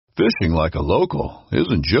Fishing like a local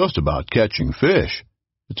isn't just about catching fish.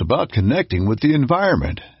 It's about connecting with the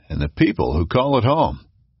environment and the people who call it home.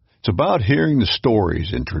 It's about hearing the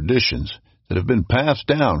stories and traditions that have been passed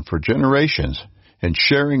down for generations and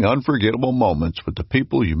sharing unforgettable moments with the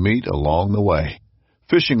people you meet along the way.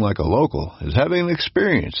 Fishing like a local is having an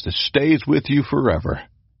experience that stays with you forever.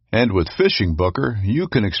 And with Fishing Booker, you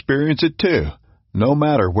can experience it too, no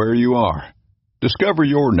matter where you are. Discover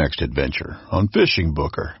your next adventure on Fishing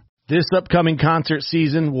Booker. This upcoming concert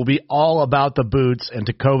season will be all about the boots, and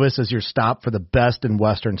Tecovas is your stop for the best in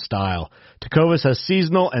Western style. Tecovas has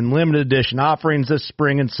seasonal and limited edition offerings this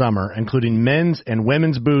spring and summer, including men's and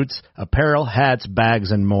women's boots, apparel, hats,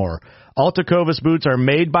 bags, and more. All Tecovas boots are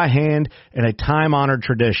made by hand in a time-honored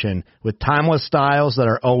tradition with timeless styles that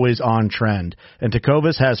are always on trend. And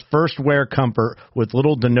Tecovas has first wear comfort with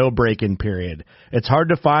little to no break-in period. It's hard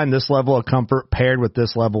to find this level of comfort paired with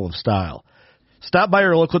this level of style. Stop by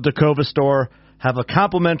your local Tecovas store, have a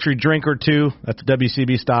complimentary drink or two, that's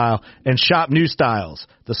WCB style, and shop new styles.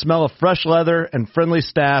 The smell of fresh leather and friendly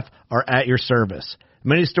staff are at your service.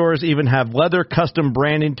 Many stores even have leather custom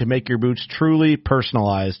branding to make your boots truly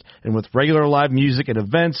personalized. And with regular live music and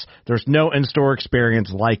events, there's no in-store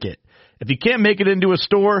experience like it. If you can't make it into a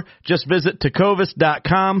store, just visit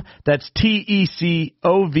tecovas.com. That's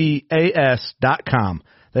TECOVAS.com.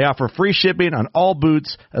 They offer free shipping on all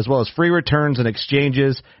boots, as well as free returns and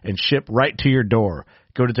exchanges, and ship right to your door.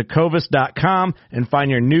 Go to tecovas.com and find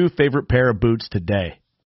your new favorite pair of boots today.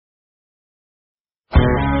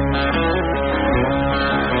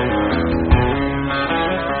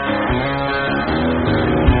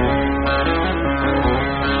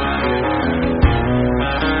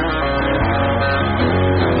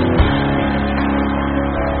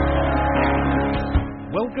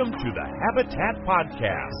 Welcome to the Habitat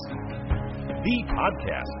Podcast, the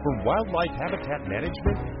podcast for wildlife habitat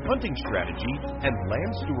management, hunting strategy, and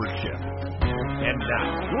land stewardship. And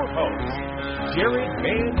now, your host, Jared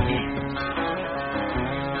Van Hees.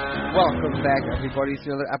 Welcome back, everybody, to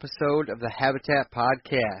another episode of the Habitat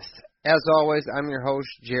Podcast. As always, I'm your host,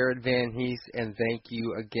 Jared Van Hees, and thank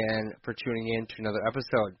you again for tuning in to another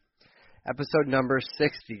episode. Episode number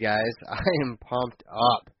 60, guys. I am pumped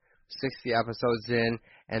up. 60 episodes in,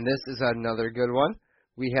 and this is another good one.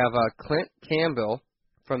 We have Clint Campbell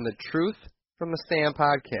from the Truth from the Stand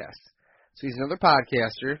podcast. So he's another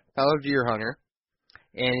podcaster, fellow deer hunter,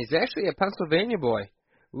 and he's actually a Pennsylvania boy.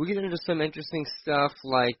 We get into some interesting stuff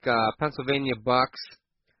like Pennsylvania bucks,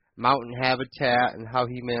 mountain habitat, and how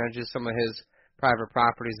he manages some of his private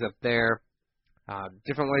properties up there,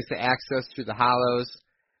 different ways to access through the hollows,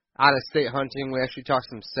 out-of-state hunting. We actually talked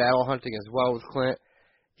some saddle hunting as well with Clint.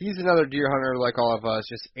 He's another deer hunter like all of us,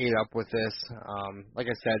 just ate up with this. Like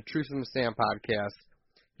I said, Truth from the Stand podcast.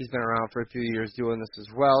 He's been around for a few years doing this as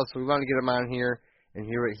well, so we want to get him on here and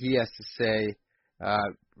hear what he has to say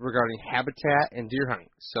regarding habitat and deer hunting.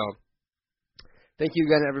 So thank you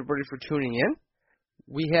again, everybody, for tuning in.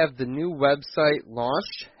 We have the new website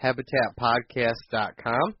launched,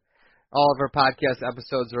 habitatpodcast.com. All of our podcast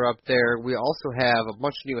episodes are up there. We also have a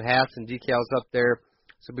bunch of new hats and decals up there,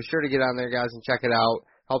 so be sure to get on there, guys, and check it out.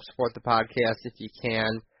 Help support the podcast if you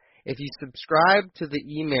can. If you subscribe to the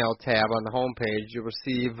email tab on the homepage, you'll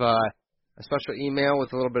receive a special email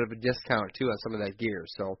with a little bit of a discount, too, on some of that gear.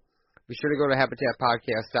 So be sure to go to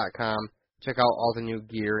habitatpodcast.com, check out all the new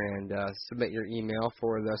gear, and submit your email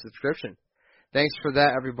for the subscription. Thanks for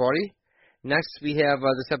that, everybody. Next, we have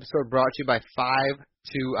this episode brought to you by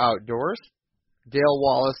 5-2 Outdoors. Dale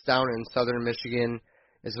Wallace down in southern Michigan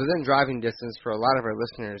is within driving distance for a lot of our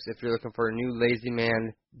listeners if you're looking for a new Lazy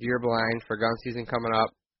Man deer blind for gun season coming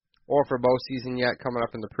up, or for bow season yet coming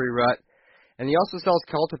up in the pre-rut. And he also sells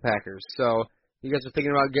Cultipackers, so you guys are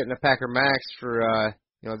thinking about getting a Packer Max for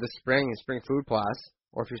this spring food plots,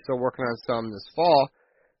 or if you're still working on some this fall,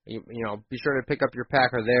 you be sure to pick up your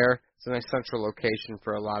Packer there. It's a nice central location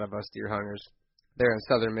for a lot of us deer hunters there in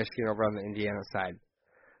southern Michigan over on the Indiana side.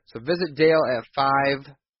 So visit Dale at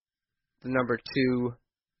 5-2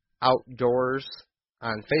 Outdoors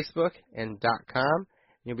on Facebook and .com.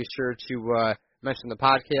 You'll be sure to mention the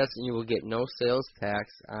podcast, and you will get no sales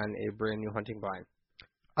tax on a brand new hunting blind.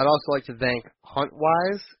 I'd also like to thank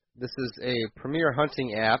HuntWise. This is a premier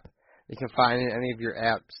hunting app you can find in any of your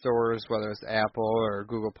app stores, whether it's Apple or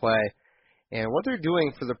Google Play. And what they're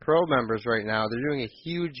doing for the pro members right now, they're doing a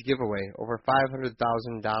huge giveaway, over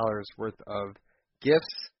 $500,000 worth of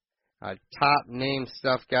gifts. Top name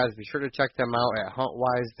stuff, guys. Be sure to check them out at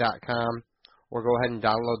huntwise.com, or go ahead and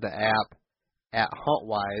download the app at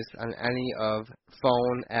HuntWise on any of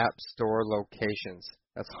phone app store locations.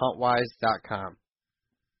 That's huntwise.com.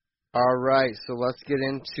 All right, so let's get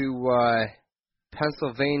into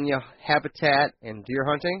Pennsylvania habitat and deer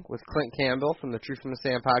hunting with Clint Campbell from the Truth from the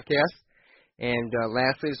Stand podcast. And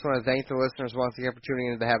lastly, I just want to thank the listeners once again for tuning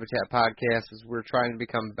into the Habitat podcast as we're trying to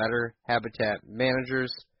become better habitat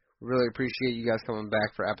managers. We really appreciate you guys coming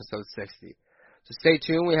back for episode 60. So stay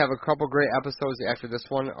tuned. We have a couple great episodes after this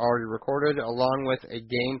one already recorded, along with a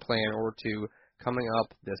game plan or two coming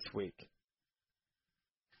up this week.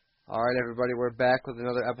 All right, everybody, we're back with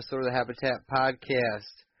another episode of the Habitat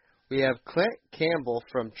podcast. We have Clint Campbell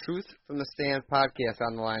from Truth from the Stand podcast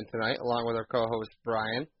on the line tonight, along with our co-host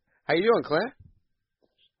Brian. How you doing, Clint?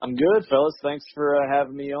 I'm good, fellas. Thanks for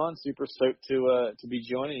having me on. Super stoked to be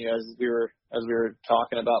joining you as we were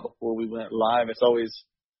talking about before we went live. It's always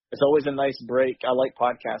a nice break. I like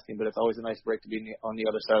podcasting, but it's always a nice break to be on the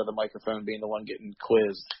other side of the microphone, being the one getting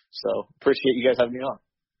quizzed. So appreciate you guys having me on.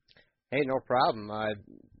 Hey, no problem.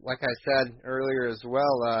 Like I said earlier as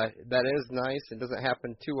well, that is nice. It doesn't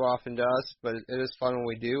happen too often to us, but it is fun when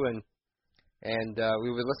we do. And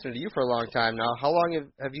we've been listening to you for a long time now. How long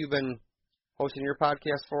have you been hosting your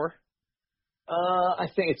podcast for? I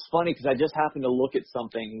think it's funny because I just happened to look at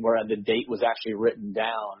something where the date was actually written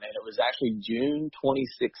down, and it was actually June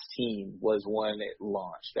 2016 was when it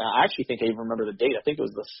launched. I actually think I even remember the date. I think it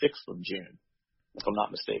was the 6th of June, if I'm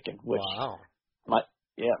not mistaken. Wow.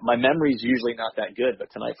 My memory's usually not that good,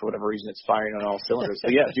 but tonight, for whatever reason, it's firing on all cylinders.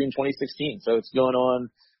 So, yeah, June 2016. So it's going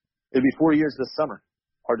on. It'll be 4 years this summer.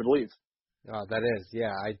 Hard to believe. Oh, that is,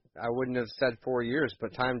 yeah. I wouldn't have said 4 years,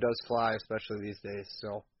 but time does fly, especially these days.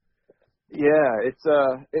 So. Yeah, it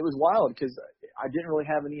was wild because I didn't really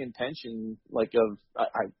have any intention, to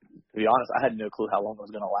be honest, I had no clue how long it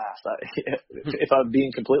was going to last. If I'm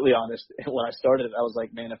being completely honest, when I started it, I was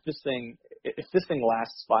like, man, if this thing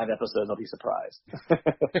lasts 5 episodes, I'll be surprised.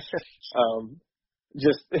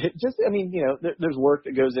 I mean, there's work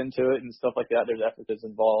that goes into it and stuff like that. There's effort that's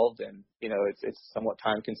involved, and it's somewhat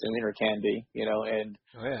time consuming, or can be, and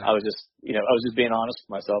I was just being honest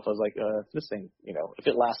with myself. I was like, this thing, if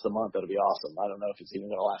it lasts a month, that'll be awesome. I don't know if it's even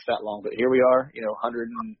going to last that long, but here we are,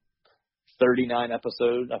 139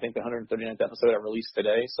 episodes. I think the 139th episode I released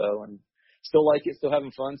today. So, and still like it, still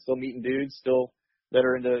having fun, still meeting dudes, still that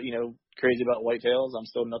are into, crazy about whitetails. I'm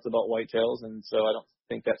still nuts about whitetails, and so I don't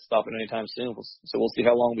think that's stopping anytime soon. So we'll see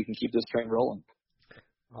how long we can keep this train rolling.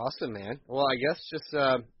 Awesome, man. Well, I guess just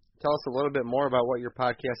tell us a little bit more about what your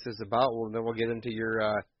podcast is about. Then we'll get into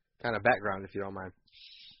your kind of background, if you don't mind.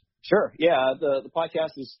 Sure. Yeah, the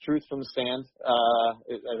podcast is Truth from the Stand.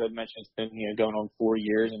 As I mentioned, it's been going on 4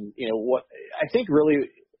 years, and what I think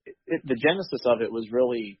really the genesis of it was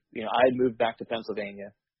really I had moved back to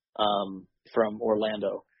Pennsylvania from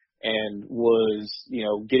Orlando. And was,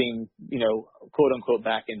 getting, quote unquote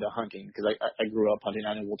back into hunting because I grew up hunting.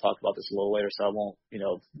 I know we'll talk about this a little later, so I won't,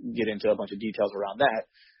 get into a bunch of details around that.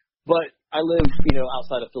 But I live,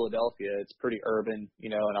 outside of Philadelphia. It's pretty urban,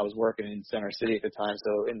 and I was working in Center City at the time.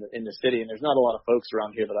 So in the city, and there's not a lot of folks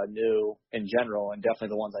around here that I knew in general, and definitely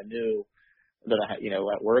the ones I knew that I had,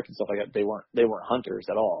 at work and stuff like that, they weren't hunters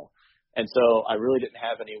at all. And so I really didn't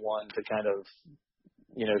have anyone to kind of,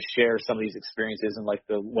 share some of these experiences and like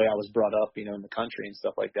the way I was brought up, in the country and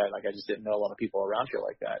stuff like that. Like I just didn't know a lot of people around here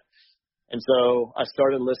like that. And so I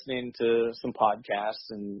started listening to some podcasts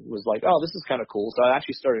and was like, oh, this is kind of cool. So I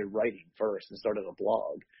actually started writing first and started a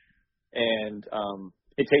blog. And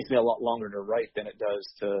it takes me a lot longer to write than it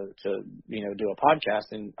does to do a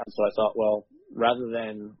podcast. And so I thought, well, rather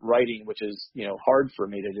than writing, which is, hard for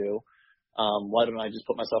me to do, why don't I just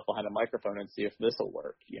put myself behind a microphone and see if this will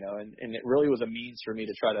work, and it really was a means for me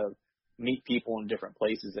to try to meet people in different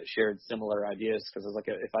places that shared similar ideas. Cause I was like,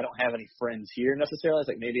 if I don't have any friends here necessarily, I was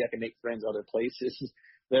like, maybe I can make friends other places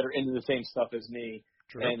that are into the same stuff as me.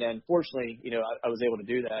 True. And then fortunately, I was able to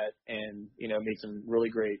do that and, made some really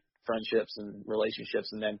great friendships and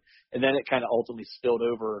relationships. And then it kind of ultimately spilled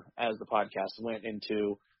over as the podcast went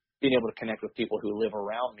into being able to connect with people who live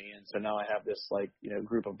around me. And so now I have this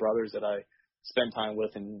group of brothers that I spend time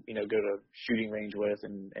with and, go to shooting range with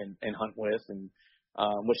and hunt with, and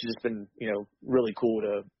which has just been, really cool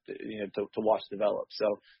to watch develop.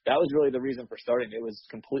 So that was really the reason for starting. It was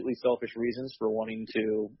completely selfish reasons for wanting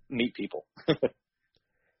to meet people.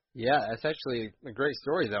 Yeah, that's actually a great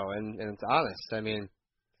story though. And it's honest. I mean,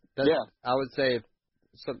 I would say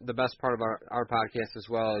the best part about our podcast as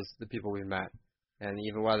well is the people we met. And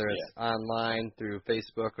even whether it's online through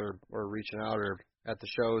Facebook or reaching out or at the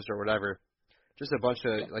shows or whatever, just a bunch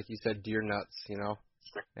of, like you said, deer nuts,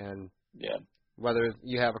 and whether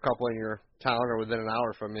you have a couple in your town or within an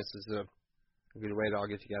hour from you, this is a good way to all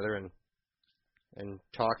get together and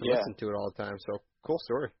talk and listen to it all the time. So cool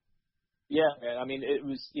story. Yeah, man. I mean, it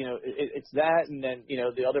was, it's that, and then,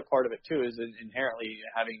 the other part of it too is inherently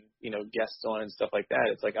having, guests on and stuff like that.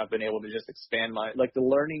 It's like I've been able to just expand the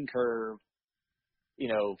learning curve,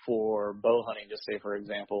 for bow hunting, just say for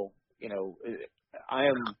example, I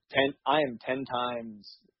am 10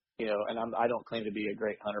 times, and I don't claim to be a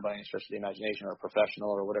great hunter by any stretch of the imagination or a professional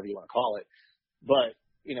or whatever you want to call it, but,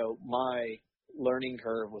 my learning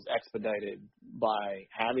curve was expedited by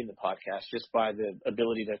having the podcast, just by the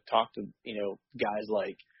ability to talk to, guys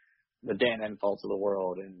like the Dan Enfelds of the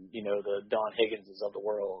world and, the Don Higginses of the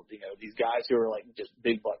world, these guys who are like just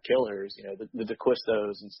big buck killers, the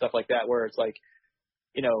DeQuistos and stuff like that, where it's like,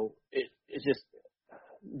 it's just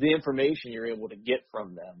the information you're able to get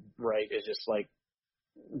from them, right, is just like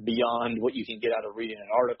beyond what you can get out of reading an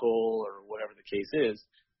article or whatever the case is.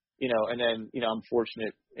 And then, I'm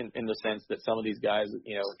fortunate in the sense that some of these guys,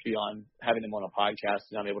 beyond having them on a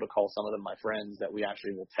podcast, and I'm able to call some of them my friends that we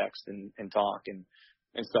actually will text and talk and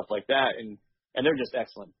stuff like that. And they're just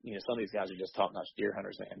excellent. Some of these guys are just top-notch deer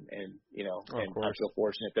hunters, man. And, and I'm so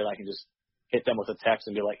fortunate that I can just hit them with a text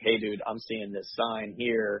and be like, hey, dude, I'm seeing this sign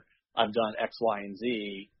here. I've done X, Y, and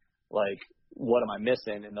Z. Like, what am I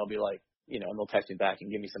missing? And they'll be like, and they'll text me back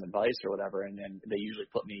and give me some advice or whatever. And then they usually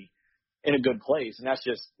put me in a good place. And that's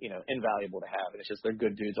just, invaluable to have. And it's just, they're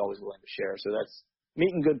good dudes, always willing to share. So that's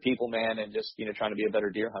meeting good people, man. And just, trying to be a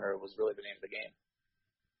better deer hunter was really the name of the game.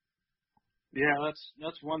 Yeah,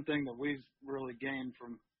 that's one thing that we've really gained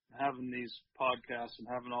from having these podcasts and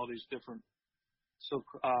having all these different,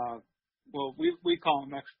 we call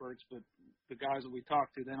them experts, but the guys that we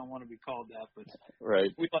talk to, they don't want to be called that, but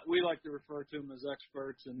right. We like to refer to them as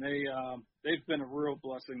experts, and they've been a real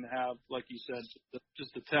blessing to have, like you said,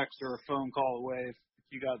 just a text or a phone call away. If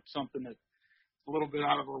you got something that's a little bit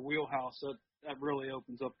out of our wheelhouse, that really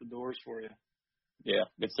opens up the doors for you. Yeah,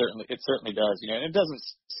 it certainly does. And it doesn't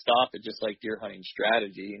stop at just like deer hunting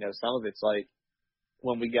strategy. Some of it's like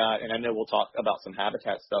when we got, and I know we'll talk about some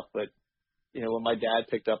habitat stuff, but when my dad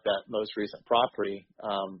picked up that most recent property,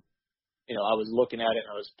 I was looking at it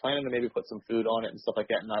and I was planning to maybe put some food on it and stuff like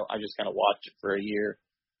that. And I just kind of watched it for a year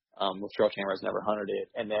with trail cameras, never hunted it.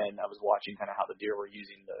 And then I was watching kind of how the deer were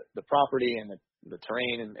using the property and the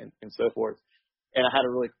terrain and so forth. And I had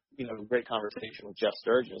a really, great conversation with Jeff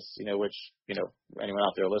Sturgis, which, anyone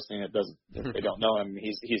out there listening that if they don't know him,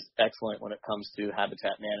 he's excellent when it comes to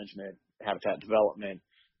habitat management, habitat development,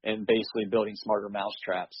 and basically building smarter mouse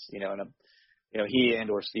traps, and he and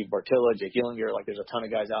or Steve Bartilla, Jake Hillinger, like there's a ton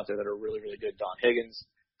of guys out there that are really, really good. Don Higgins.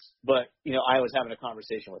 But, I was having a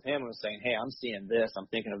conversation with him and was saying, hey, I'm seeing this. I'm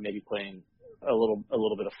thinking of maybe putting a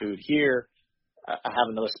little bit of food here. I have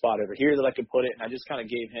another spot over here that I could put it. And I just kind of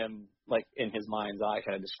gave him, like in his mind's eye,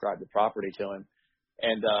 kind of described the property to him.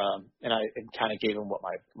 And I kind of gave him what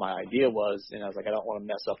my idea was. And I was like, I don't want to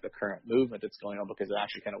mess up the current movement that's going on because it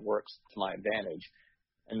actually kind of works to my advantage.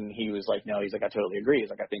 And he was like, no, he's like, I totally agree. He's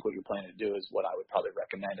like, I think what you're planning to do is what I would probably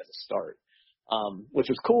recommend as a start, which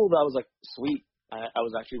was cool. But I was like, sweet. I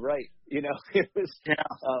was actually right. It was, got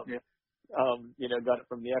it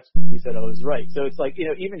from the expert. He said I was right. So it's like,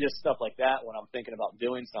 even just stuff like that when I'm thinking about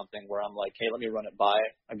doing something where I'm like, hey, let me run it by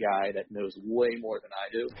a guy that knows way more than I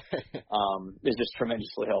do, is just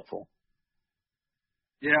tremendously helpful.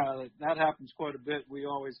 Yeah, that happens quite a bit. We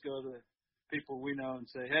always go to people we know and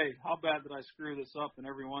say, hey, how bad did I screw this up? And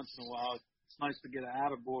every once in a while, it's nice to get an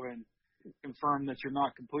attaboy and confirm that you're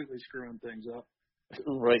not completely screwing things up.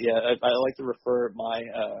 Right, yeah. I like to refer my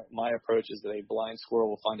approach is that a blind squirrel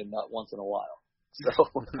will find a nut once in a while.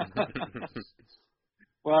 So.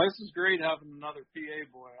 Well, this is great having another PA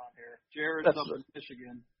boy on here. Jared's up in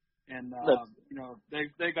Michigan, and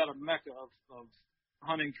they got a mecca of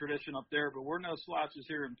hunting tradition up there, but we're no slouches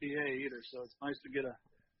here in PA either. So it's nice to get a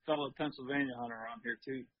fellow Pennsylvania hunter on here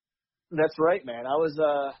too. That's right, man. I was,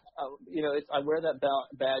 I wear that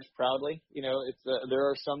badge proudly. There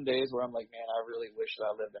are some days where I'm like, man, I really wish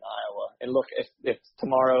that I lived in Iowa. And look, if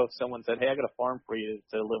tomorrow someone said, hey, I got a farm for you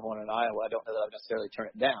to live on in Iowa, I don't know that I would necessarily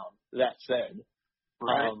turn it down. That said,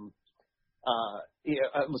 right.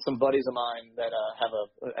 With some buddies of mine that have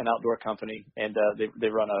an outdoor company, and they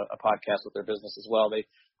run a podcast with their business as well. They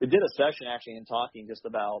did a session actually in talking just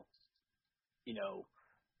about,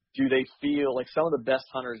 do they feel like some of the best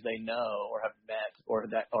hunters they know or have met or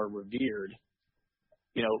that are revered,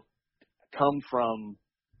 come from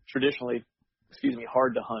traditionally,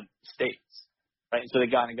 hard to hunt states, right? And so they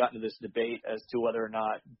got into this debate as to whether or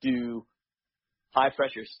not do high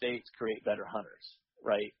pressure states create better hunters,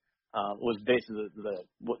 right? Was basically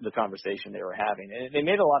the conversation they were having. And they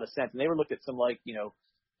made a lot of sense. And they were looked at some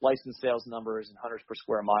license sales numbers and hunters per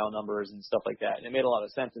square mile numbers and stuff like that. And it made a lot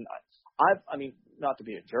of sense. And I mean, not to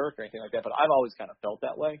be a jerk or anything like that, but I've always kind of felt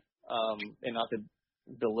that way. And not to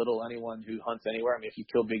belittle anyone who hunts anywhere. I mean, if you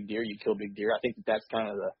kill big deer, you kill big deer. I think that's kind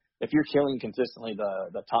of if you're killing consistently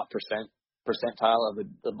the top percentile of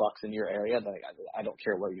the bucks in your area, then I don't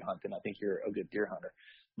care where you hunt, and I think you're a good deer hunter.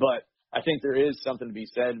 But I think there is something to be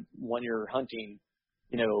said when you're hunting,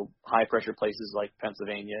 high pressure places like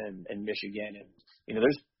Pennsylvania and Michigan. And,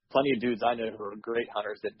 there's plenty of dudes I know who are great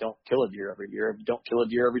hunters that don't kill a deer every year, don't kill a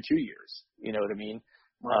deer every 2 years. You know what I mean?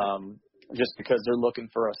 Right. Just because they're looking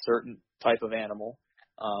for a certain type of animal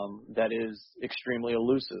that is extremely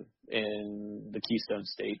elusive in the Keystone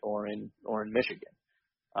State or in Michigan.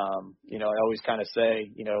 I always kind of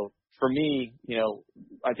say, for me,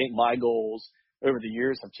 I think my goals over the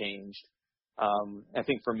years have changed. I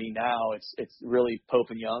think for me now, it's really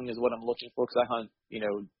Pope and Young is what I'm looking for, because I hunt,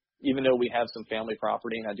 even though we have some family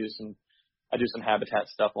property and I do some habitat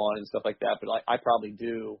stuff on and stuff like that, but I probably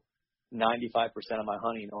do 95% of my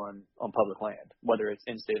hunting on public land, whether it's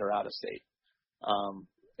in state or out of state.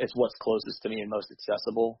 It's what's closest to me and most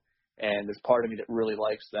accessible. And there's part of me that really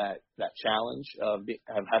likes that challenge of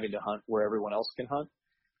having to hunt where everyone else can hunt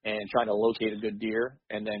and trying to locate a good deer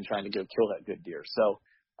and then trying to go kill that good deer. So,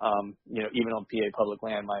 even on PA public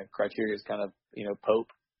land, my criteria is kind of, Pope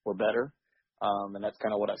or better. And that's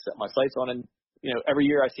kind of what I set my sights on. And, every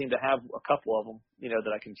year I seem to have a couple of them,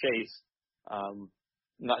 that I can chase.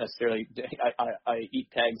 Not necessarily, I eat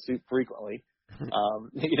tag soup frequently,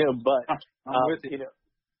 but,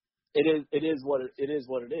 it is what it is.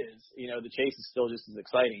 The chase is still just as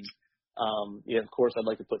exciting. Of course I'd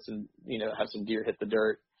like to put some, have some deer hit the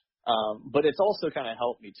dirt. But it's also kind of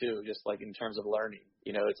helped me too, just like in terms of learning,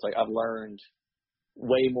 it's like I've learned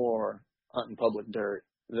way more hunting public dirt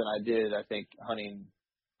than I did, I think, hunting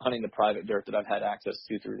the private dirt that I've had access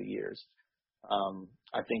to through the years.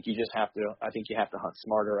 I think you have to hunt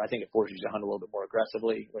smarter. I think it forces you to hunt a little bit more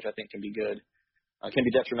aggressively, which I think can be good. Can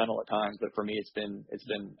be detrimental at times, but for me, it's been,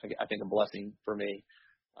 I think, a blessing for me.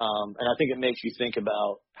 And I think it makes you think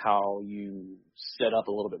about how you set up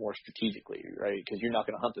a little bit more strategically, right? Because you're not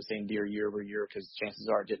going to hunt the same deer year over year, because chances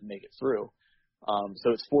are it didn't make it through.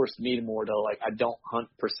 So it's forced me more to, I don't hunt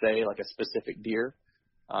per se like a specific deer.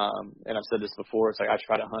 And I've said this before, it's like I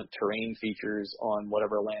try to hunt terrain features on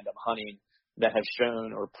whatever land I'm hunting that have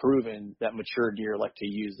shown or proven that mature deer like to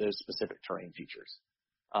use those specific terrain features.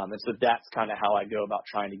 And so that's kind of how I go about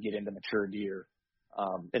trying to get into mature deer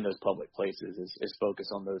in those public places is focus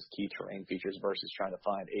on those key terrain features versus trying to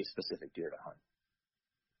find a specific deer to hunt.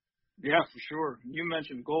 Yeah, for sure. You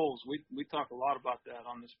mentioned goals. We talk a lot about that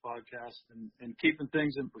on this podcast and keeping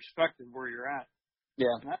things in perspective where you're at.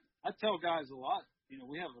 Yeah. And I tell guys a lot,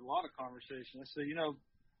 we have a lot of conversation. I say,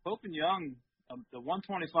 Pope and Young, the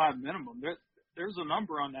 125 minimum, there's a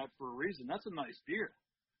number on that for a reason. That's a nice deer.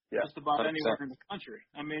 Yeah, just about 100%. Anywhere in the country.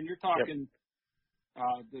 I mean, you're talking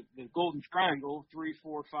the Golden Triangle, 3,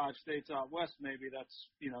 4, 5 states out west. Maybe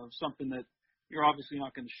that's something that you're obviously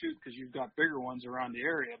not going to shoot because you've got bigger ones around the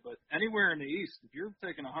area. But anywhere in the east, if you're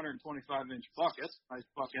taking a 125-inch buck, that's a nice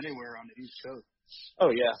buck anywhere on the East Coast.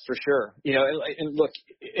 Oh yeah, for sure. And look,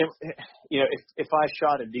 if I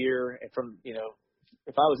shot a deer from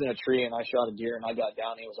if I was in a tree and I shot a deer and I got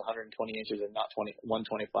down and it was 120 inches and not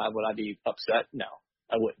 125, would I be upset? No.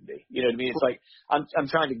 I wouldn't be. You know what I mean? It's like I'm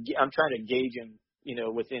trying to gauge him,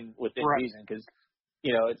 within right. reason, because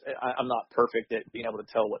I'm not perfect at being able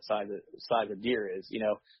to tell what size a deer is,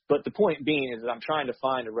 But the point being is that I'm trying to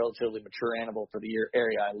find a relatively mature animal for the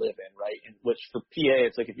area I live in, right? And which for PA,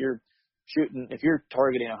 it's like if you're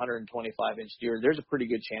targeting a 125-inch deer, there's a pretty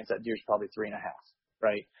good chance that deer's probably 3.5,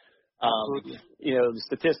 right? The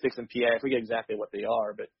statistics in PA, I forget exactly what they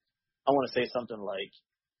are, but I want to say something like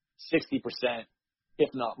 60%.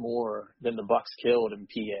 If not more, than the bucks killed in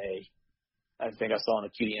PA. I think I saw in a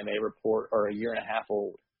QDMA report are a year and a half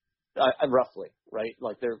old, roughly, right?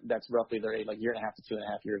 Like that's roughly their age, like 1.5 to 2.5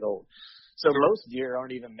 years old. So most deer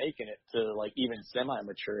aren't even making it to like even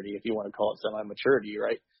semi-maturity, if you want to call it semi-maturity,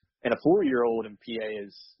 right? And a 4-year-old in PA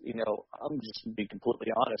is, I'm just to be completely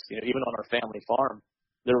honest, even on our family farm,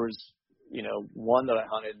 there was, one that I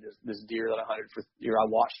hunted, this deer that I hunted I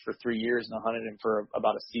watched for 3 years and I hunted him for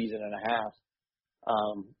about a season and a half.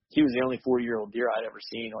 He was the only 4-year-old deer I'd ever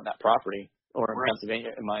seen on that property or in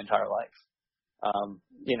Pennsylvania in my entire life.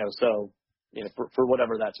 For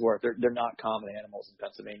whatever that's worth, they're not common animals in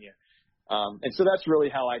Pennsylvania. And so that's really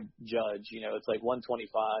how I judge, it's like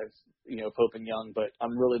 125, Pope and Young, but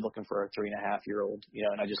I'm really looking for a 3.5-year-old,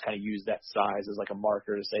 and I just kind of use that size as like a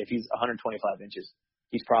marker to say if he's 125 inches,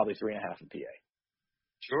 he's probably 3.5 in PA.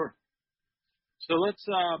 Sure. So let's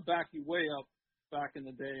back you way up back in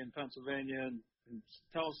the day in Pennsylvania and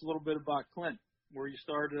tell us a little bit about Clint, where you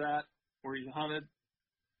started at, where you hunted.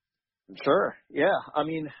 Sure. Yeah. I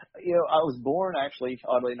mean, I was born, actually,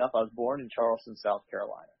 oddly enough, I was born in Charleston, South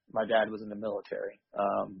Carolina. My dad was in the military.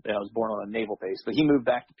 And I was born on a naval base, but he moved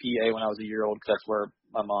back to PA when I was a year old because that's where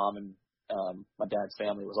my mom and my dad's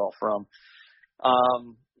family was all from.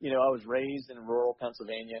 I was raised in rural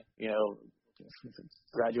Pennsylvania.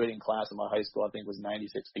 Graduating class in my high school, I think, was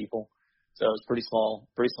 96 people. So it was pretty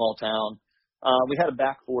small town. We had a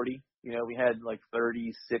back 40. We had like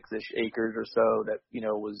 36-ish acres or so that,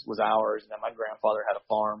 was ours. And then my grandfather had a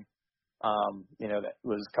farm, that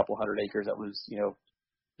was a couple hundred acres that was,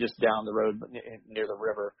 just down the road near the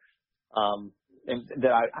river. And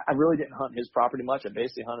that I really didn't hunt his property much. I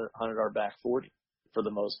basically hunted our back 40 for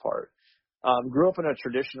the most part. Grew up in a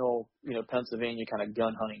traditional, Pennsylvania kind of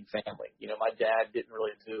gun hunting family. My dad didn't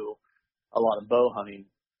really do a lot of bow hunting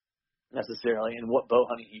necessarily, and what bow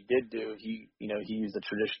hunting he did do, he used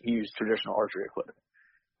traditional archery equipment.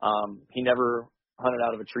 He never hunted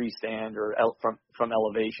out of a tree stand or from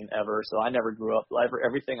elevation ever, so I never grew up.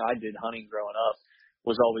 Everything I did hunting growing up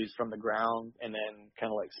was always from the ground and then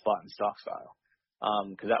kind of like spot and stock style,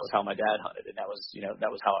 because that was how my dad hunted, and that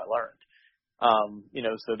was how I learned.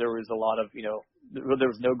 So there was a lot of, there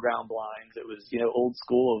was no ground blinds. It was, old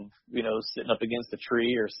school of, sitting up against a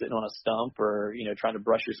tree or sitting on a stump or, trying to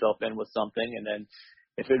brush yourself in with something. And then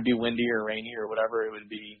if it would be windy or rainy or whatever, it would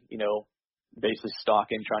be, basically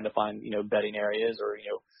stalking, trying to find, bedding areas or,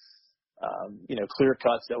 clear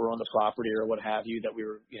cuts that were on the property or what have you that we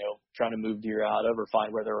were, trying to move deer out of or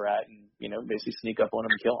find where they were at and, basically sneak up on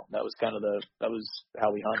them and kill them. That was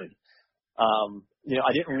how we hunted.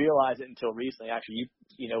 I didn't realize it until recently. Actually,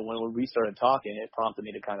 when we started talking, it prompted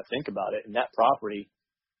me to kind of think about it. And that property,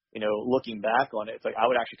 looking back on it, it's like I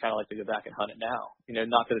would actually kind of like to go back and hunt it now.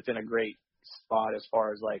 Not that it's in a great spot as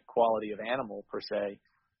far as like quality of animal per se,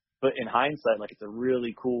 but in hindsight, like it was a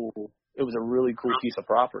really cool piece of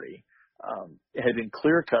property. It had been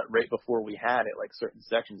clear cut right before we had it, like certain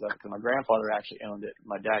sections of it, because my grandfather actually owned it.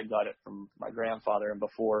 My dad got it from my grandfather, and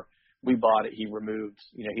before we bought it, he removed,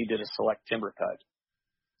 he did a select timber cut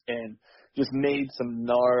and just made some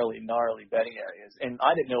gnarly bedding areas. And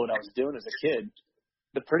I didn't know what I was doing as a kid,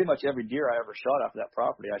 but pretty much every deer I ever shot off that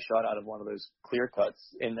property, I shot out of one of those clear cuts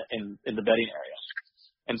in the bedding area.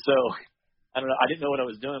 And so, I don't know, I didn't know what I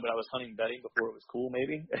was doing, but I was hunting bedding before it was cool,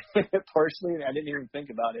 maybe. Partially, I didn't even think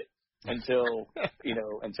about it until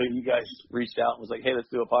you guys reached out and was like, hey, let's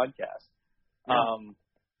do a podcast.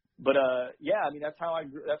 Yeah. That's how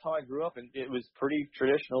I grew up, and it was pretty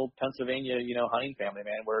traditional Pennsylvania, hunting family,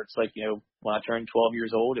 man, where it's like, when I turned 12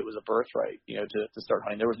 years old, it was a birthright, to start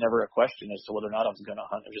hunting. There was never a question as to whether or not I was going to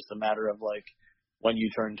hunt. It was just a matter of like, when you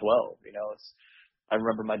turn 12, I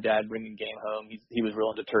remember my dad bringing game home. He was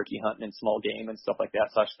real into turkey hunting and small game and stuff like that.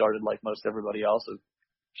 So I started like most everybody else of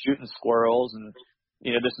shooting squirrels. And,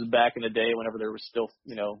 this was back in the day whenever there was still,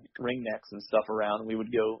 ringnecks and stuff around. We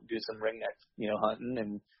would go do some ringneck, hunting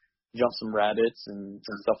and jump some rabbits and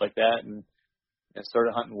stuff like that, and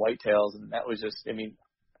started hunting whitetails, and that was just,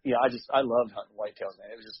 I loved hunting whitetails, man.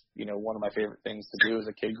 It was just, one of my favorite things to do as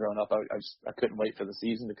a kid growing up. I couldn't wait for the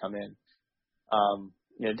season to come in.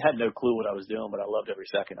 Had no clue what I was doing, but I loved every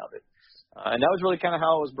second of it. And that was really kind of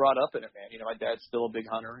how I was brought up in it, man. My dad's still a big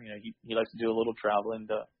hunter. He likes to do a little traveling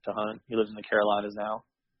to hunt. He lives in the Carolinas now.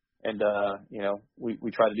 And,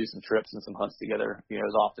 we try to do some trips and some hunts together,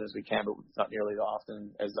 as often as we can, but not nearly as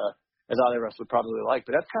often as either of us would probably like.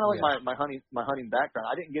 But that's kind of like my hunting background.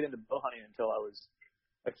 I didn't get into bow hunting until I was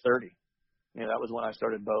like 30. That was when I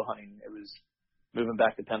started bow hunting. It was moving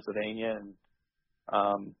back to Pennsylvania, and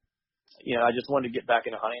I just wanted to get back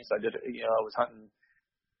into hunting. So I did, I was hunting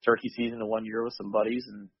turkey season in 1 year with some buddies,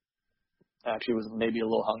 and actually was maybe a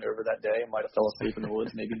little hungover that day. I might have fell asleep in the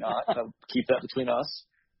woods, maybe not. I'll keep that between us.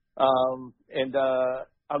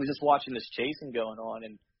 I was just watching this chasing going on,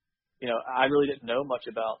 and I really didn't know much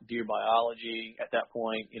about deer biology at that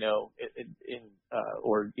point,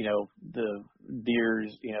 or the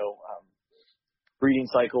deer's, breeding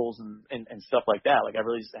cycles and stuff like that. Like I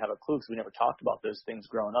really didn't have a clue because we never talked about those things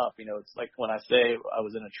growing up. It's like when I say I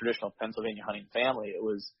was in a traditional Pennsylvania hunting family, it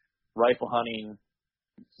was rifle hunting,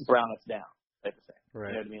 brown ups down type of thing. Right.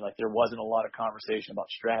 You know what I mean? Like there wasn't a lot of conversation about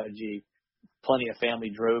strategy. Plenty of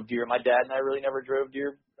family drove deer. My dad and I really never drove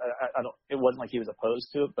deer. It wasn't like he was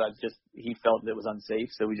opposed to it, but he felt that it was unsafe,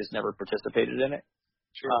 so we just never participated in it.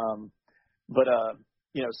 Sure.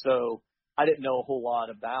 So I didn't know a whole lot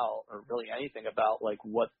about, or really anything about, like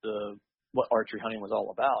what the what archery hunting was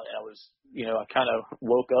all about. And I was, I kind of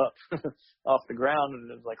woke up off the ground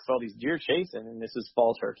and it was like saw these deer chasing, and this is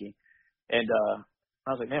fall turkey. And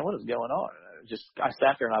I was like, man, what is going on? And I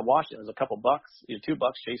sat there and I watched it. It was a couple bucks, 2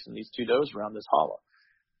 bucks chasing these 2 does around this hollow.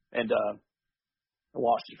 And I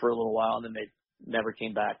watched it for a little while, and then they never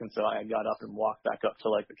came back. And so I got up and walked back up to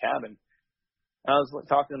like the cabin. And I was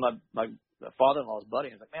talking to my father-in-law's buddy.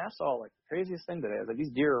 I was like, man, I saw like the craziest thing today. I was like,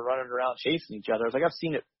 these deer are running around chasing each other. I was like, I've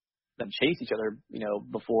seen them chase each other,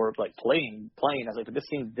 before, like playing. I was like, but this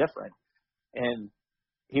seems different. And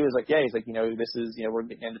he was like, yeah, he's like, this is, we're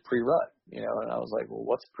getting into pre-rut, and I was like, well,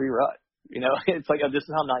 what's pre-rut? It's like, this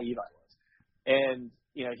is how naive I was. And,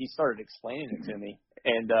 he started explaining it to me.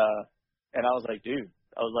 And I was like, dude,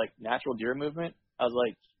 I was like, natural deer movement. I was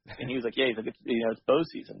like, and he was like, yeah, he's like, it's bow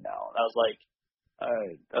season now. And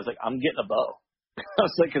I was like, I'm getting a bow. I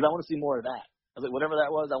was like, because I want to see more of that. I was like, whatever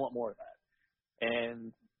that was, I want more of that.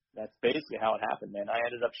 And that's basically how it happened, man. I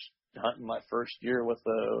ended up hunting my first year with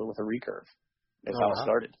a recurve. That's how it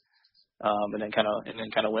started. And then kind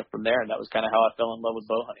of went from there. And that was kind of how I fell in love with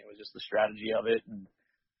bow hunting. It was just the strategy of it, and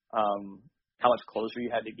how much closer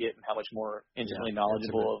you had to get, and how much more intimately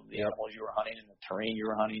knowledgeable of the animals you were hunting, and the terrain you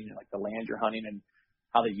were hunting, and like the land you're hunting, and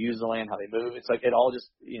how they use the land, how they move. It's like it all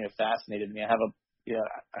just fascinated me. I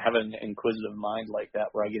have an inquisitive mind like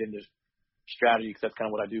that, where I get into strategy, because that's kind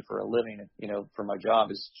of what I do for a living. For my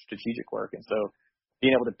job is strategic work, and so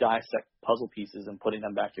being able to dissect puzzle pieces and putting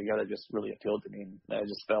them back together just really appealed to me. And I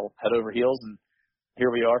just fell head over heels, and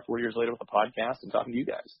here we are 4 years later with a podcast and talking to you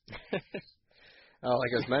guys. Oh,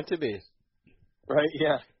 like it was meant to be. Right?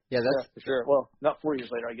 Yeah. Yeah, that's for sure. Well, not 4 years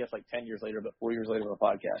later, I guess like 10 years later, but 4 years later with a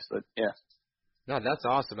podcast. But yeah. No, that's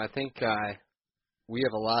awesome. I think we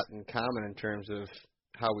have a lot in common in terms of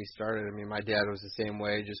how we started. I mean, my dad was the same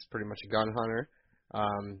way, just pretty much a gun hunter.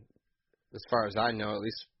 As far as I know, at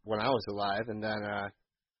least when I was alive, and then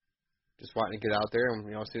just wanting to get out there, and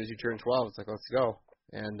as soon as you turn 12, it's like, let's go.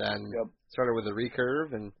 And then started with a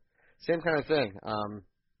recurve, and same kind of thing.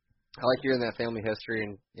 I like hearing that family history,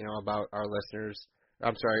 and about our listeners.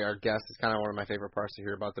 I'm sorry, our guests. It's kind of one of my favorite parts to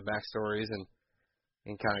hear about the backstories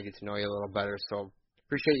and kind of get to know you a little better. So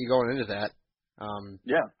appreciate you going into that.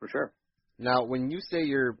 Yeah, for sure. Now, when you say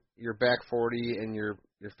your back 40 and your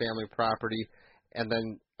family property, and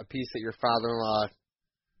then a piece that your father-in-law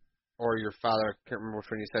or your father, I can't remember which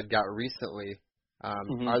one you said, got recently,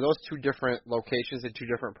 are those 2 different locations and 2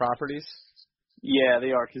 different properties? Yeah,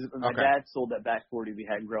 they are, because my dad sold that back 40 we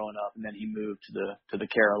had growing up, and then he moved to the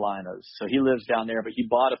Carolinas. So he lives down there, but he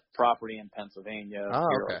bought a property in Pennsylvania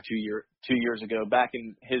like 2 years ago, back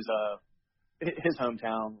in his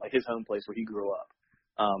hometown, like his home place where he grew up.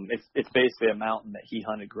 It's basically a mountain that he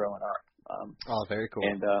hunted growing up. Oh, very cool.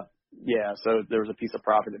 And so there was a piece of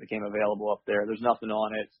property that became available up there. There's nothing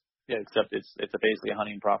on it except it's basically a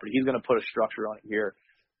hunting property. He's going to put a structure on it here,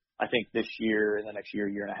 I think this year, in the next year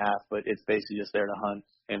and a half, but it's basically just there to hunt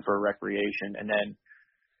and for recreation. And then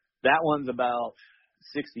that one's about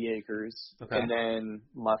 60 acres. Okay. And then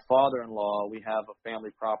my father-in-law, we have a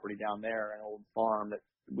family property down there, an old farm that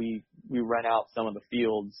we rent out some of the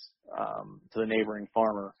fields to the neighboring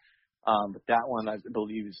farmer. But that one, I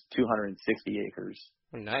believe, is 260 acres.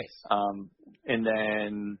 Oh, nice. And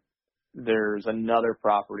then there's another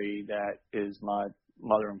property that is my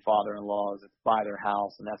mother and father-in-law's. It's by their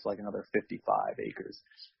house, and that's like another 55 acres.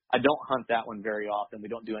 I don't hunt that one very often. We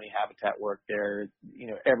don't do any habitat work there.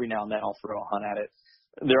 Every now and then I'll throw a hunt at it.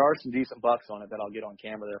 There are some decent bucks on it that I'll get on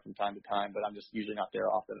camera there from time to time, but I'm just usually not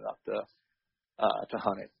there often enough to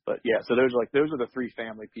hunt it. But yeah, so those are the 3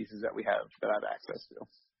 family pieces that we have that I have access to.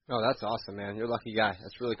 Oh, that's awesome, man. You're a lucky guy.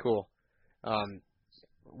 That's really cool.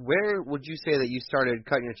 Where would you say that you started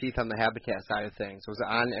cutting your teeth on the habitat side of things? Was it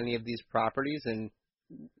on any of these properties? And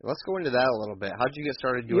let's go into that a little bit. How did you get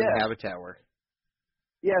started doing habitat work?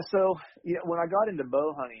 Yeah, so when I got into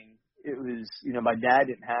bow hunting, it was my dad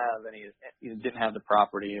didn't have the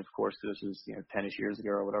property, of course, because this was 10ish years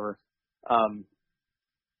ago or whatever.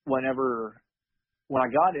 When I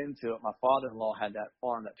got into it, my father-in-law had that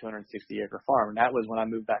farm, that 260-acre farm, and that was when I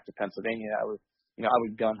moved back to Pennsylvania. I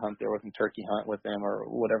would gun hunt there with him, turkey hunt with them, or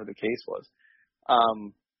whatever the case was.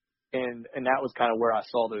 And that was kind of where I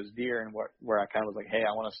saw those deer, and where I kind of was like, hey,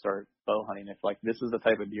 I want to start bow hunting. If like this is the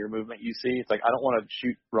type of deer movement you see, it's like I don't want to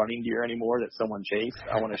shoot running deer anymore that someone chased.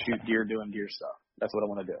 I want to shoot deer doing deer stuff. That's what I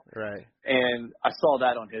want to do. Right. And I saw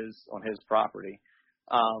that on his property.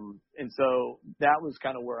 And so that was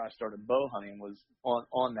kind of where I started bow hunting, was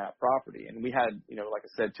on that property. And we had, like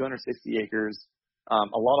I said, 260 acres, a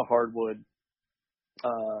lot of hardwood,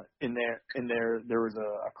 in there. There was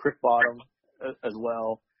a creek bottom as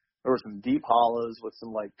well. There were some deep hollows with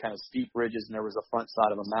some like kind of steep ridges, and there was a front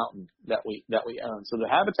side of a mountain that we owned. So the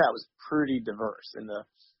habitat was pretty diverse. And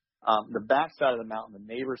the back side of the mountain,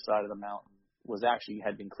 the neighbor side of the mountain,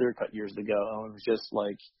 had been clear cut years ago, and it was just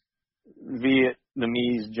like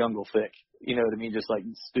Vietnamese jungle thick. You know what I mean? Just like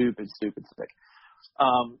stupid thick.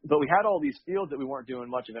 But we had all these fields that we weren't doing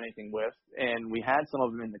much of anything with, and we had some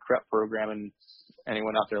of them in the CREP program. And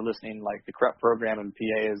anyone out there listening, like the CREP program in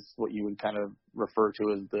PA is what you would kind of refer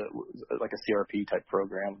to as like a CRP type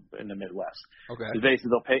program in the Midwest. Okay. So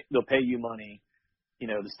basically, they'll pay you money. You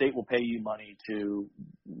know, the state will pay you money to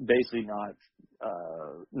basically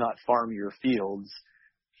not farm your fields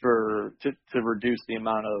to reduce the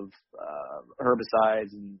amount of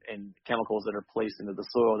herbicides and chemicals that are placed into the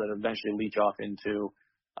soil that eventually leach off into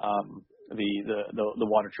the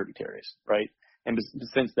water tributaries, right? And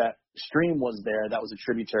since that stream was there, that was a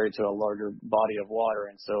tributary to a larger body of water,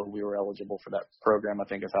 and so we were eligible for that program. I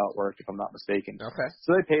think is how it worked, if I'm not mistaken. Okay.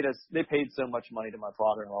 So they paid so much money to my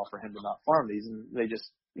father-in-law for him to not farm these, and they just,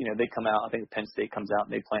 you know, they come out. I think Penn State comes out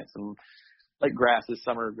and they plant some like grasses,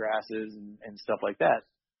 summer grasses, and stuff like that.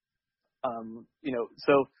 You know,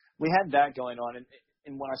 so we had that going on,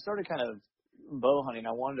 and when I started kind of bow hunting,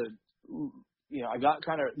 I wanted to, you know, I got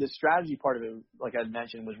kind of the strategy part of it, like I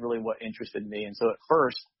mentioned, was really what interested me. And so at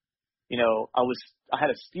first, you know, I had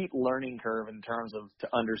a steep learning curve in terms of to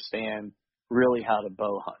understand really how to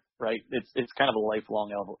bow hunt, right? It's kind of a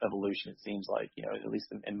lifelong evolution, it seems like, you know, at least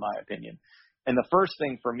in my opinion. And the first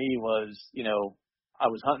thing for me was, you know, I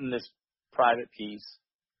was hunting this private piece,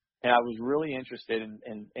 and I was really interested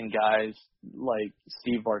in guys like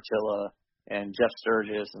Steve Bartilla and Jeff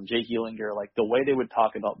Sturgis and Jake Eulinger, like the way they would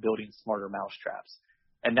talk about building smarter mousetraps.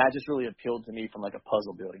 And that just really appealed to me from like a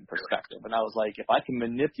puzzle building perspective. And I was like, if I can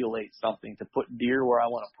manipulate something to put deer where I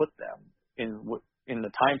want to put them in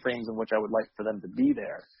the time frames in which I would like for them to be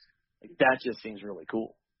there, like that just seems really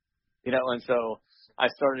cool. You know, and so I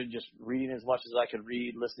started just reading as much as I could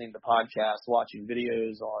read, listening to podcasts, watching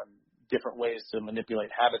videos on different ways to manipulate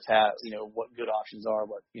habitat, you know, what good options are,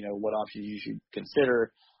 what options you should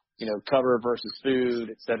consider, you know, cover versus food,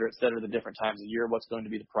 et cetera, the different times of year, what's going to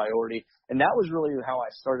be the priority. And that was really how I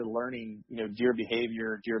started learning, you know, deer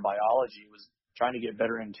behavior, deer biology, was trying to get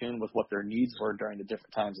better in tune with what their needs were during the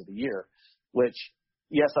different times of the year, which,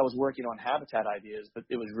 yes, I was working on habitat ideas, but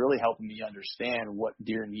it was really helping me understand what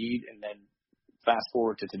deer need. And then fast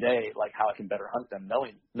forward to today, like how I can better hunt them,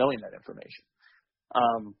 knowing that information.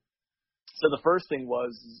 So the first thing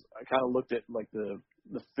was I kind of looked at like the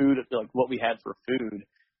food, like what we had for food,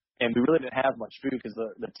 and we really didn't have much food because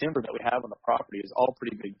the timber that we have on the property is all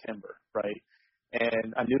pretty big timber, right?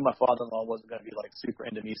 And I knew my father-in-law wasn't going to be like super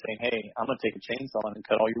into me saying, hey, I'm going to take a chainsaw and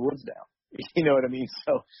cut all your woods down. You know what I mean?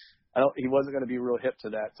 So he wasn't going to be real hip to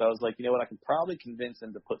that. So I was like, you know what, I can probably convince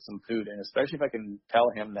him to put some food in, especially if I can tell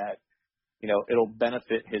him that, you know, it'll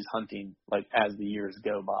benefit his hunting like as the years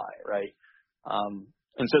go by, right?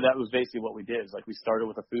 And so that was basically what we did. Is like we started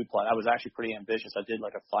with a food plot. I was actually pretty ambitious. I did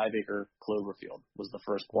like a 5-acre clover field was the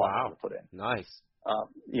first plot I put in. Nice.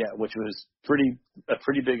 Yeah, which was a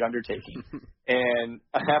pretty big undertaking. And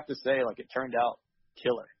I have to say, like, it turned out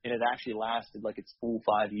killer. And it actually lasted like its full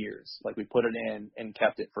 5 years. Like we put it in and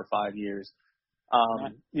kept it for 5 years.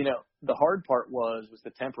 You know, the hard part was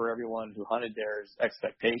to temper everyone who hunted there's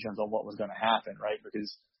expectations on what was going to happen, right?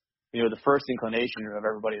 Because, you know, the first inclination of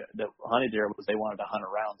everybody that hunted there was they wanted to hunt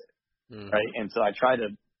around it, right? And so I tried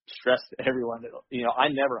to stress to everyone that, you know, I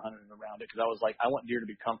never hunted around it because I was like, I want deer to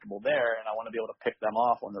be comfortable there, and I want to be able to pick them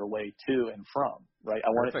off on their way to and from, right?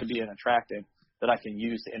 I want it to be an attractant that I can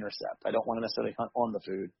use to intercept. I don't want to necessarily hunt on the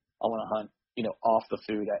food. I want to hunt, you know, off the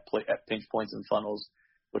food at pinch points and funnels,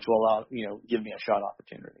 which will allow, you know, give me a shot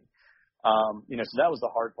opportunity. You know, so that was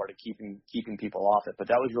the hard part of keeping people off it. But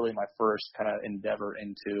that was really my first kind of endeavor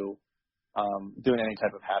into doing any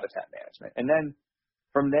type of habitat management. And then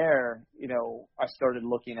from there, you know, I started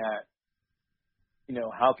looking at, you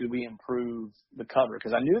know, how could we improve the cover?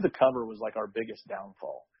 Because I knew the cover was like our biggest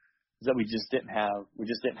downfall, is that we just didn't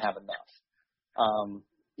have enough.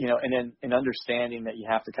 You know, and then in understanding that you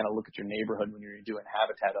have to kind of look at your neighborhood when you're doing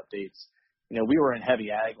habitat updates. You know, we were in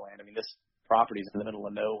heavy ag land. I mean, this property is in the middle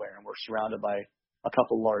of nowhere, and we're surrounded by a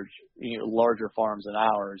couple larger farms than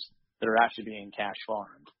ours that are actually being cash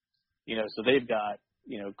farmed. You know, so they've got,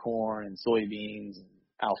 you know, corn and soybeans and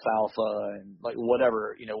alfalfa and like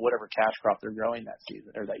whatever cash crop they're growing that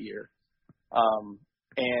season or that year.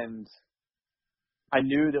 And I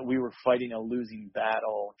knew that we were fighting a losing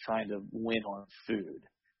battle trying to win on food.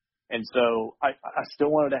 And so I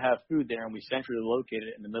still wanted to have food there, and we centrally located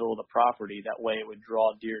it in the middle of the property. That way it would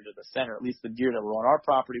draw deer to the center. At least the deer that were on our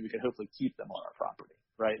property, we could hopefully keep them on our property.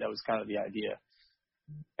 right? That was kind of the idea.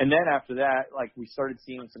 And then after that, like, we started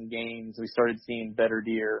seeing some gains. We started seeing better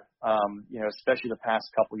deer, especially the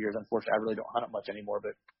past couple of years. Unfortunately, I really don't hunt it much anymore,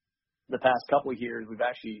 but the past couple of years, we've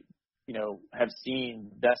actually, have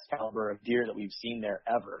seen best caliber of deer that we've seen there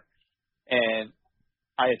ever. And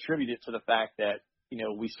I attribute it to the fact that,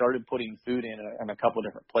 we started putting food in a couple of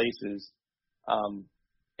different places.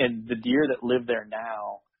 And the deer that live there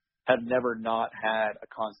now have never not had a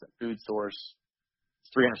constant food source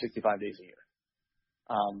 365 days a year.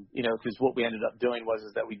 Because what we ended up doing was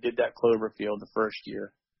that we did that clover field the first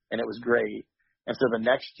year, and it was great. And so the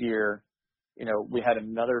next year, we had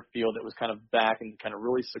another field that was kind of back and kind of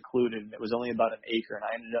really secluded, and it was only about an acre. And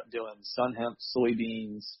I ended up doing sun hemp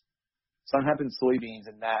and soybeans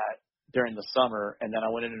in that during the summer. And then I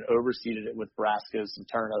went in and overseeded it with brassicas, some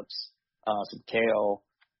turnips, some kale,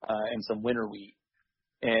 and some winter wheat.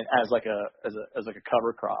 And as like a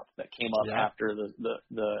cover crop that came up after the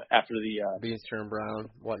beans turned brown,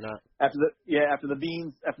 whatnot. After the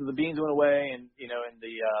beans went away, and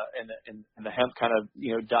and the hemp kind of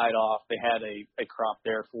died off. They had a crop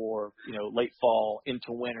there for late fall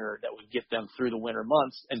into winter that would get them through the winter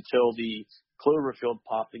months until the clover field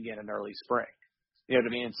popped again in early spring. You know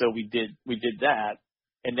what I mean? And so we did that,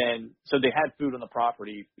 and then so they had food on the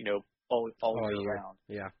property all year round.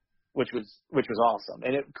 Yeah. Which was awesome.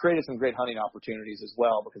 And it created some great hunting opportunities as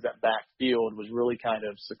well, because that back field was really kind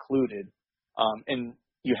of secluded. And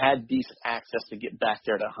you had decent access to get back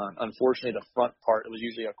there to hunt. Unfortunately, the front part, it was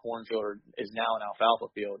usually a cornfield, or is now an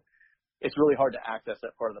alfalfa field. It's really hard to access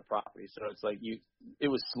that part of the property. So it's like it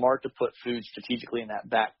was smart to put food strategically in that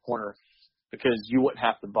back corner, because you wouldn't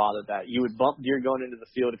have to bother that. You would bump deer going into the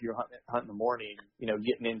field if you were hunting in the morning,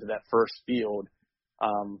 getting into that first field.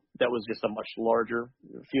 That was just a much larger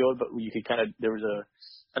field, but you could there was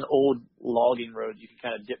an old logging road. You could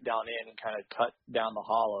kind of dip down in and kind of cut down the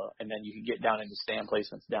hollow, and then you could get down into stand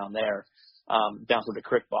placements down there, down to the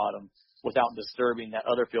creek bottom, without disturbing that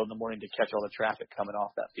other field in the morning to catch all the traffic coming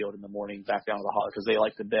off that field in the morning back down to the hollow, because they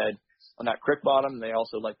like to bed on that creek bottom, and they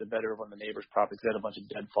also like to bed over on the neighbor's property, because they had a bunch of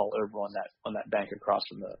deadfall over on that bank across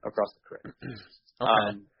the creek.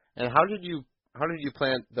 Okay. And how did you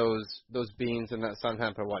plant those beans and that sun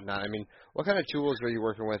hemp and whatnot? I mean, what kind of tools were you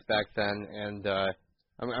working with back then? And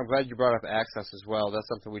I'm glad you brought up access as well. That's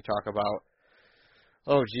something we talk about.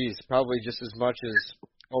 Oh, geez, probably just as much as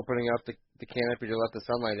opening up the canopy to let the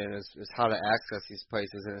sunlight in is how to access these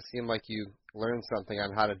places. And it seemed like you learned something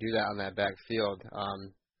on how to do that on that back field.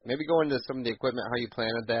 Maybe go into some of the equipment, how you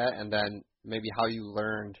planted that, and then maybe how you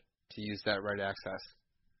learned to use that right access.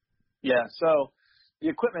 Yeah, so the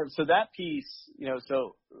equipment, so that piece,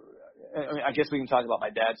 I guess we can talk about my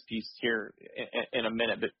dad's piece here in a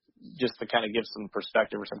minute, but just to kind of give some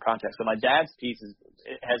perspective or some context. So my dad's piece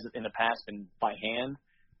has in the past been by hand,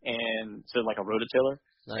 and so like a rototiller,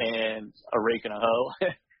 nice, and a rake and a hoe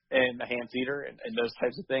and a hand seeder and those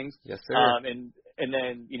types of things. Yes, sir. And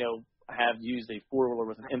then, have used a four-wheeler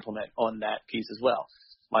with an implement on that piece as well.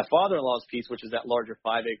 My father-in-law's piece, which is that larger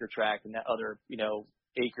 5-acre tract, and that other,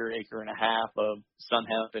 acre and a half of sun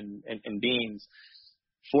hemp and beans.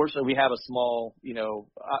 Fortunately, we have a small,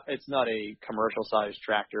 it's not a commercial sized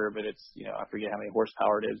tractor, but it's, I forget how many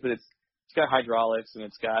horsepower it is, but it's got hydraulics, and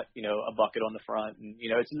it's got, a bucket on the front, and,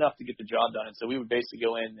 it's enough to get the job done. And so we would basically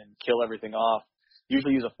go in and kill everything off,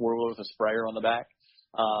 usually use a 4-wheeler with a sprayer on the back,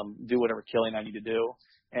 do whatever killing I need to do.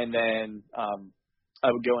 And then, I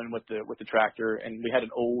would go in with the tractor, and we had an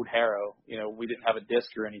old harrow. We didn't have a disc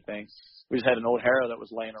or anything. We just had an old harrow that was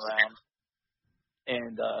laying around,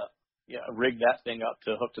 and rigged that thing up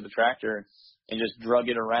to hook to the tractor, and just drug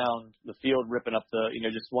it around the field, ripping up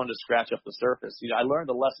just wanted to scratch up the surface. I learned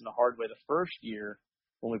the lesson the hard way the first year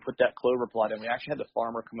when we put that clover plot in. We actually had the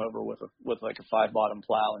farmer come over with like a 5-bottom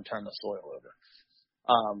plow and turn the soil over,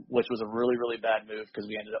 which was a really, really bad move, because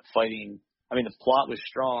we ended up fighting. I mean, the plot was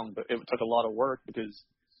strong, but it took a lot of work, because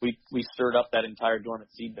we stirred up that entire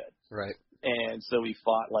dormant seed bed. Right. And so we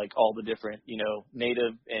fought like all the different,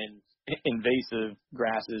 native and invasive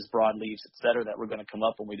grasses, broadleaves, et cetera, that were going to come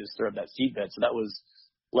up when we disturbed that seed bed. So that was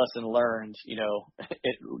lesson learned,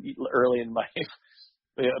 early in my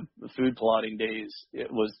food plotting days.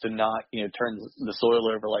 It was to not, turn the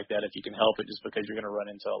soil over like that if you can help it, just because you're going to run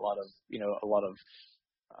into a lot of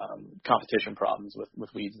competition problems with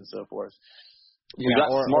weeds and so forth. Yeah,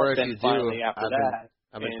 or if you do, after that.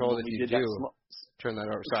 I've been told if you do turn that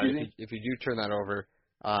over. Sorry, if you do turn that over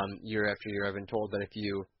year after year, I've been told that if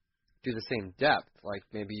you do the same depth, like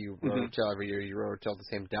maybe you rototill every year, you rototill the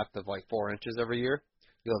same depth of like 4 inches every year,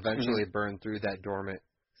 you'll eventually burn through that dormant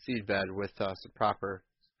seed bed with some proper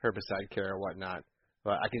herbicide care or whatnot.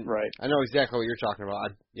 But I Right. know exactly what you're talking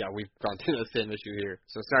about. We've gone through the same issue here.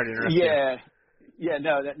 So sorry to interrupt you. Yeah.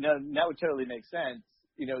 No, that would totally make sense.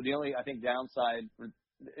 The only, I think, downside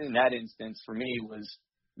in that instance for me was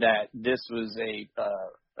that this was a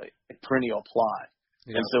perennial plot.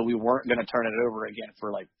 Yeah. And so we weren't going to turn it over again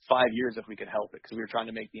for like 5 years if we could help it, because we were trying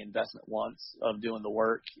to make the investment once of doing the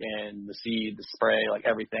work and the seed, the spray, like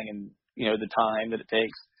everything, and the time that it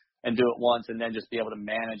takes, and do it once, and then just be able to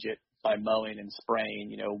manage it by mowing and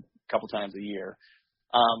spraying, a couple times a year.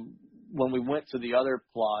 When we went to the other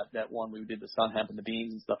plot, that one we did the sun hemp and the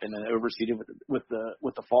beans and stuff, and then overseeded with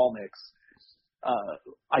the fall mix,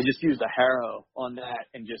 I just used a harrow on that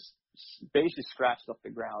and just basically scratched up the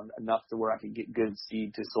ground enough to where I could get good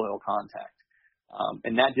seed to soil contact.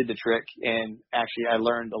 And that did the trick. And actually I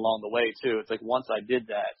learned along the way too. It's like once I did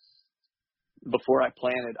that, before I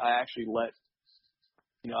planted, I actually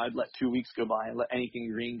I'd let 2 weeks go by and let anything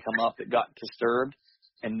green come up that got disturbed.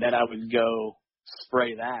 And then I would go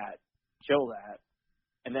spray that, kill that.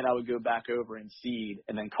 And then I would go back over and seed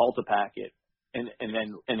and then cultipack it and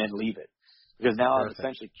then leave it. Because now I've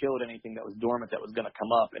essentially killed anything that was dormant that was going to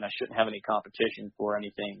come up, and I shouldn't have any competition for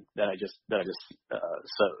anything that I just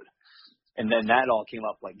sowed. And then that all came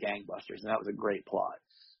up like gangbusters, and that was a great plot.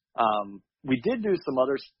 We did do some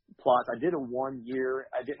other plots. I did a 1 year.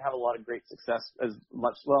 I didn't have a lot of great success as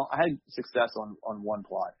much. Well, I had success on one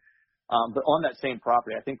plot. But on that same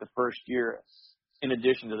property, I think the first year, in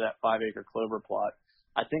addition to that 5-acre clover plot,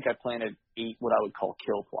 I think I planted 8 what I would call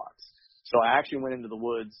kill plots. So I actually went into the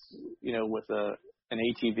woods, with an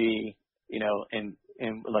ATV, and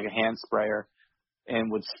like a hand sprayer, and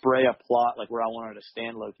would spray a plot like where I wanted a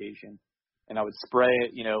stand location. And I would spray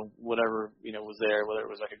it, whatever, was there, whether it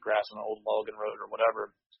was like a grass on an old logging road or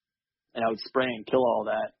whatever. And I would spray and kill all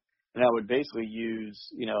that. And I would basically use,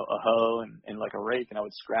 a hoe and like a rake, and I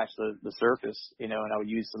would scratch the surface, and I would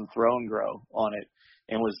use some throw and grow on it,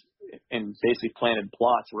 and basically planted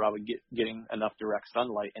plots where I would getting enough direct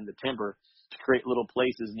sunlight in the timber to create little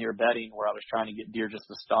places near bedding where I was trying to get deer just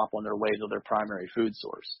to stop on their way to their primary food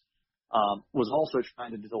source. Was also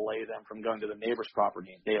trying to delay them from going to the neighbor's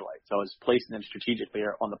property in daylight. So I was placing them strategically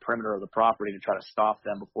on the perimeter of the property to try to stop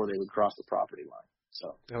them before they would cross the property line.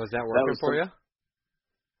 So was that working for you?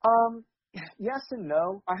 Yes and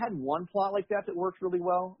no. I had one plot like that worked really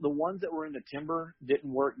well. The ones that were in the timber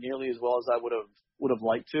didn't work nearly as well as I would have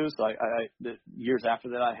liked to. So the years after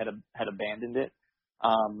that, I had abandoned it.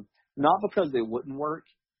 Not because they wouldn't work,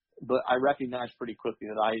 but I recognized pretty quickly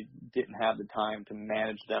that I didn't have the time to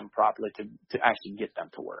manage them properly to actually get them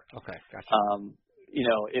to work. Okay, gotcha.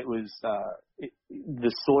 It was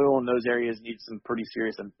the soil in those areas needs some pretty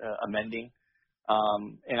serious amending.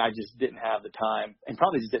 And I just didn't have the time, and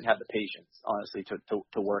probably just didn't have the patience, honestly,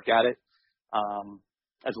 to work at it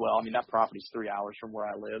as well. I mean, that property's 3 hours from where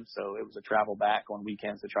I live, so it was a travel back on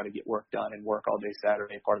weekends to try to get work done and work all day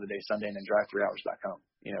Saturday, part of the day Sunday, and then drive 3 hours back home,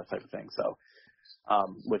 type of thing. So,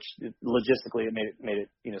 which logistically it made it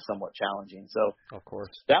somewhat challenging. So, of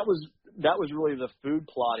course, that was really the food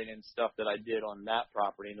plotting and stuff that I did on that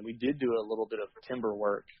property, and then we did do a little bit of timber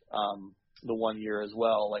work. The 1 year as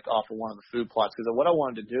well, like off of one of the food plots. Because what I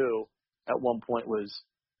wanted to do at one point was,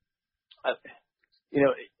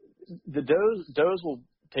 the does will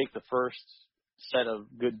take the first set of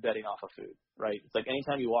good bedding off of food, right? It's like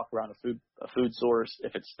anytime you walk around a food source,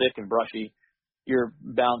 if it's thick and brushy, you're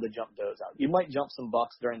bound to jump does out. You might jump some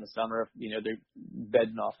bucks during the summer if, they're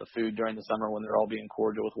bedding off the food during the summer when they're all being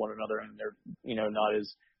cordial with one another and they're, not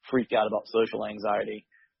as freaked out about social anxiety.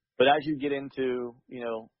 But as you get into,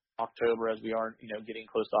 October, as we are, getting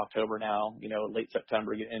close to October now, late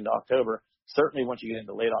September, getting into October, certainly once you get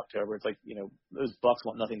into late October, it's like, those bucks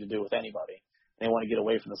want nothing to do with anybody. They want to get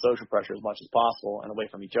away from the social pressure as much as possible and away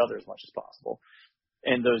from each other as much as possible.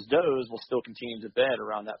 And those does will still continue to bed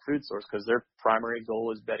around that food source because their primary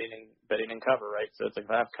goal is bedding and cover, right? So it's like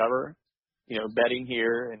if I have cover, bedding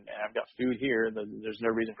here and I've got food here, then there's no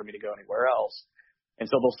reason for me to go anywhere else. And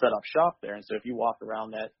so they'll set up shop there. And so if you walk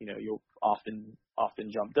around that, you'll often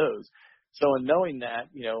jump does. So in knowing that,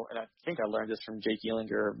 and I think I learned this from Jake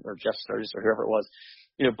Ealinger or Jeff Sturgis or whoever it was,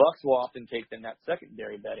 bucks will often take then that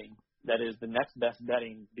secondary bedding that is the next best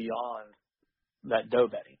bedding beyond that doe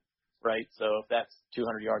bedding, right? So if that's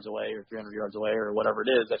 200 yards away or 300 yards away or whatever it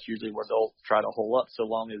is, that's usually where they'll try to hole up so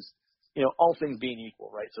long as, all things being equal,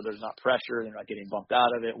 right? So there's not pressure, they're not getting bumped out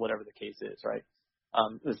of it, whatever the case is, right?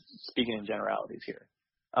 Speaking in generalities here.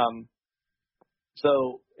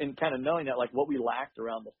 So in kind of knowing that, like what we lacked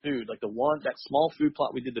around the food, like that small food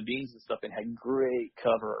plot we did the beans and stuff and had great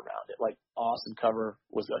cover around it, like awesome cover,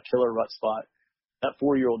 was a killer rut spot. That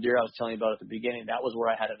 4-year-old deer I was telling you about at the beginning, that was where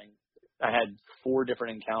I had I had 4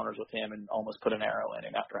 different encounters with him and almost put an arrow in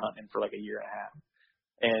him after hunting him for like a year and a half.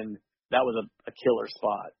 And that was a killer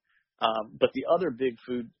spot. But the other big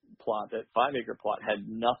food plot, that 5-acre plot, had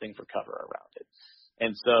nothing for cover around it.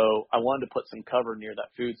 And so I wanted to put some cover near that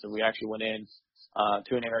food. So we actually went in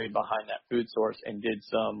to an area behind that food source and did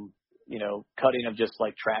some, cutting of just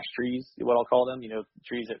like trash trees, what I'll call them,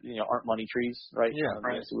 trees that, aren't money trees, right? Yeah,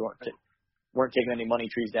 right. So we weren't taking any money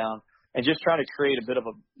trees down, and just trying to create a bit of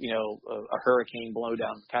a hurricane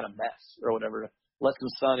blowdown kind of mess or whatever, to let some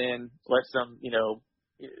sun in, let some,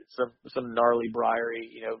 some gnarly briery,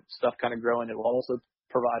 stuff kind of grow in. It will also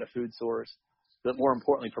provide a food source, but more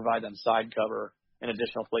importantly, provide them side cover and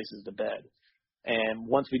additional places to bed. And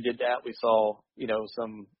once we did that, we saw,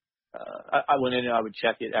 some, I went in and I would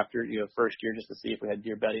check it after, first year just to see if we had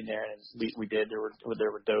deer bedding there. And we did. There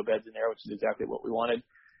were doe beds in there, which is exactly what we wanted.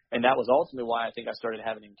 And that was ultimately why I think I started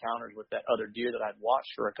having encounters with that other deer that I'd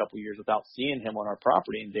watched for a couple of years without seeing him on our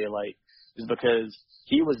property in daylight, is because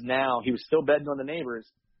he was still bedding on the neighbors,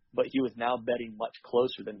 but he was now bedding much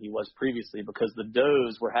closer than he was previously, because the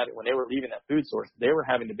does were when they were leaving that food source, they were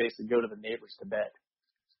having to basically go to the neighbors to bed.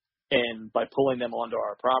 And by pulling them onto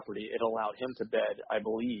our property, it allowed him to bed, I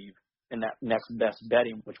believe, in that next best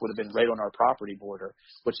bedding, which would have been right on our property border,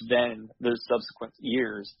 which then those subsequent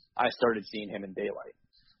years, I started seeing him in daylight.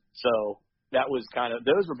 So that was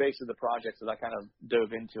those were basically the projects that I kind of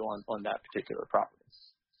dove into on that particular property.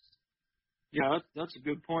 Yeah, that's a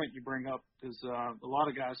good point you bring up, because a lot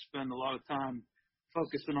of guys spend a lot of time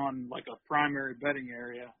focusing on like a primary bedding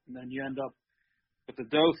area, and then you end up at the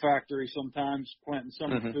doe factory sometimes planting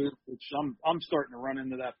summer food, which I'm starting to run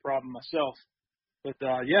into that problem myself. But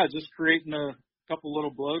just creating a couple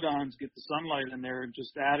little blowdowns, get the sunlight in there, and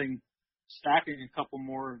just stacking a couple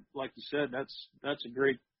more, like you said, that's a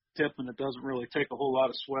great tip, and it doesn't really take a whole lot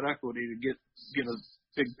of sweat equity to get a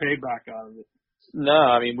big payback out of it. No,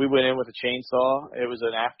 I mean, we went in with a chainsaw. It was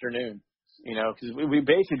an afternoon, because we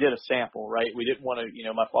basically did a sample, right? We didn't want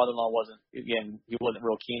to, my father-in-law he wasn't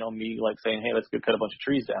real keen on me like saying, hey, let's go cut a bunch of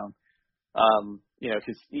trees down.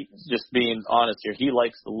 Because just being honest here, he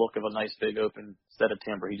likes the look of a nice big open set of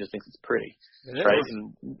timber. He just thinks it's pretty, right?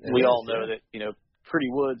 And we all know that, pretty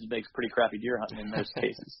woods makes pretty crappy deer hunting in most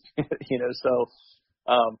cases, so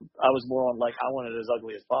I was more on like, I want it as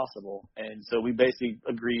ugly as possible. And so we basically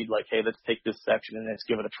agreed like, hey, let's take this section and let's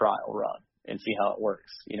give it a trial run and see how it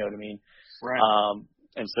works. You know what I mean? Right.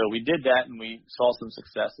 And so we did that and we saw some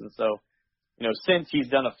success. And so, since he's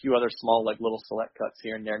done a few other small, like little select cuts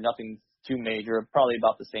here and there, nothing too major, probably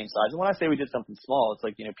about the same size. And when I say we did something small, it's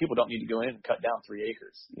like, people don't need to go in and cut down 3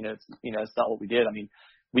 acres. It's not what we did. I mean,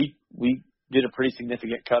 we did a pretty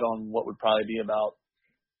significant cut on what would probably be about,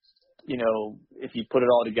 if you put it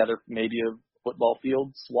all together, maybe a football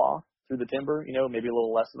field swath through the timber, maybe a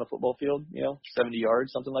little less than a football field, 70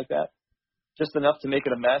 yards, something like that. Just enough to make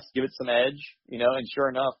it a mess, give it some edge, and sure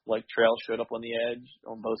enough, like trails showed up on the edge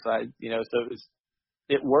on both sides, so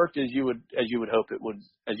it worked as you would hope it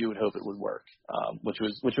would work, which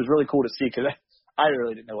was really cool to see, because I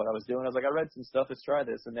really didn't know what I was doing. I was like, I read some stuff, let's try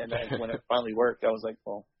this. And then when it finally worked, I was like,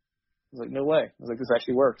 no way. I was like, this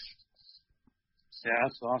actually works. Yeah,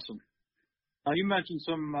 that's awesome. You mentioned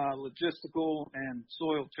some logistical and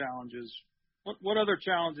soil challenges. What other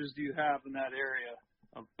challenges do you have in that area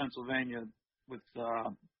of Pennsylvania with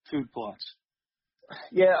food plots?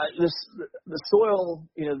 Yeah, the soil,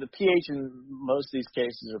 the pH in most of these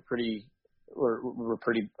cases were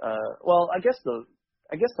pretty. Well, I guess the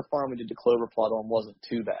farm we did the clover plot on wasn't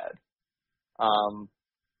too bad.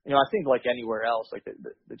 I think like anywhere else, like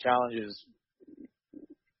the challenge is,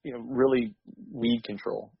 really weed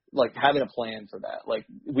control. Like having a plan for that. Like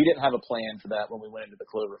we didn't have a plan for that when we went into the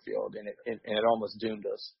clover field, and it almost doomed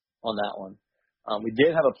us on that one. We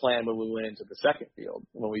did have a plan when we went into the second field,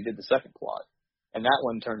 when we did the second plot, and that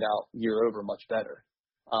one turned out year over much better.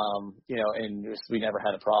 And we never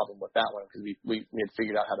had a problem with that one because we had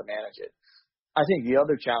figured out how to manage it. I think the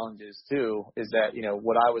other challenges too is that,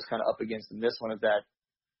 what I was kind of up against in this one is that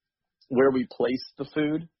where we placed the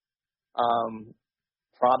food,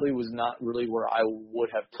 probably was not really where I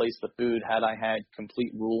would have placed the food had I had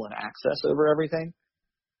complete rule and access over everything.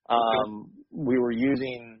 We were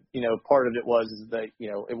using, part of it was that,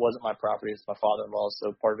 it wasn't my property, it's my father-in-law's,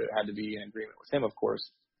 so part of it had to be in agreement with him, of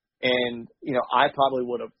course. And, I probably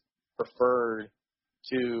would have preferred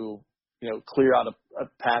to, clear out a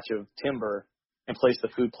patch of timber and place the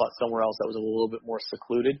food plot somewhere else that was a little bit more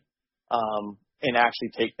secluded, and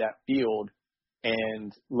actually take that field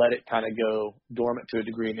and let it kind of go dormant to a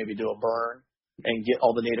degree, maybe do a burn and get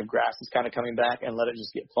all the native grasses kind of coming back and let it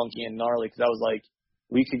just get funky and gnarly. Because I was like,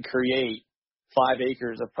 we could create 5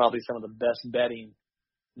 acres of probably some of the best bedding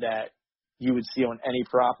that you would see on any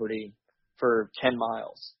property for 10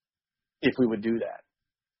 miles if we would do that.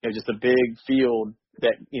 Just a big field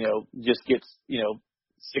that, just gets,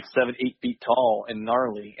 6, 7, 8 feet tall and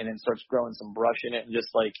gnarly, and then starts growing some brush in it and just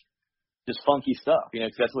funky stuff,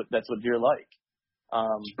 because that's what deer like.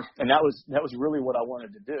 And that was really what I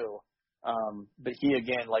wanted to do. But he,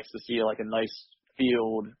 again, likes to see like a nice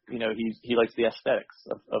field. He likes the aesthetics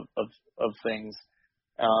of things.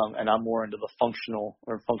 And I'm more into the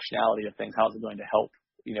functionality of things. How's it going to help,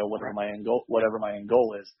 whatever my end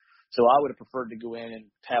goal is. So I would have preferred to go in and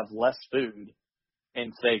have less food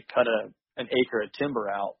and say cut an acre of timber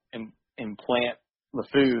out and plant the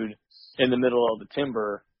food in the middle of the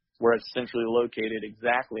timber where it's centrally located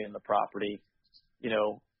exactly in the property.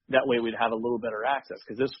 That way we'd have a little better access,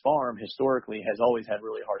 because this farm historically has always had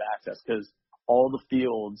really hard access because all the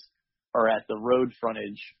fields are at the road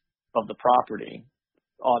frontage of the property,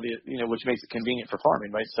 which makes it convenient for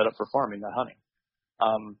farming, right? Set up for farming, not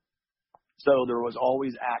hunting. So there was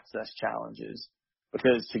always access challenges,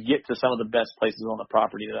 because to get to some of the best places on the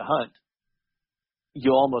property to hunt,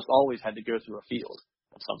 you almost always had to go through a field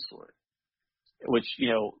of some sort, which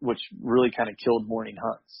really kind of killed morning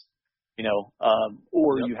hunts,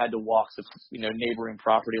 or you had to walk the, neighboring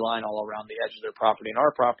property line all around the edge of their property and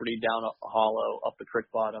our property, down up the hollow, up the creek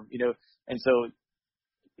bottom, and so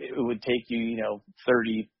it would take you,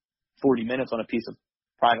 30, 40 minutes on a piece of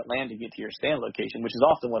private land to get to your stand location, which is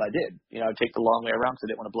often what I did. I'd take the long way around because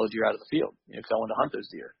I didn't want to blow deer out of the field, because I wanted to hunt those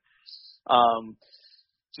deer.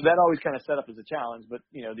 So that always kind of set up as a challenge. But,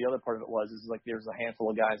 the other part of it was there's a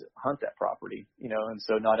handful of guys that hunt that property, and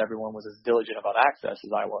so not everyone was as diligent about access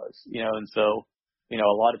as I was, and so, a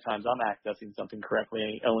lot of times I'm accessing something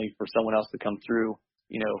correctly only for someone else to come through,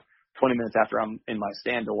 20 minutes after I'm in my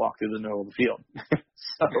stand to walk through the middle of the field.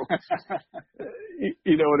 So,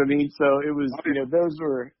 you know what I mean? So it was, those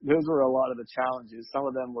were a lot of the challenges. Some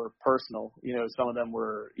of them were personal, some of them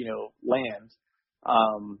were, land.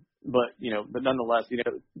 But nonetheless,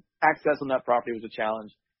 access on that property was a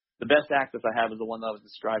challenge. The best access I have is the one that I was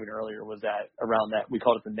describing earlier, was that around that, we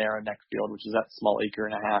called it the narrow neck field, which is that small acre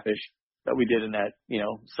and a half-ish that we did in that,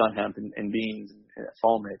 sun hemp and beans and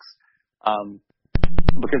fall mix.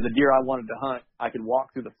 Because the deer I wanted to hunt, I could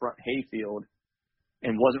walk through the front hayfield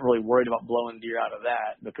and wasn't really worried about blowing deer out of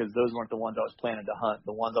that, because those weren't the ones I was planning to hunt.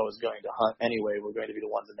 The ones I was going to hunt anyway were going to be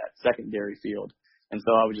the ones in that secondary field. And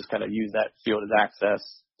so I would just kind of use that field as access,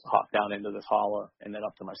 hop down into this hollow, and then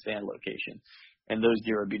up to my stand location. And those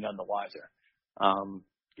deer would be none the wiser.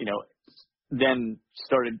 Then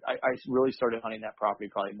I really started hunting that property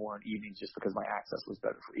probably more in evenings, just because my access was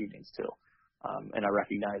better for evenings too. And I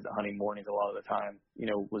recognized that hunting mornings a lot of the time,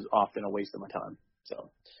 was often a waste of my time.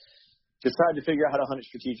 So just tried to figure out how to hunt it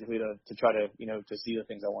strategically to try to, to see the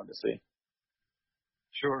things I wanted to see.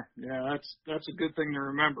 Sure. Yeah, that's a good thing to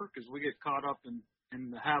remember, because we get caught up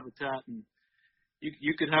in the habitat, and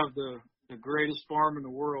you could have the greatest farm in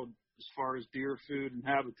the world as far as deer food and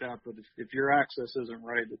habitat, but if your access isn't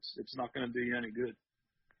right, it's not going to do you any good.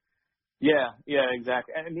 Yeah,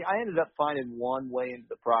 exactly. I mean, I ended up finding one way into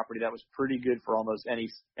the property that was pretty good for almost any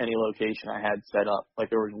location I had set up.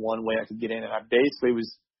 Like, there was one way I could get in, and I basically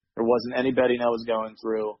there wasn't any bedding I was going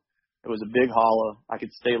through. It was a big hollow. I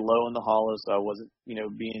could stay low in the hollow, so I wasn't,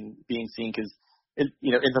 being seen, because, in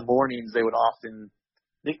the mornings they would often.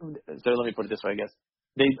 So let me put it this way, I guess.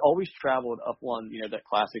 They always traveled up one, that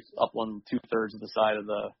classic up one 2/3 of the side of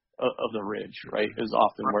the ridge, right? It was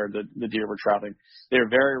often where the deer were traveling. They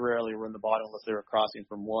very rarely were in the bottom unless they were crossing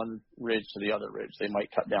from one ridge to the other ridge. They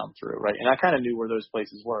might cut down through, right? And I kind of knew where those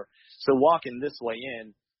places were. So walking this way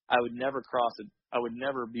in, I would never I would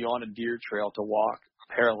never be on a deer trail to walk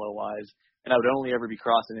parallel-wise, and I would only ever be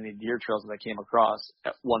crossing any deer trails that I came across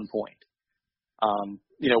at one point.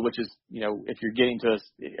 Which is, if you're getting to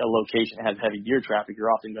a location that has heavy deer traffic,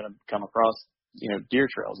 you're often going to come across, deer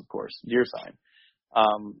trails, of course, deer sign.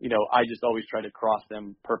 I just always try to cross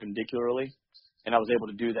them perpendicularly, and I was able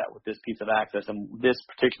to do that with this piece of access. And this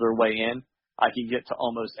particular way in, I could get to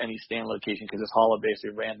almost any stand location, because this hollow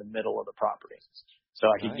basically ran the middle of the property. So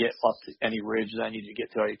I could get up to any ridge that I needed to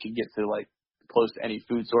get to. I could get to, close to any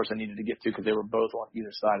food source I needed to get to, because they were both on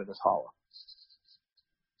either side of this hollow.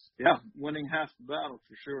 Yeah, winning half the battle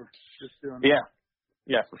for sure. Just doing that.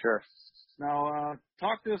 Yeah, for sure. Now,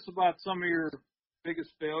 talk to us about some of your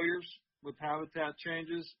biggest failures with habitat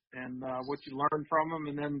changes and what you learned from them,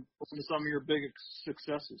 and then some of your biggest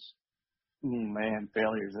successes. Man,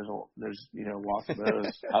 failures. There's lots of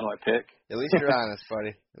those. How do I pick? At least you're honest,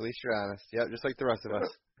 buddy. At least you're honest. Yep, just like the rest of us.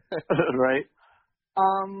 Right.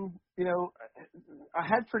 I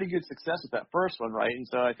had pretty good success with that first one, right? And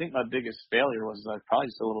so I think my biggest failure was I was probably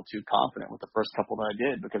just a little too confident with the first couple that I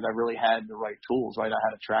did because I really had the right tools, right? I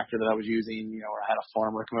had a tractor that I was using, or I had a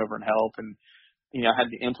farmer come over and help, and I had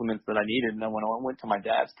the implements that I needed. And then when I went to my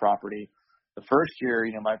dad's property, the first year,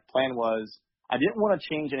 my plan was I didn't want to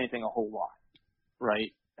change anything a whole lot,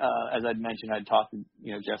 right? As I'd mentioned, I'd talked to,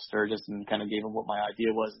 Jeff Sturgis and kind of gave him what my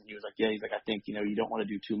idea was. And he was like, yeah, he's like, I think, you don't want to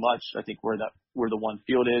do too much. I think where the one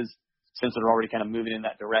field is, since they're already kind of moving in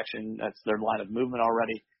that direction, that's their line of movement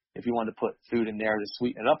already. If you wanted to put food in there to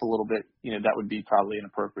sweeten it up a little bit, that would be probably an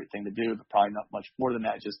appropriate thing to do, but probably not much more than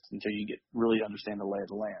that, just until you really understand the lay of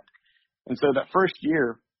the land. And so that first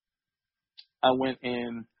year I went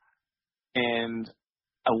in and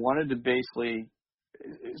I wanted to basically,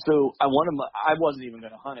 I wasn't even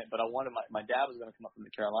going to hunt it, but I wanted my dad was going to come up from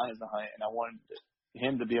the Carolinas to hunt it, and I wanted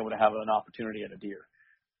him to be able to have an opportunity at a deer.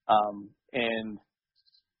 And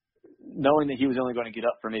knowing that he was only going to get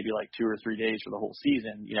up for maybe like 2 or 3 days for the whole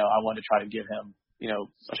season, I wanted to try to give him,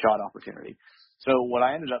 a shot opportunity. So what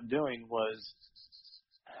I ended up doing was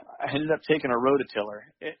I ended up taking a rototiller.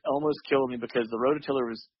 It almost killed me because the rototiller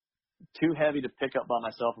was too heavy to pick up by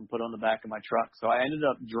myself and put on the back of my truck. So I ended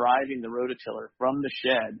up driving the rototiller from the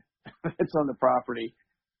shed that's on the property,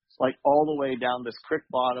 like all the way down this creek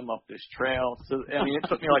bottom, up this trail. So, it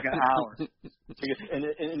took me like an hour to get,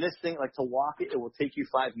 and this thing, like to walk it, it will take you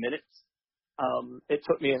 5 minutes. It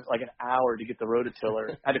took me like an hour to get the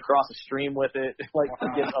rototiller. I had to cross a stream with it, to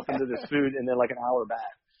get up into this food, and then like an hour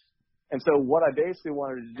back. And so what I basically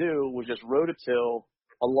wanted to do was just rototill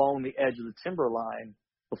along the edge of the timber line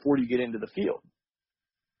before you get into the field.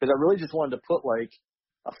 Because I really just wanted to put like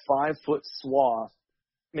a 5-foot swath,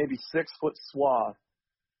 maybe 6-foot swath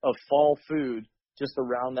of fall food just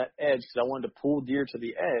around that edge because I wanted to pull deer to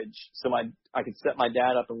the edge so I could set my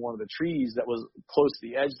dad up in one of the trees that was close to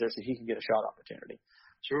the edge there so he could get a shot opportunity.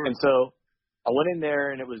 Sure. And so I went in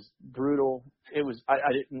there and it was brutal. It was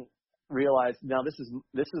I didn't realize now this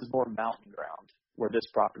is more mountain ground where this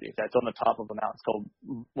property is. It's on the top of a mountain. It's called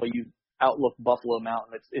Outlook Buffalo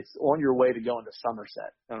Mountain. It's on your way to go into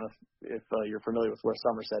Somerset. I don't know if you're familiar with where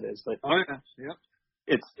Somerset is, but yeah.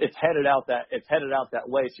 It's headed out that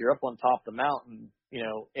way. So you're up on top of the mountain,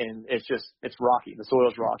 and it's rocky. The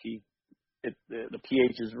soil's rocky. The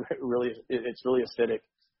pH is really acidic.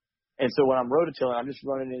 And so when I'm rototilling, I'm just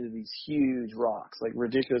running into these huge rocks, like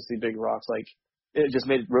ridiculously big rocks. Like it just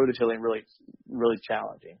made rototilling really, really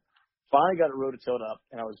challenging. Finally got it rototilled up,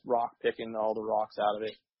 and I was rock picking all the rocks out of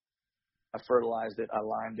it. I fertilized it. I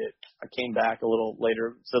limed it. I came back a little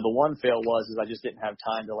later. So the one fail was I just didn't have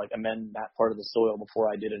time to amend that part of the soil before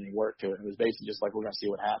I did any work to it. It was basically just we're going to see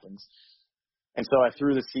what happens. And so I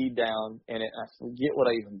threw the seed down, and I forget what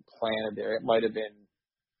I even planted there. It might have been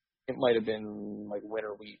like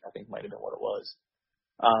winter wheat. I think might have been what it was.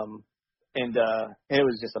 And it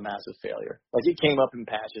was just a massive failure. It came up in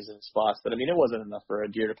patches and spots, but it wasn't enough for a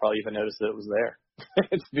deer to probably even notice that it was there.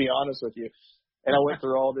 To be honest with you. And I went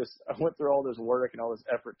through all this work and all this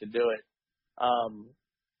effort to do it.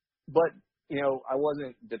 But I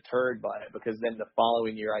wasn't deterred by it because then the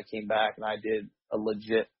following year I came back and I did a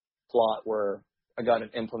legit plot where I got an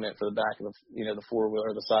implement for the back of the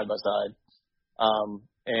four-wheeler, the side-by-side,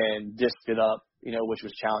 and disked it up, which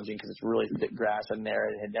was challenging because it's really thick grass in there.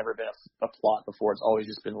 It had never been a plot before. It's always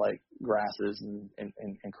just been like grasses and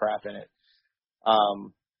crap in it.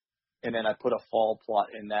 And then I put a fall plot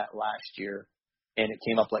in that last year. And it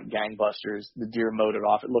came up like gangbusters. The deer mowed it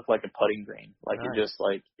off. It looked like a putting green. Nice. It just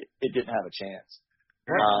it didn't have a chance.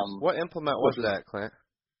 What implement was that, Clint?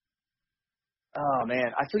 Oh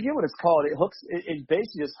man, I forget what it's called. It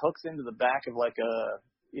basically just hooks into the back of like a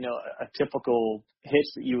typical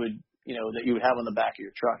hitch that you would have on the back of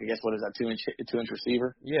your truck. I guess what is that, 2-inch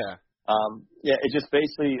receiver? Yeah. It just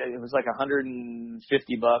basically, it was like $150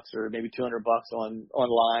 or maybe $200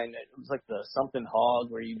 online. It was like the something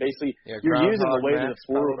hog where you basically, you're using the weight of the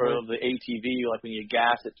floor of the ATV, like when you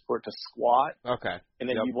gas it for it to squat. Okay. And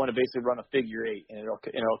then you want to basically run a figure 8 and it'll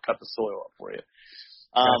cut the soil up for you.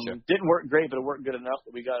 Gotcha. Didn't work great, but it worked good enough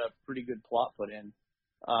that we got a pretty good plot put in.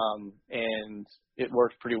 And it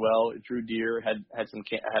worked pretty well. It drew deer, had a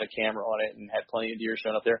camera on it and had plenty of deer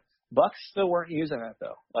showing up there. Bucks still weren't using it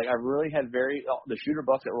though. I really had the shooter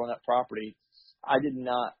bucks that were on that property. I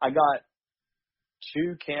got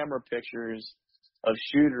 2 camera pictures of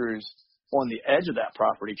shooters on the edge of that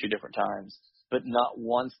property 2 different times, but not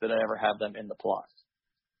once did I ever have them in the plot,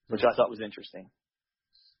 which I thought was interesting.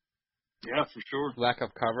 Yeah, for sure. Lack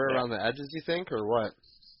of cover around the edges, you think, or what?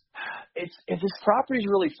 This property's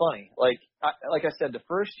really funny. Like I said, the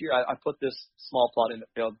first year I put this small plot in the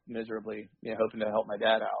field miserably, hoping to help my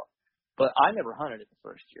dad out. But I never hunted it the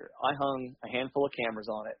first year. I hung a handful of cameras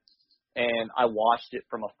on it, and I watched it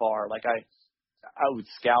from afar. Like I would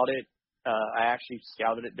scout it. I actually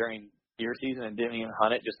scouted it during deer season and didn't even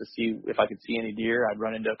hunt it just to see if I could see any deer. I'd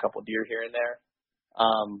run into a couple of deer here and there.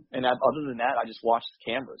 Other than that, I just watched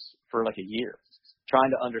cameras for like a year,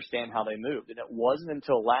 trying to understand how they moved. And it wasn't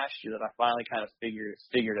until last year that I finally kind of figured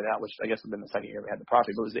it out, which I guess would have been the second year we had the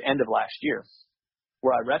property, but it was the end of last year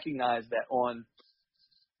where I recognized that on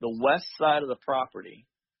the west side of the property,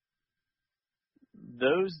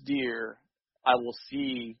 those deer I will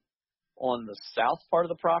see on the south part of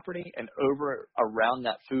the property and over around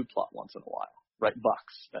that food plot once in a while, right?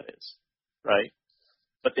 Bucks, that is, right?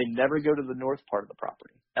 But they never go to the north part of the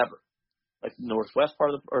property, ever. Like the northwest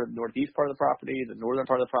part of or northeast part of the property, the northern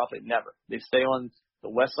part of the property, never. They stay on the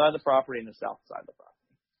west side of the property and the south side of the property.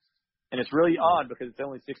 And it's really odd because it's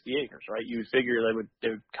only 60 acres, right? You would figure they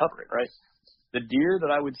would cover it, right? The deer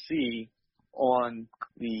that I would see on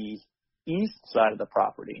the east side of the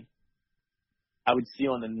property, I would see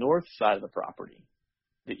on the north side of the property,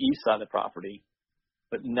 the east side of the property,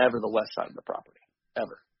 but never the west side of the property,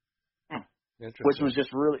 ever. Which was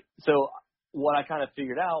just really – so what I kind of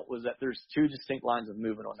figured out was that there's two distinct lines of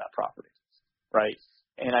movement on that property, right?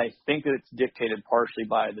 And I think that it's dictated partially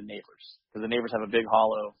by the neighbors, because the neighbors have a big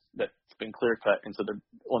hollow that's been clear-cut, and so they're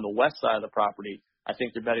on the west side of the property. I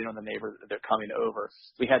think they're betting on the neighbor that they're coming over.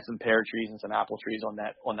 We had some pear trees and some apple trees on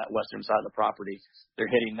that western side of the property.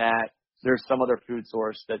 They're hitting that. There's some other food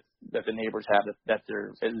source that the neighbors have that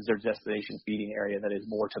is their destination feeding area that is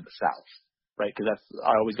more to the south, right? Because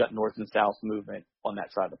I always got north and south movement on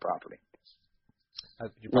that side of the property.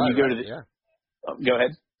 When you go to go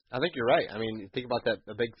ahead. I think you're right. I mean, you think about that,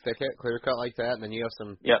 a big thicket, clear cut like that, and then you have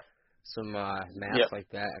some maps like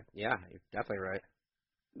that. Yeah, you're definitely right.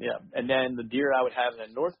 Yeah, and then the deer I would have in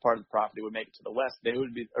the north part of the property would make it to the west. They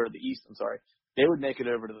would be, or the east. I'm sorry. They would make it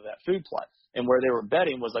over to that food plot, and where they were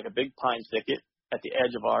bedding was like a big pine thicket at the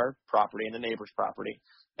edge of our property and the neighbor's property.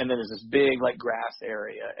 And then there's this big like grass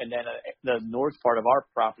area, and then the north part of our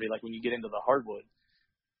property, like when you get into the hardwood,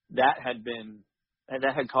 that had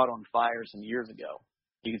caught on fire some years ago.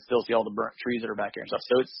 You can still see all the burnt trees that are back here and stuff.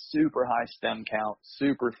 So it's super high stem count,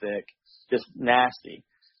 super thick, just nasty.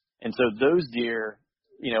 And so those deer,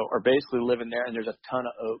 are basically living there, and there's a ton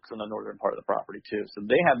of oaks on the northern part of the property too. So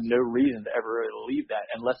they have no reason to ever really leave that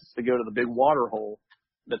unless it's to go to the big water hole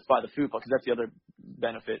that's by the food plot, because that's the other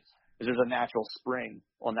benefit is there's a natural spring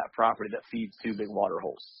on that property that feeds two big water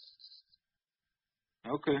holes.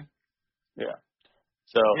 Okay. Yeah.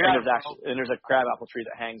 So and there's a crabapple tree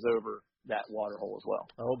that hangs over that water hole as well.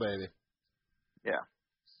 Oh baby. Yeah.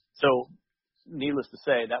 So needless to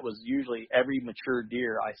say, that was usually every mature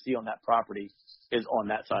deer I see on that property is on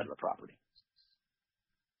that side of the property.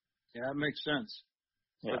 Yeah, that makes sense.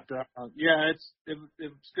 Yeah. But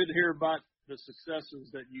it's good to hear about the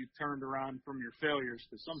successes that you turned around from your failures,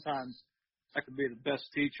 because sometimes that could be the best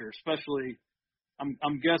teacher. Especially,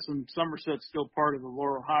 I'm guessing Somerset's still part of the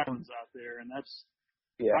Laurel Highlands out there, and that's.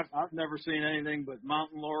 Yeah. I've never seen anything but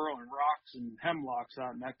mountain laurel and rocks and hemlocks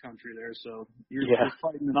out in that country there. So you're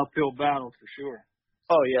fighting an uphill battle for sure.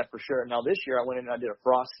 Oh yeah, for sure. Now this year I went in and I did a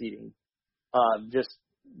frost seeding, just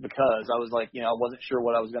because I was like, I wasn't sure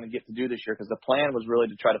what I was going to get to do this year, because the plan was really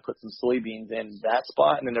to try to put some soybeans in that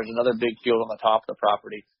spot, and then there's another big field on the top of the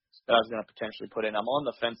property that I was going to potentially put in. I'm on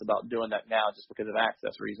the fence about doing that now just because of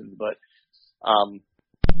access reasons, but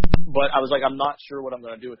I was like, I'm not sure what I'm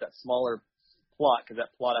going to do with that smaller plot, because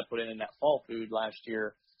that plot I put in that fall food last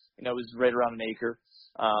year, was right around an acre.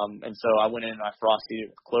 And so I went in and I frost seeded it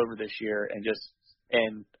with clover this year,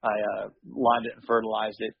 and I lined it and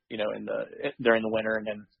fertilized it, during the winter, and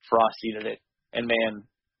then frost seeded it. And man,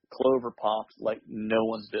 clover popped like no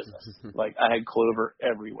one's business. Like I had clover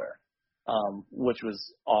everywhere, which was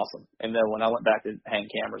awesome. And then when I went back to hang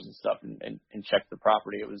cameras and stuff and check the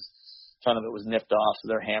property, a ton of it was nipped off, so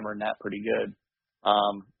they're hammering that pretty good.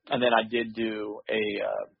 And then I did do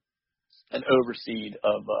an overseed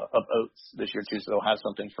of oats this year too, so they'll have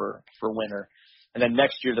something for winter. And then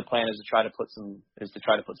next year the plan is to try to put some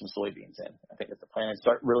soybeans in. I think that's the plan. And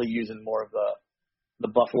start really using more of the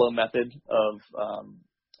buffalo method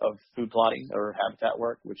of food plotting or habitat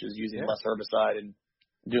work, which is using less herbicide and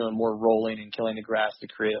doing more rolling and killing the grass to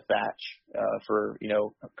create a thatch for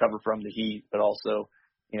cover from the heat, but also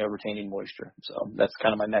retaining moisture. So that's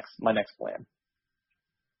kind of my next plan.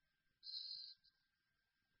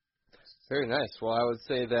 Very nice. Well, I would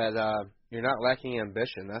say that you're not lacking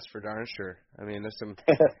ambition. That's for darn sure. I mean, there's some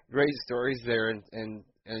great stories there, and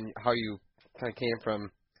how you kind of came from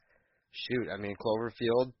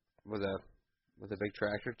Cloverfield with a big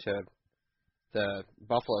tractor to the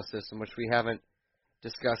buffalo system, which we haven't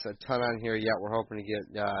discussed a ton on here yet. We're hoping to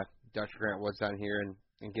get Dr. Grant Woods on here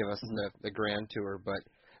and give us the grand tour. But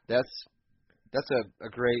that's a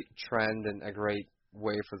great trend and a great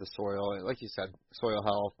way for the soil. Like you said, soil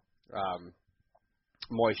health,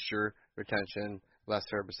 moisture retention, less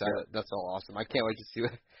herbicide. Yeah. That's all awesome. I can't wait to see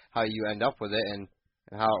how you end up with it and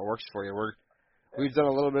how it works for you. We've done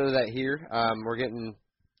a little bit of that here. We're getting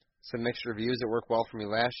some mixed reviews that worked well for me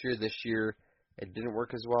last year. This year, it didn't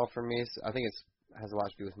work as well for me. So I think it has a lot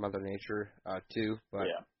to do with Mother Nature too. But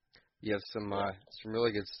you have some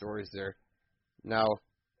really good stories there. Now,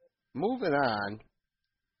 moving on,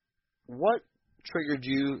 what triggered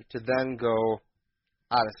you to then go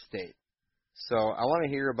out of state? So I want to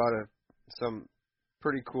hear about some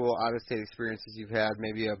pretty cool out-of-state experiences you've had,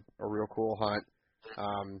 maybe a real cool hunt.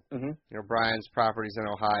 You know, Brian's property's in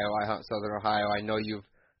Ohio. I hunt Southern Ohio. I know you've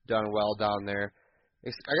done well down there. I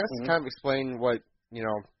guess kind of explain what, you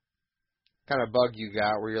know, kind of bug you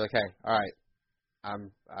got where you're like, hey, all right,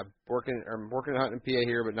 I'm working hunting in PA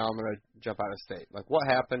here, but now I'm going to jump out of state. Like, what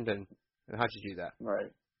happened and how'd you do that?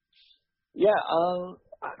 Right. Yeah,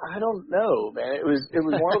 I don't know, man. It was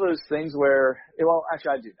one of those things where, well,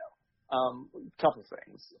 actually I do know. A couple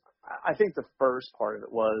things. I think the first part of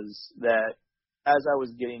it was that as I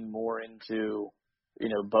was getting more into, you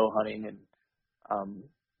know, bow hunting and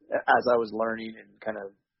as I was learning and kind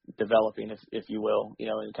of developing, if you will, you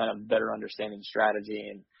know, and kind of better understanding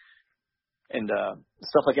strategy and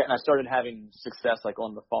stuff like that. And I started having success like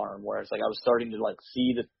on the farm where it's like I was starting to like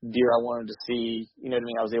see the deer I wanted to see, you know what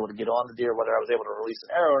I mean? I was able to get on the deer, whether I was able to release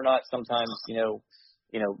an arrow or not. Sometimes, you know,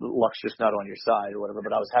 luck's just not on your side or whatever,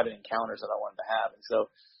 but I was having encounters that I wanted to have. And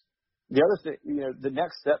so the other thing, you know, the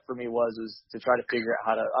next step for me was to try to figure out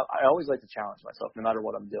how to, I always like to challenge myself no matter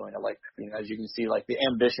what I'm doing. I like, you know, as you can see, like the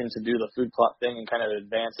ambition to do the food plot thing and kind of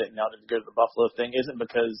advance it. Now to go to the buffalo thing isn't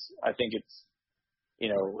because I think it's,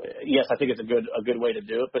 you know, yes, I think it's a good way to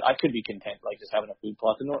do it, but I could be content like just having a food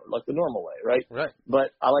plot like the normal way, right? Right.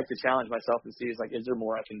 But I like to challenge myself and see is there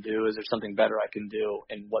more I can do? Is there something better I can do?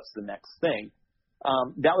 And what's the next thing?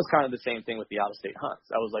 That was kind of the same thing with the out-of-state hunts.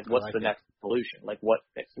 I was like, what's the next evolution? Like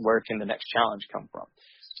where can the next challenge come from?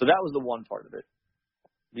 So that was the one part of it.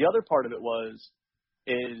 The other part of it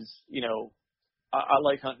is, you know, I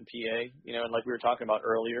like hunting PA, you know, and like we were talking about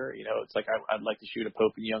earlier, you know, it's like I'd like to shoot a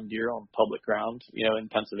Pope and young deer on public ground, you know, in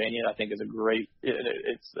Pennsylvania. I think is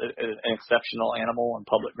it's an exceptional animal on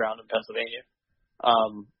public ground in Pennsylvania.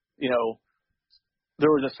 You know,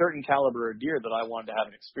 there was a certain caliber of deer that I wanted to have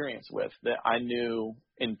an experience with that I knew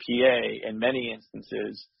in PA in many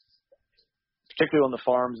instances, particularly on the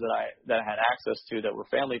farms that I had access to that were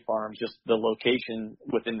family farms, just the location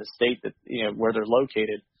within the state that, you know, where they're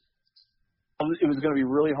located. It was going to be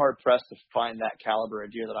really hard pressed to find that caliber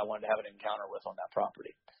of deer that I wanted to have an encounter with on that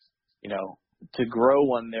property. You know, to grow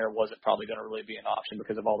one there wasn't probably going to really be an option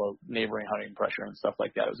because of all the neighboring hunting pressure and stuff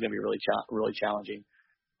like that. It was going to be really challenging.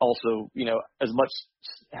 Also, you know, as much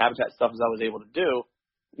habitat stuff as I was able to do,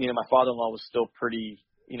 you know, my father-in-law was still pretty,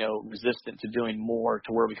 you know, resistant to doing more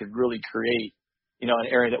to where we could really create, you know,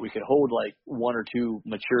 an area that we could hold like one or two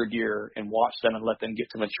mature deer and watch them and let them get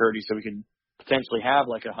to maturity so we could potentially have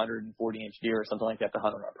like a 140-inch deer or something like that to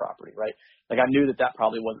hunt on our property, right? Like I knew that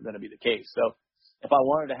probably wasn't going to be the case. So if I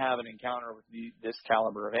wanted to have an encounter with this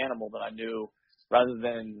caliber of animal that I knew, rather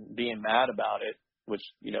than being mad about it, which,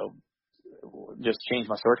 you know, just changed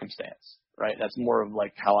my circumstance, right? That's more of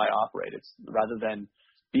like how I operate. It's rather than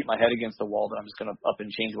beat my head against the wall that I'm just going to up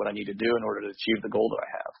and change what I need to do in order to achieve the goal that I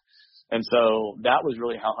have. And so that was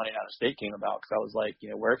really how hunting out of state came about, because I was like,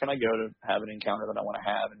 you know, where can I go to have an encounter that I want to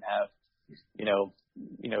have and have, you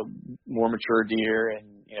know, more mature deer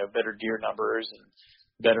and, you know, better deer numbers and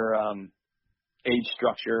better age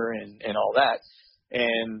structure and all that.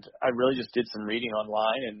 And I really just did some reading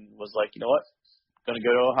online and was like, you know what, I'm going to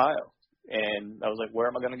go to Ohio. And I was like, where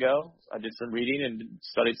am I going to go? I did some reading and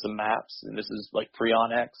studied some maps. And this is like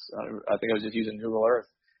pre-onX. I think I was just using Google Earth.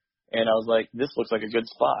 And I was like, this looks like a good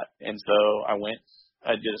spot. And so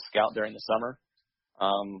I did a scout during the summer.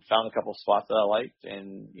 Found a couple of spots that I liked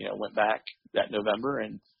and, you know, went back that November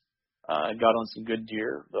and got on some good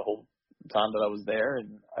deer the whole time that I was there.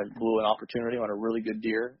 And I blew an opportunity on a really good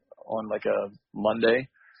deer on like a Monday.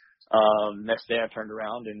 Next day I turned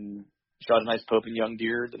around and shot a nice Pope and young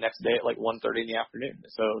deer the next day at like 1:30 in the afternoon.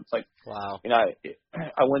 So it's like, wow. You know,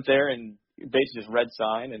 I went there and basically just read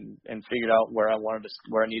sign and figured out where I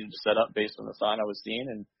needed to set up based on the sign I was seeing.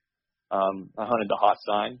 And I hunted the hot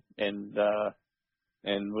sign and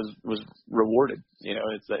was rewarded. You know,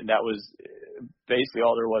 that was basically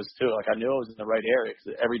all there was to it. Like I knew I was in the right area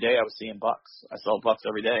because every day I was seeing bucks. I saw bucks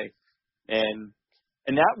every day,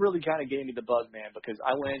 And that really kind of gave me the bug, man, because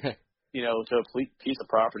I went, you know, to a piece of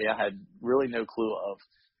property I had really no clue of,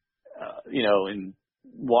 you know, and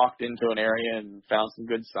walked into an area and found some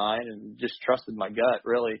good sign and just trusted my gut,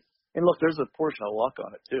 really. And look, there's a portion of luck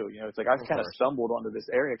on it too. You know, it's like I kind of stumbled onto this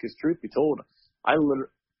area because, truth be told, I literally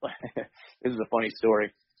this is a funny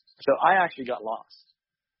story. So I actually got lost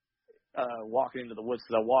walking into the woods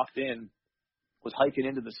because I walked in, was hiking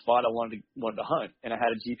into the spot I wanted to hunt, and I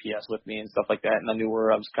had a GPS with me and stuff like that, and I knew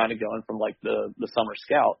where I was kind of going from like the summer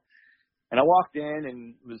scout. And I walked in,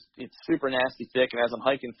 and it's super nasty thick, and as I'm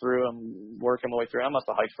hiking through, I'm working my way through. I must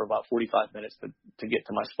have hiked for about 45 minutes to get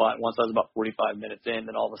to my spot. Once I was about 45 minutes in,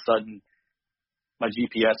 then all of a sudden, my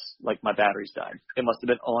GPS, like my batteries died. It must have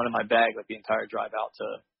been on in my bag like the entire drive out to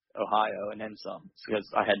Ohio and then some, because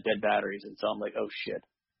I had dead batteries. And so I'm like, oh shit.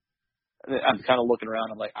 I'm kind of looking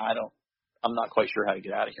around. I'm like, I'm not quite sure how to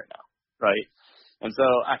get out of here now, right? And so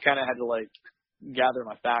I kind of had to like gather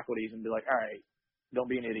my faculties and be like, all right, don't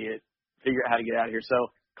be an idiot. Figure out how to get out of here. So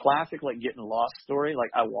classic, like getting lost story.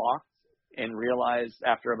 Like I walked and realized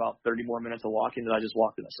after about 30 more minutes of walking that I just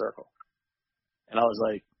walked in a circle. And I was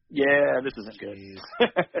like, yeah, this isn't good.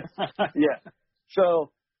 Yeah.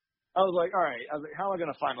 So I was like, all right. I was like, how am I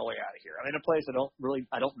going to find my way out of here? I'm in a place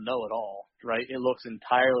I don't know at all, right? It looks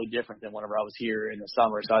entirely different than whenever I was here in the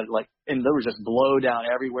summer. So I was like, and there was just blow down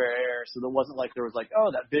everywhere. So there wasn't like, there was like,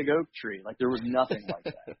 oh, that big oak tree. Like there was nothing like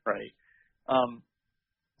that, right?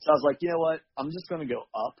 So I was like, you know what? I'm just going to go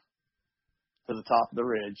up to the top of the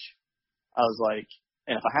ridge. I was like,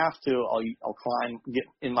 and if I have to, I'll climb, get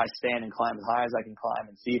in my stand and climb as high as I can climb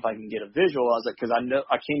and see if I can get a visual. I was like, because I know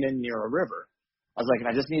I came in near a river. I was like, and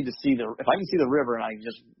I just need to see if I can see the river and I can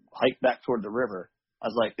just hike back toward the river, I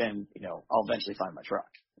was like, then, you know, I'll eventually find my truck,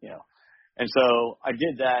 you know. And so I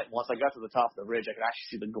did that. Once I got to the top of the ridge, I could actually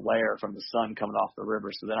see the glare from the sun coming off the river.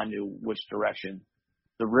 So then I knew which direction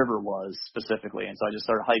the river was specifically. And so I just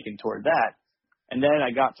started hiking toward that. And then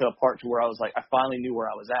I got to a part to where I was like, I finally knew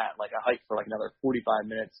where I was at. Like I hiked for like another 45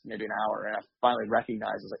 minutes, maybe an hour. And I finally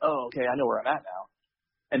recognized, I was like, oh, okay, I know where I'm at now.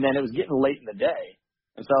 And then it was getting late in the day.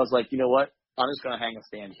 And so I was like, you know what? I'm just going to hang a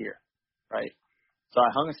stand here. Right. So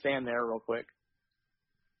I hung a stand there real quick.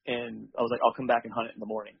 And I was like, I'll come back and hunt it in the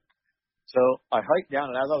morning. So I hiked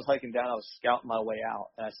down. And as I was hiking down, I was scouting my way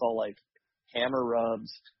out. And I saw like hammer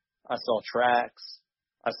rubs. I saw tracks.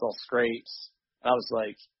 I saw scrapes, and I was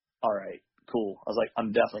like, all right, cool. I was like,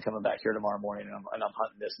 I'm definitely coming back here tomorrow morning, and I'm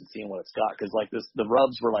hunting this and seeing what it's got. Because, like, the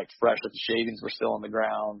rubs were, like, fresh. Like, the shavings were still on the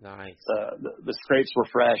ground. Nice. The scrapes were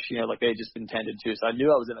fresh, you know, like they had just been tended to. So I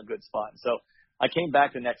knew I was in a good spot. So I came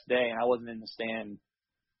back the next day, and I wasn't in the stand.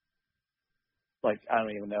 Like, I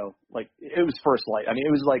don't even know. Like, it was first light. I mean,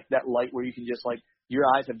 it was, like, that light where you can just, like, your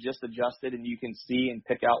eyes have just adjusted, and you can see and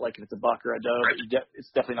pick out, like, if it's a buck or a doe. But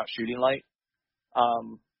it's definitely not shooting light.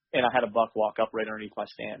 And I had a buck walk up right underneath my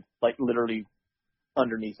stand, like literally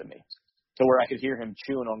underneath of me, to where I could hear him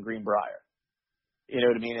chewing on greenbrier. You know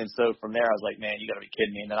what I mean? And so from there, I was like, man, you got to be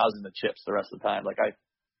kidding me. And then I was in the chips the rest of the time. Like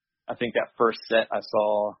I think that first set I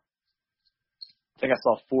saw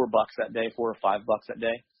 4 bucks that day, 4 or 5 bucks that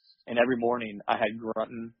day. And every morning I had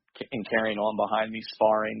grunting and carrying on behind me,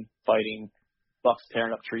 sparring, fighting, bucks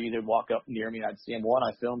tearing up trees. They'd walk up near me, and I'd see him. One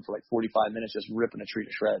I filmed for like 45 minutes just ripping a tree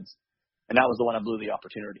to shreds. And that was the one I blew the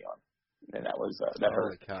opportunity on. And that was, that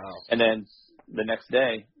hurt. Cow. And then the next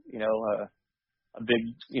day, you know, a big,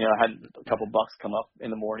 you know, I had a couple bucks come up in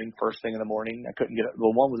the morning, first thing in the morning. I couldn't get it.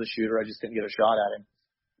 Well, one was a shooter. I just couldn't get a shot at him.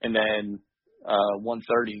 And then,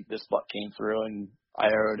 1:30, this buck came through and I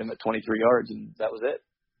arrowed him at 23 yards and that was it.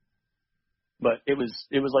 But it was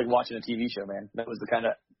like watching a TV show, man. That was the kind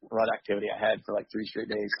of rut activity I had for like 3 straight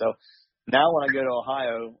days. So, now when I go to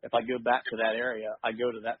Ohio, if I go back to that area, I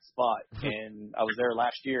go to that spot. And I was there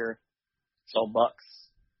last year, saw bucks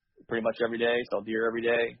pretty much every day, saw deer every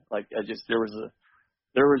day. Like there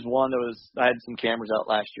was one that was, I had some cameras out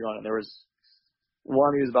last year on it. There was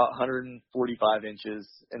one, he was about 145 inches,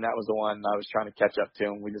 and that was the one I was trying to catch up to,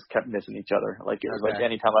 and we just kept missing each other. Like it was like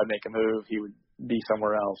anytime I'd make a move, he would be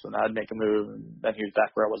somewhere else, and I'd make a move, and then he was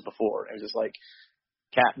back where I was before. It was just like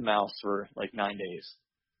cat and mouse for like 9 days.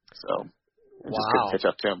 So I just couldn't catch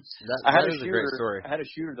up to him. That is a great story. I had a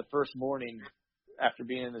shooter the first morning after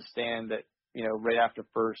being in the stand that, you know, right after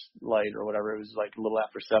first light or whatever, it was like a little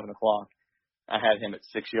after 7 o'clock. I had him at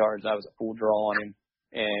 6 yards. I was at full draw on him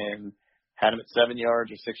and had him at 7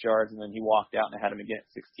 yards or 6 yards, and then he walked out and I had him again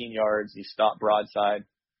at 16 yards. He stopped broadside,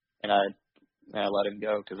 and I let him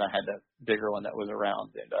go because I had that bigger one that was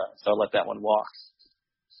around, and so I let that one walk,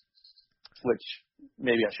 which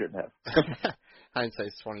maybe I shouldn't have.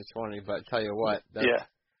 Hindsight's 20/20, but tell you what,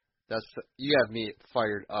 You have me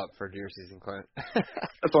fired up for deer season, Clint.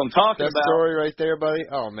 That's what I'm talking that about. story right there, buddy.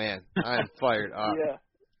 Oh man, I'm fired up.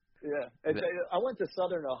 Yeah. I went to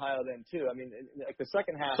Southern Ohio then too. I mean, like the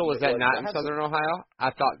second half. So was that not in Southern Ohio?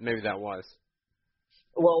 I thought maybe that was.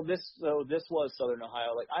 Well, this was Southern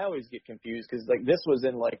Ohio. Like I always get confused because like this was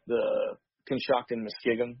in like the Conshohocken,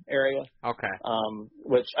 Muskingum area. Okay.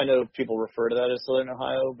 Which I know people refer to that as Southern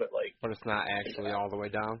Ohio, but it's not actually all the way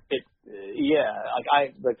down. The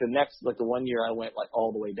 1 year I went like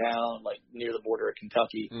all the way down, like near the border of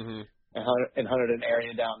Kentucky, mm-hmm. and hunted an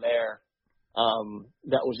area down there.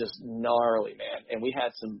 That was just gnarly, man. And we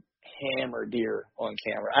had some hammer deer on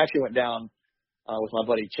camera. I actually went down with my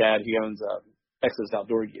buddy Chad. He owns Exodus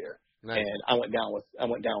Outdoor Gear. Nice. And I went down with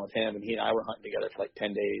him, and he and I were hunting together for like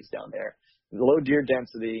 10 days down there. Low deer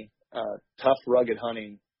density, tough, rugged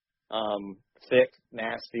hunting, thick,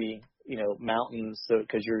 nasty, mountains. So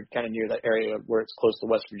because you're kind of near that area where it's close to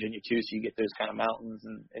West Virginia too, so you get those kind of mountains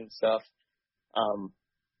and stuff.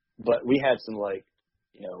 But we had some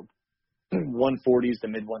 140s to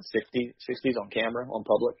mid 160s on camera on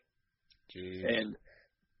public. Jeez.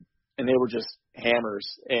 And they were just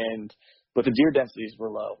hammers, but the deer densities were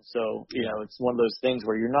low. So, it's one of those things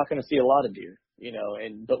where you're not going to see a lot of deer,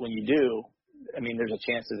 but when you do, I mean, there's a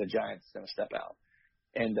chance that a giant's going to step out.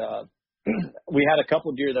 And we had a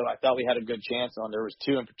couple of deer that I thought we had a good chance on. There was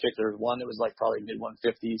two in particular. One that was like probably mid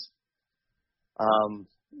 150s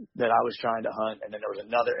that I was trying to hunt. And then there was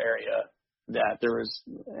another area that there was,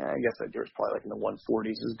 I guess that deer was probably like in the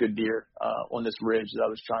 140s. It was good deer on this ridge that I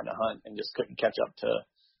was trying to hunt and just couldn't catch up to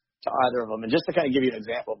either of them. And just to kind of give you an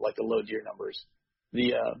example of like the low deer numbers,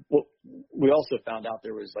 we also found out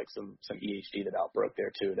there was like some EHD that outbroke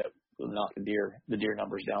there too that knocked the deer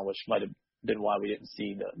numbers down, which might have been why we didn't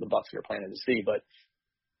see the bucks we were planning to see. But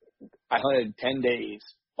I hunted 10 days,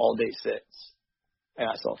 all day sits, and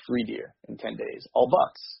I saw 3 deer in 10 days, all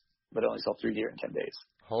bucks, but I only saw 3 deer in 10 days.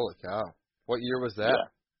 Holy cow! What year was that? Yeah.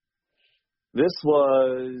 This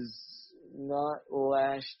was not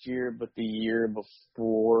last year, but the year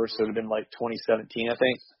before, so it would have been like 2017, I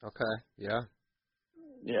think. Okay. Yeah.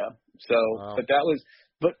 Yeah. So, wow.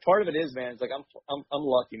 But part of it is, man, it's like I'm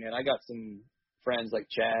lucky, man. I got some friends like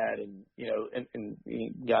Chad and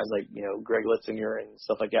guys like Greg Litzinger and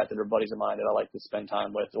stuff like that are buddies of mine that I like to spend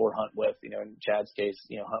time with or hunt with. In Chad's case,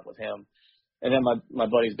 hunt with him. And then my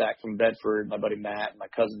buddies back from Bedford, my buddy Matt, and my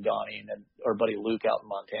cousin Donnie, and then our buddy Luke out in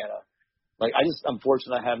Montana. Like I'm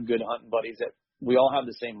fortunate I have good hunting buddies that we all have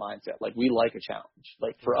the same mindset. Like we like a challenge.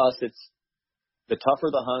 Like for us, it's the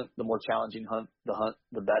tougher the hunt, the more challenging the hunt,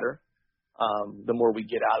 the better. The more we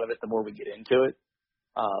get out of it, the more we get into it.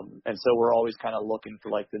 And so we're always kind of looking for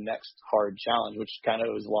like the next hard challenge, which kind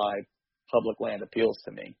of is why public land appeals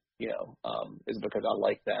to me, is because I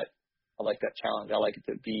like that challenge. I like it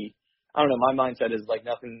to be, I don't know, my mindset is like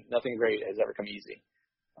nothing great has ever come easy.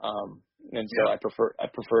 And so I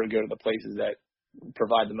prefer to go to the places that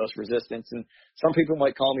provide the most resistance. And some people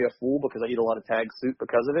might call me a fool because I eat a lot of tag soup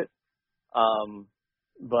because of it.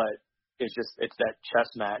 But it's that chess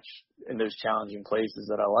match in those challenging places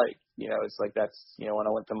that I like. It's like that's, when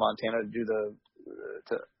I went to Montana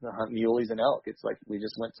to hunt muleys and elk, it's like we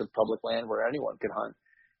just went to public land where anyone could hunt.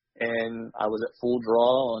 And I was at full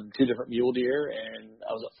draw on 2 different mule deer, and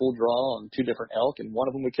I was at full draw on 2 different elk, and one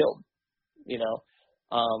of them we killed,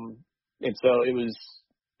 and so it was,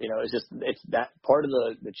 it's that part of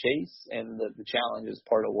the chase and the challenge is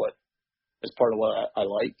part of what I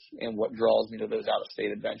like and what draws me to those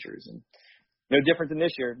out-of-state adventures. And no different than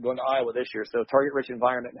this year, going to Iowa this year. So target-rich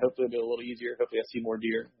environment, and hopefully it'll be a little easier. Hopefully I see more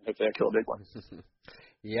deer. Hopefully I kill a big one.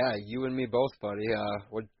 Yeah, you and me both, buddy.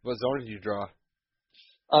 What zone did you draw?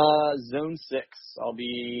 Zone 6. I'll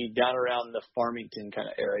be down around the Farmington kind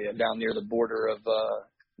of area, down near the border of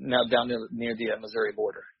down near the Missouri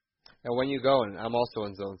border. And when you going? I'm also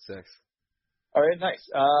in Zone 6. All right, nice.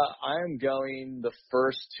 I'm going the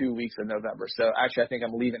first 2 weeks of November. So actually, I think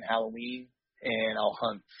I'm leaving Halloween, and I'll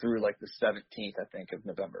hunt through like the 17th, I think, of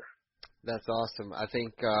November. That's awesome. I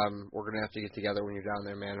think we're gonna have to get together when you're down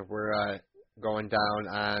there, man. We're going down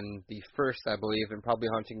on the 1st, I believe, and probably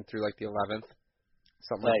hunting through like the 11th,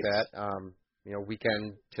 something nice. Like that.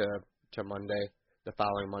 Weekend to Monday, the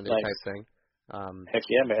following Monday nice. Type thing. Heck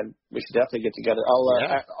yeah, man! We should definitely get together.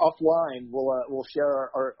 Offline, we'll share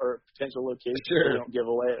our potential locations. Sure. So we don't give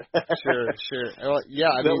away. Sure. Well,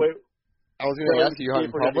 yeah, I mean, I was going to ask you, hunt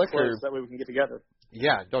in public, or that way we can get together.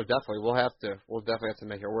 Yeah, no, definitely. We'll definitely have to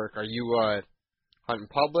make it work. Are you hunting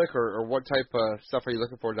public, or what type of stuff are you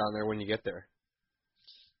looking for down there when you get there?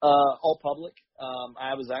 All public.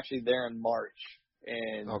 I was actually there in March,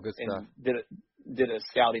 and good stuff. did a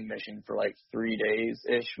scouting mission for like 3 days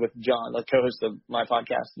ish with John, the co-host of my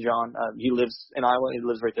podcast. John, he lives in Iowa. He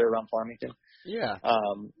lives right there around Farmington. Yeah.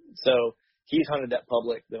 So he's hunted that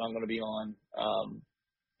public that I'm going to be on.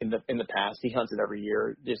 In the past, he hunts it every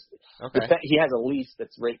year. Just he has a lease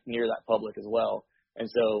that's right near that public as well, and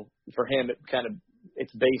so for him,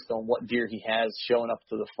 it's based on what deer he has showing up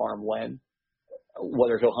to the farm when,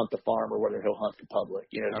 whether he'll hunt the farm or whether he'll hunt the public.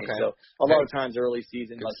 You know what I mean? So a lot of times early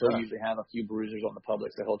season, he'll usually have a few bruisers on the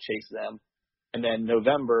public, so he'll chase them, and then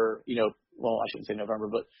November, well, I shouldn't say November,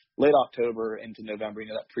 but late October into November,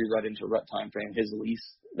 that pre-rut into rut time frame,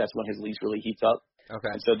 that's when his lease really heats up. Okay.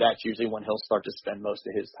 And so that's usually when he'll start to spend most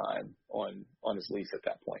of his time on his lease at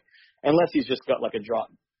that point. Unless he's just got like a drop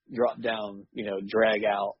down, drag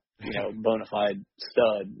out, bona fide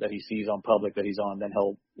stud that he sees on public that he's on, then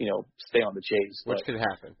he'll, stay on the chase. Which could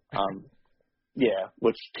happen. Yeah,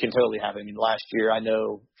 which can totally happen. I mean, last year I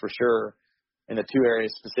know for sure in the two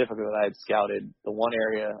areas specifically that I had scouted, the one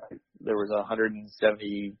area there was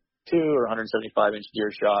 172 or 175 inch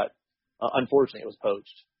deer shot. Unfortunately, it was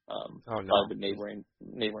poached. By the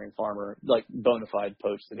neighboring farmer, like bona fide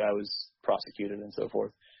poached. The guy was prosecuted and so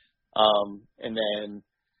forth. And then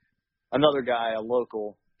another guy, a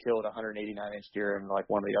local, killed a 189 inch deer in like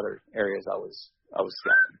one of the other areas I was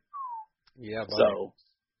scouting. Yeah. Buddy.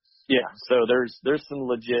 So there's some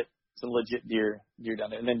legit deer down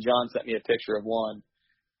there. And then John sent me a picture of one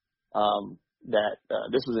that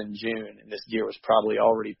this was in June, and this deer was probably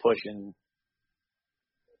already pushing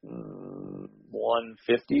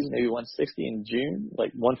 150s, maybe 160 in June.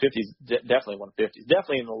 Like 150s, definitely 150s.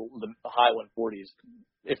 Definitely in the high 140s,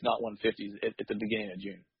 if not 150s at the beginning of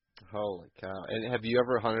June. Holy cow. And have you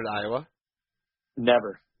ever hunted Iowa?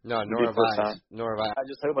 Never. No, nor have I. I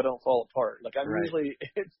just hope I don't fall apart. Like I'm usually,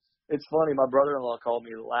 it's funny, my brother-in-law called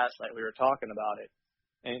me last night. We were talking about it.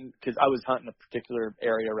 And because I was hunting a particular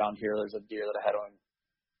area around here, there's a deer that I had on,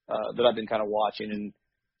 that I've been kind of watching, and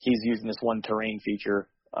he's using this one terrain feature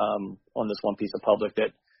on this one piece of public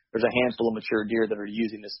that there's a handful of mature deer that are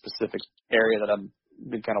using this specific area that I've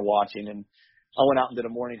been kind of watching. And I went out and did a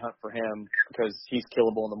morning hunt for him because he's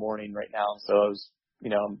killable in the morning right now. So I was,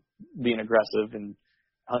 being aggressive and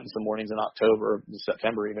hunting some mornings in October,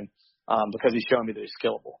 September even, because he's showing me that he's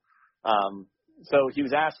killable. So he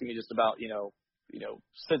was asking me just about,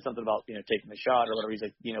 said something about, taking the shot or whatever. He's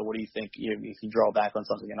like, what do you think if you draw back on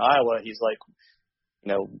something in Iowa? He's like,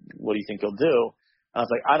 what do you think you'll do? I was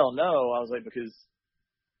like, I don't know. I was like, because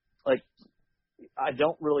like, I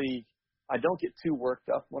don't get too worked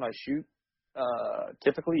up when I shoot.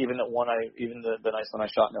 Typically, even the nice one I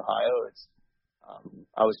shot in Ohio,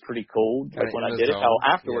 I was pretty cold. Like when I did it,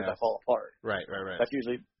 afterwards I fall apart. Right. That's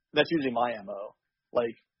usually my MO.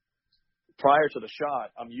 Like prior to the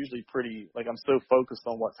shot, I'm usually I'm so focused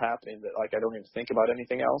on what's happening that like I don't even think about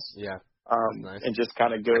anything else. Yeah. Nice. And just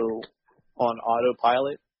kind of go on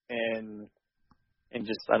autopilot and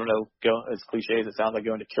just, I don't know, go as cliche as it sounds, like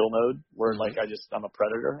go into kill mode where like I'm a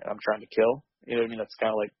predator and I'm trying to kill. You know what I mean? That's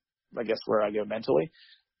kind of like, I guess, where I go mentally.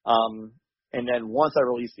 And then once I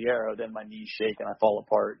release the arrow, then my knees shake and I fall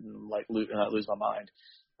apart and I lose my mind.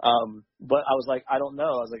 But I was like, I don't know.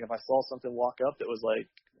 I was like, if I saw something walk up that was like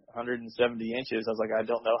 170 inches, I was like, I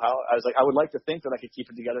don't know how. I was like, I would like to think that I could keep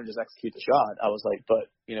it together and just execute the shot. I was like, but,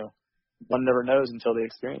 one never knows until they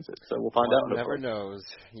experience it. So we'll find out. One never knows.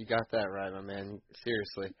 You got that right, my man.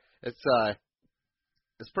 Seriously.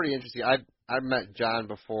 It's pretty interesting. I've met John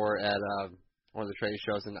before at one of the trade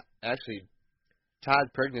shows, and actually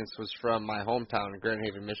Todd Prignitz was from my hometown in Grand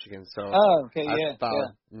Haven, Michigan. So I've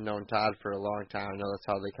known Todd for a long time. I know that's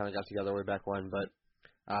how they kind of got together way back when, but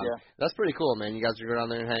that's pretty cool, man. You guys are going down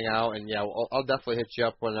there and hang out, and I'll definitely hit you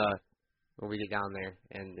up when we get down there,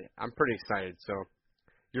 and I'm pretty excited. So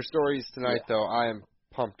your stories tonight, though, I am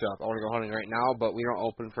pumped up. I want to go hunting right now, but we don't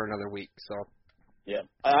open for another week, so. Yeah,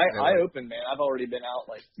 I opened, man. I've already been out.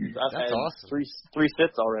 I've had awesome. three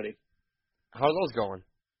sits already. How are those going?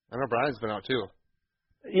 I know Brian's been out too.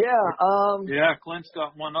 Yeah. Yeah, Clint's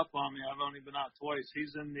got one up on me. I've only been out twice.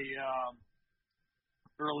 He's in the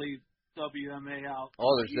early WMA out.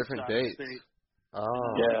 Oh, there's different dates. Oh.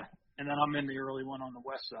 Yeah. And then I'm in the early one on the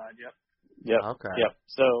west side. Yep. Yep. Okay. Yep.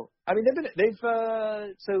 So I mean,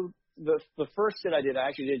 so the first sit I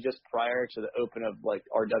actually did just prior to the open of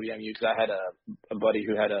RWMU because I had a buddy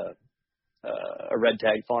who had a red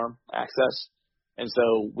tag farm access, and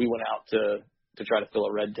so we went out to try to fill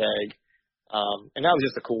a red tag, and that was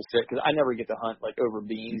just a cool sit because I never get to hunt over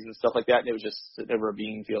beans and stuff like that. And it was just sitting over a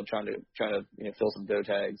bean field trying to fill some doe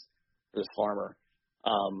tags for this farmer.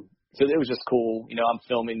 So it was just cool. I'm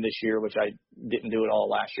filming this year, which I didn't do it all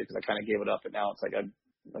last year because I kind of gave it up, and now it's like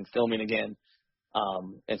I'm filming again.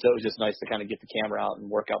 And so it was just nice to kind of get the camera out and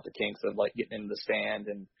work out the kinks of like getting into the stand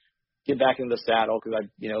and get back into the saddle, because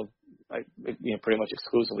I pretty much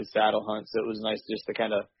exclusively saddle hunt. So it was nice just to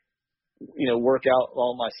kind of, work out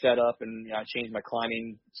all my setup, and I changed my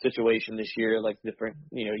climbing situation this year, like different,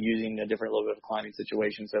 using a different little bit of climbing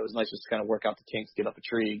situation. So it was nice just to kind of work out the kinks, get up a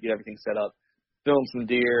tree, get everything set up, film some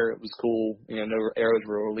deer. It was cool. No arrows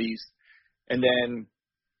were released. And then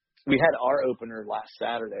we had our opener last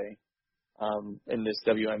Saturday in this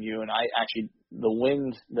WMU, and the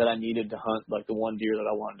wind that I needed to hunt, like the one deer that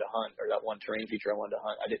I wanted to hunt, or that one terrain feature I wanted to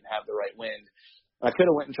hunt, I didn't have the right wind. I could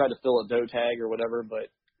have went and tried to fill a doe tag or whatever,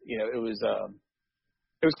 but it was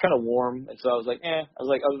kind of warm, and so I was like,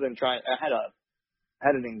 other than trying, I had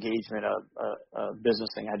an engagement, a business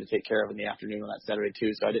thing I had to take care of in the afternoon on that Saturday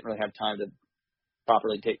too, so I didn't really have time to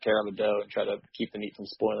properly take care of a doe and try to keep the meat from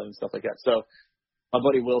spoiling and stuff like that. So my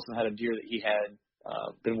buddy Wilson had a deer that he had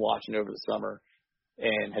been watching over the summer,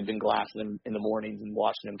 and had been glassing him in the mornings and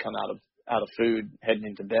watching him come out of food heading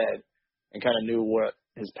into bed, and kind of knew what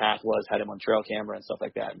his path was, had him on trail camera and stuff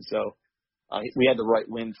like that. And so we had the right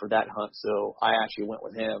wind for that hunt, so I actually went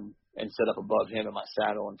with him and set up above him in my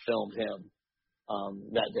saddle and filmed him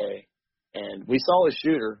that day. And we saw his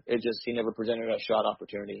shooter. He never presented a shot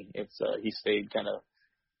opportunity. He stayed kind of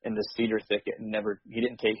in the cedar thicket and he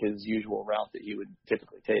didn't take his usual route that he would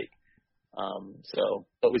typically take.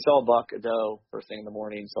 But we saw a buck, a doe, first thing in the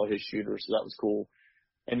morning, saw his shooter, so that was cool.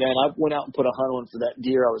 And then I went out and put a hunt on for that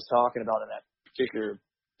deer I was talking about in that particular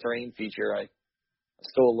terrain feature. I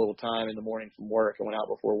stole a little time in the morning from work. I went out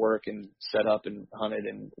before work and set up and hunted,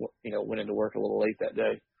 and went into work a little late that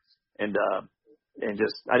day. And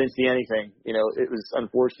just I didn't see anything. It was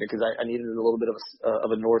unfortunate because I needed a little bit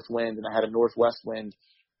of a north wind, and I had a northwest wind,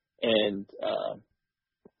 and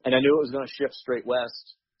I knew it was going to shift straight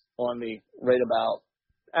west on me right about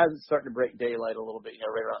as it's starting to break daylight a little bit.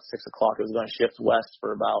 Right around 6 o'clock, it was going to shift west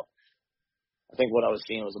for about, I think what I was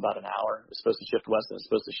seeing was about an hour. It was supposed to shift west, and it was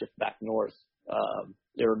supposed to shift back north.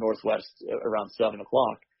 They were northwest around 7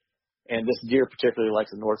 o'clock. And this deer particularly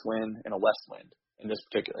likes a north wind and a west wind in this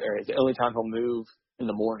particular area. It's the only time he'll move in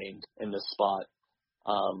the morning in this spot.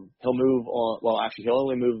 He'll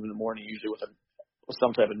only move in the morning usually with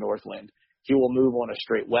some type of north wind. He will move on a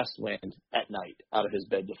straight west wind at night out of his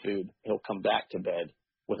bed to food. He'll come back to bed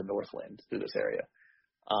with a north wind through this area.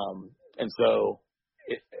 And so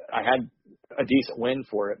I had a decent wind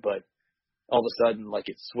for it, but all of a sudden, like,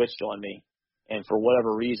 it switched on me. And for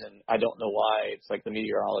whatever reason, I don't know why, it's like the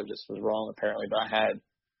meteorologist was wrong apparently, but I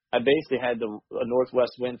basically had a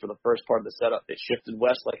northwest wind for the first part of the setup. It shifted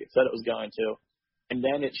west like it said it was going to, and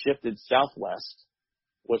then it shifted southwest,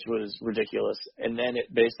 which was ridiculous. And then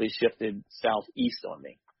it basically shifted southeast on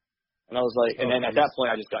me. And I was like, and then at that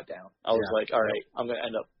point I just got down. I was like, all right, I'm going to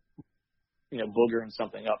end up, boogering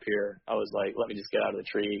something up here. I was like, let me just get out of the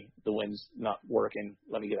tree. The wind's not working.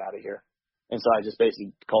 Let me get out of here. And so I just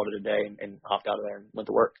basically called it a day and hopped out of there and went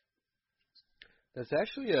to work. That's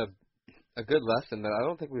actually a good lesson that I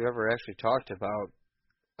don't think we've ever actually talked about.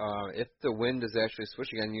 If the wind is actually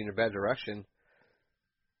switching on you in a bad direction,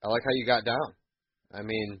 I like how you got down. I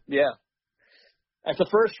mean, yeah, that's a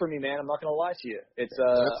first for me, man. I'm not going to lie to you. It's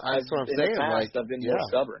that's what I'm saying. I've been more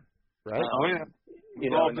stubborn, right?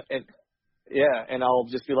 And I'll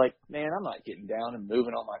just be like, man, I'm not getting down and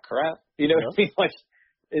moving on my crap. What I mean? Like,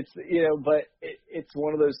 it's but it's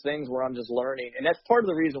one of those things where I'm just learning, and that's part of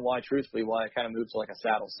the reason why, truthfully, why I kind of moved to like a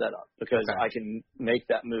saddle setup, because I can make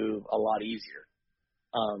that move a lot easier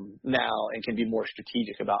now and can be more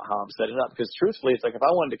strategic about how I'm setting it up. Because truthfully, it's like if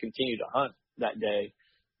I wanted to continue to hunt that day,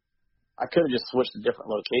 I could have just switched a different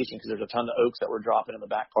location, because there's a ton of oaks that were dropping in the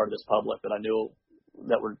back part of this public that I knew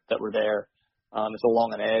that were there. It's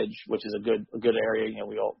along an edge, which is a good area.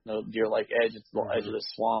 We all know deer like edge. It's the edge of this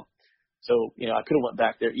swamp. So, I could have went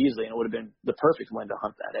back there easily, and it would have been the perfect wind to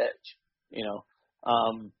hunt that edge,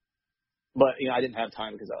 but, I didn't have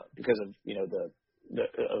time because of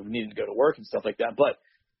of needing to go to work and stuff like that. But,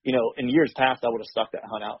 in years past, I would have stuck that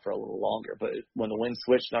hunt out for a little longer. But when the wind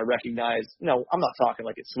switched and I recognized, I'm not talking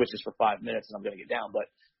like it switches for 5 minutes and I'm going to get down, but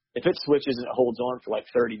if it switches and it holds on for like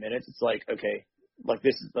 30 minutes, it's like, okay, like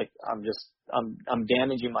this is like, I'm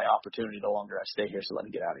damaging my opportunity the longer I stay here. So let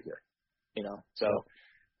me get out of here, so.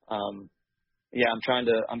 I'm trying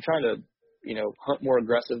to, hunt more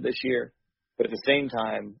aggressive this year, but at the same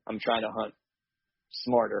time, I'm trying to hunt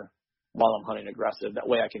smarter while I'm hunting aggressive. That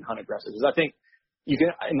way I can hunt aggressive. Because I think you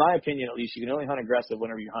can, in my opinion, at least, you can only hunt aggressive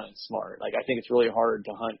whenever you're hunting smart. Like, I think it's really hard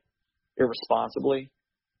to hunt irresponsibly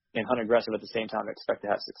and hunt aggressive at the same time and expect to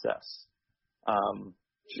have success.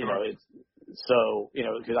 Because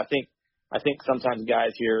I think sometimes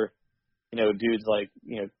guys here, dudes like,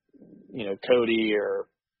 Cody or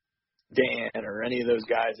Dan or any of those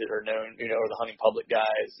guys that are known, or the hunting public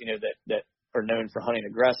guys, that are known for hunting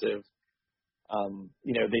aggressive,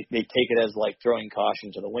 they take it as like throwing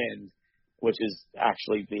caution to the wind, which is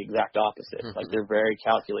actually the exact opposite. Like they're very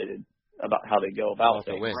calculated about how they go about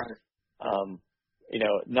things.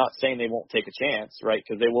 Not saying they won't take a chance, right?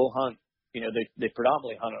 Because they will hunt, they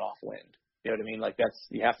predominantly hunt it off wind. You know what I mean? Like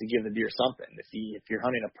you have to give the deer something. If you're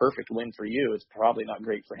hunting a perfect wind for you, it's probably not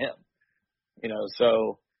great for him.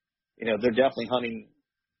 So they're definitely hunting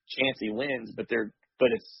chancy winds, but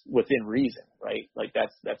it's within reason, right? Like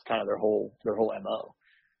that's kind of their whole MO.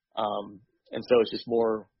 And so it's just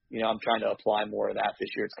more, I'm trying to apply more of that this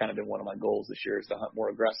year. It's kind of been one of my goals this year is to hunt more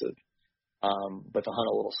aggressive, but to hunt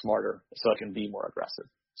a little smarter so I can be more aggressive.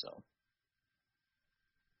 So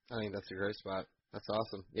I think that's a great spot. That's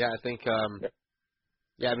awesome. Yeah, I think, I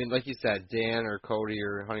mean, like you said, Dan or Cody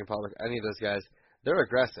or Hunting Public, any of those guys, they're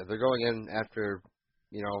aggressive. They're going in after,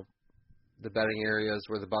 the bedding areas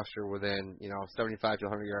where the bucks are within, 75 to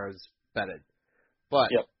 100 yards bedded. But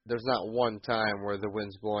there's not one time where the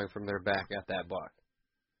wind's blowing from their back at that buck.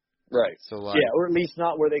 Right. So or at least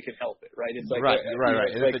not where they can help it, right? It's like right.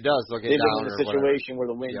 And if it does, they'll get down or whatever. They've been in a situation where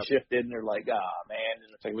the wind shifted and they're like, man, and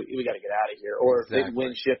it's like we got to get out of here. Or if the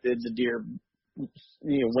wind shifted, the deer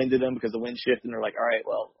winded them because the wind shifted, and they're like, all right,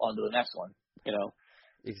 well, on to the next one.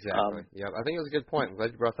 Exactly. I think it was a good point. I'm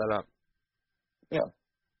glad you brought that up. Yeah.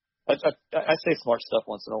 I say smart stuff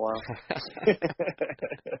once in a while.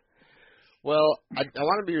 Well, I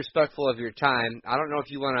want to be respectful of your time. I don't know if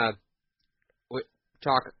you want to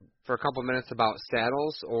talk for a couple minutes about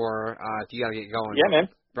saddles, or if you got to get going. Yeah, man.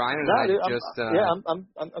 Brian and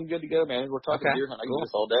I'm good to go, man. We're talking deer hunting. I can do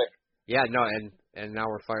this all day. Yeah, no, and now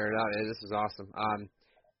we're fired out. This is awesome.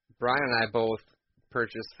 Brian and I both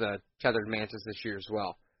purchased the tethered mantis this year as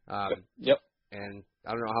well. Yep. And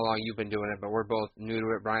I don't know how long you've been doing it, but we're both new to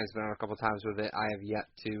it. Brian's been on a couple times with it. I have yet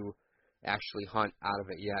to actually hunt out of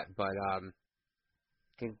it yet, but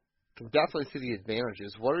can definitely see the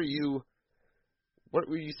advantages. What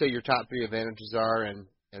would you say your top 3 advantages are, and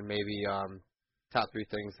maybe top 3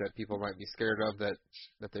 things that people might be scared of that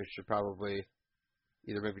they should probably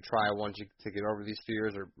either maybe try once to get over these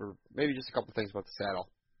fears, or maybe just a couple things about the saddle?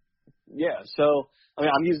 Yeah, so I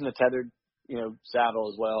mean, I'm using the tethered saddle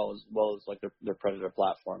as well as like their Predator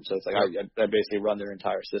platform. So it's like I basically run their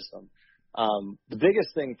entire system. The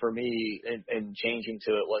biggest thing for me in changing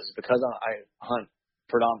to it was because I hunt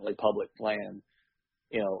predominantly public land,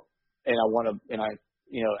 and I want to, and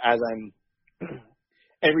as I'm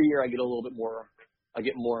every year I get a little bit more, I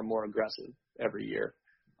get more and more aggressive every year.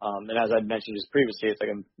 And as I'd mentioned just previously, it's like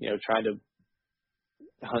I'm, trying to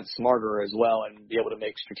hunt smarter as well and be able to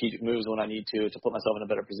make strategic moves when I need to put myself in a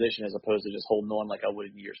better position as opposed to just holding on like I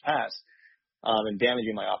would in years past, and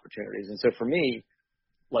damaging my opportunities. And so for me,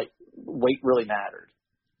 like weight really mattered,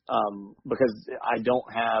 because I don't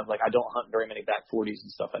hunt very many back 40s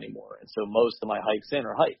and stuff anymore. And so most of my hikes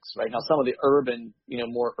are hikes, right? Now some of the urban,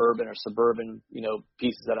 more urban or suburban,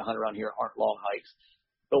 pieces that I hunt around here aren't long hikes.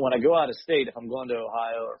 But when I go out of state, if I'm going to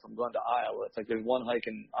Ohio or if I'm going to Iowa, it's like there's one hike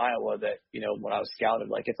in Iowa that, when I was scouted,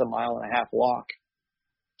 like it's a 1.5 mile walk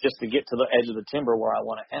just to get to the edge of the timber where I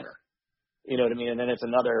want to enter. You know what I mean? And then it's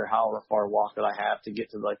another however far walk that I have to get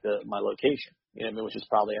to like my location, which is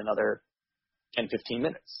probably another 10, 15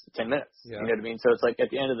 minutes, 10 minutes. Yeah. You know what I mean? So it's like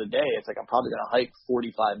at the end of the day, it's like I'm probably going to hike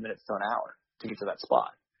 45 minutes to an hour to get to that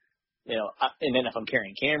spot. And then if I'm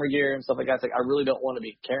carrying camera gear and stuff like that, it's like I really don't want to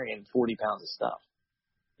be carrying 40 pounds of stuff.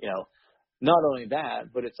 Not only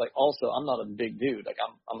that, but it's like also I'm not a big dude. Like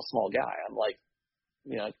I'm a small guy. I'm like,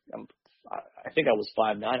 I think I was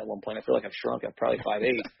 5'9" at one point. I feel like I've shrunk. I'm probably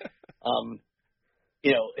 5'8".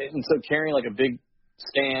 And so carrying like a big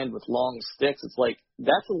stand with long sticks, it's like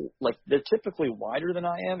they're typically wider than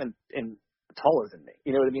I am and taller than me.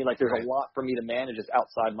 You know what I mean? Like there's a lot for me to manage just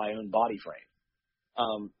outside my own body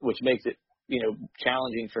frame, which makes it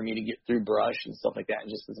challenging for me to get through brush and stuff like that. And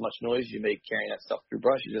just as much noise you make carrying that stuff through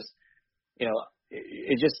brush,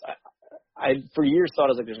 I for years thought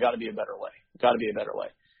I was like, there's got to be a better way.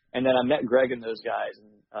 And then I met Greg and those guys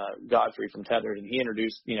and Godfrey from Tethered, and he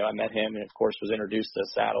introduced, I met him and of course was introduced to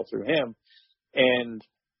Saddle through him. And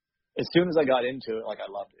as soon as I got into it, like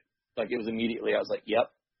I loved it. Like it was immediately, I was like,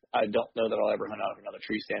 yep, I don't know that I'll ever hunt out of another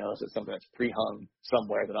tree stand unless it's something that's pre-hung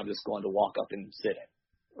somewhere that I'm just going to walk up and sit in.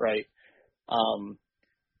 Right.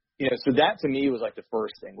 So that to me was like the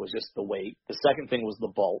first thing was just the weight. The second thing was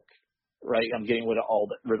the bulk, right? I'm getting rid of all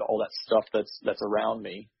that stuff that's around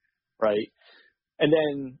me, right? And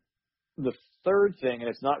then the third thing, and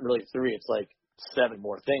it's not really 3, it's like 7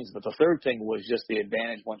 more things. But the third thing was just the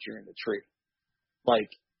advantage once you're in the tree. Like,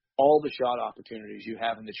 all the shot opportunities you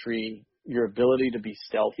have in the tree, your ability to be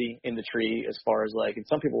stealthy in the tree as far as, like, and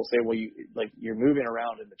some people will say, well, you're moving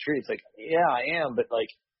around in the tree. It's like, yeah, I am, but, like,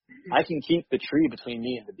 I can keep the tree between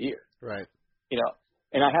me and the deer. Right. You know,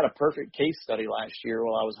 and I had a perfect case study last year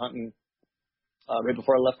while I was hunting, right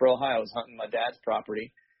before I left for Ohio. I was hunting my dad's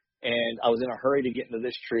property, and I was in a hurry to get into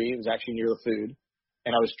this tree. It was actually near the food,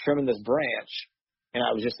 and I was trimming this branch, and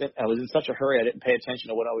I was in such a hurry I didn't pay attention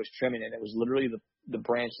to what I was trimming, and it was literally the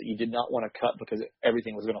branch that you did not want to cut because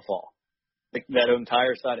everything was going to fall. Like, that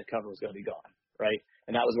entire side of cover was going to be gone, right?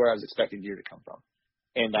 And that was where I was expecting deer to come from,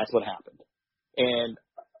 and that's what happened. And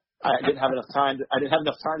I didn't have enough time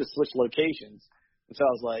to switch locations. And so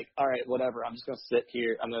I was like, all right, whatever. I'm just going to sit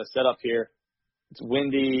here. I'm going to set up here. It's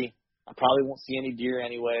windy. I probably won't see any deer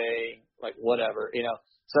anyway. Like, whatever, you know.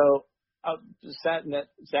 So I just sat in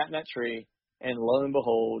that tree, and lo and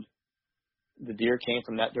behold, the deer came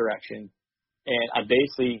from that direction. And I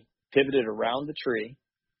basically pivoted around the tree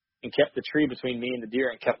and kept the tree between me and the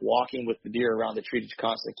deer, and kept walking with the deer around the tree to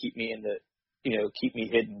constantly keep me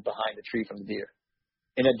hidden behind the tree from the deer.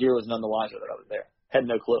 And that deer was none the wiser that I was there. Had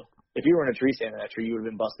no clue. If you were in a tree stand in that tree, you would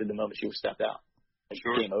have been busted the moment she was stepped out. Like,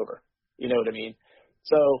 sure. Game over. You know what I mean?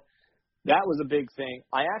 So that was a big thing.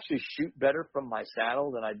 I actually shoot better from my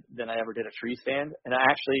saddle than I ever did a tree stand. And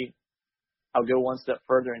I'll go one step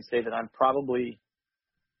further and say that I'm probably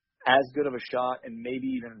as good of a shot, and maybe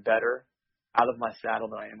even better, out of my saddle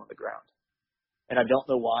than I am on the ground. And I don't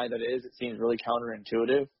know why that is. It seems really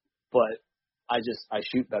counterintuitive, but I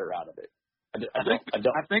shoot better out of it. I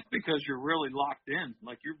think because you're really locked in,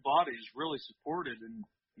 like, your body is really supported, and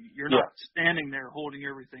you're not standing there holding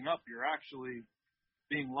everything up. You're actually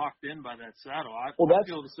being locked in by that saddle. I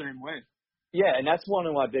feel the same way. Yeah, and that's one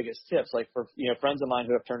of my biggest tips. Like, for, you know, friends of mine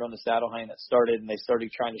who have turned on the saddle hunting that started, and they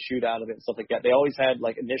started trying to shoot out of it and stuff like that. They always had,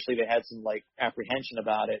 like, initially they had some, like, apprehension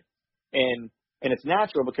about it, and it's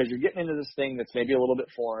natural because you're getting into this thing that's maybe a little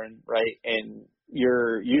bit foreign, right? And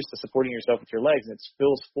you're used to supporting yourself with your legs, and it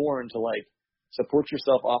feels foreign to, like, support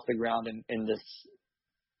yourself off the ground in this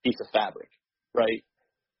piece of fabric, right?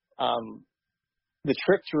 The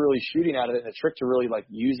trick to really shooting out of it, and the trick to really, like,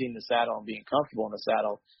 using the saddle and being comfortable in the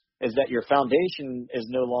saddle, is that your foundation is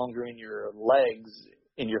no longer in your legs,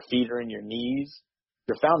 in your feet, or in your knees.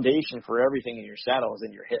 Your foundation for everything in your saddle is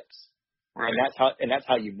in your hips, right. And that's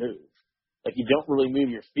how you move. Like, you don't really move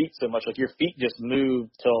your feet so much. Like, your feet just move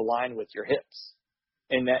to align with your hips,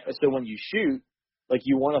 and so when you shoot, like,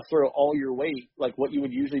 you want to throw all your weight, like what you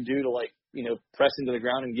would usually do to, like, you know, press into the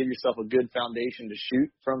ground and give yourself a good foundation to shoot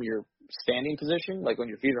from your standing position, like when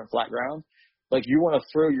your feet are on flat ground. Like, you want to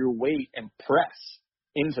throw your weight and press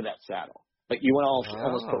into that saddle. Like, you want to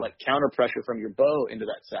almost put, like, counter pressure from your bow into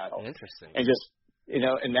that saddle. Interesting. And just, you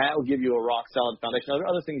know, and that will give you a rock solid foundation. There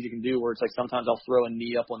are other things you can do where it's like sometimes I'll throw a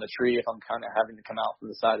knee up on the tree if I'm kind of having to come out from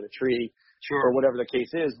the side of the tree, or whatever the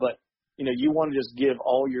case is. But, you know, you want to just give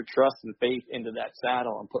all your trust and faith into that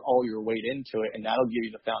saddle and put all your weight into it, and that'll give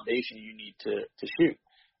you the foundation you need to shoot.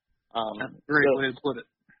 That's a great way to put it.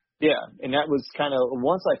 Yeah, and that was kind of,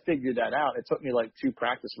 once I figured that out, it took me like 2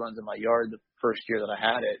 practice runs in my yard the first year that I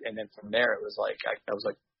had it, and then from there it was like, I was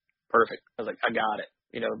like, perfect. I was like, I got it,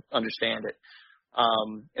 you know, understand it.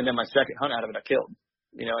 And then my second hunt out of it, I killed,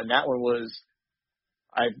 you know, and that one was,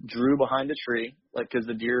 I drew behind the tree, like, because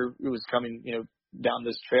the deer was coming, you know, down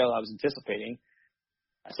this trail I was anticipating.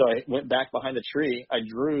 So I went back behind the tree. I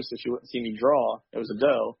drew so she wouldn't see me draw. It was a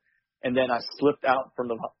doe. And then I slipped out from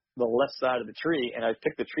the left side of the tree, and I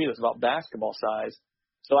picked a tree that's about basketball size.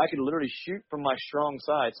 So I could literally shoot from my strong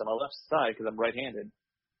side, so my left side, because I'm right-handed.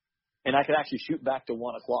 And I could actually shoot back to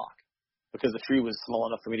 1 o'clock because the tree was small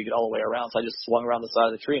enough for me to get all the way around. So I just swung around the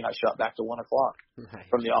side of the tree, and I shot back to 1 o'clock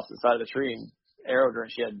from the opposite side of the tree and arrowed her,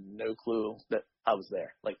 and she had no clue that I was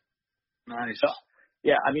there. Like, nice. So,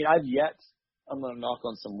 yeah, I mean, I'm going to knock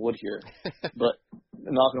on some wood here, but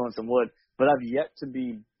I've yet to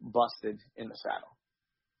be busted in the saddle.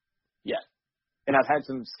 Yet. And I've had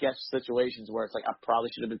some sketch situations where it's like, I probably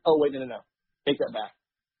should have been, oh, wait, no. Take that back.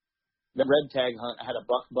 The red tag hunt, I had a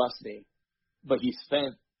buck bust me, but he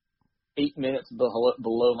spent 8 minutes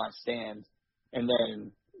below my stand, and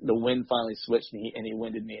then the wind finally switched, and he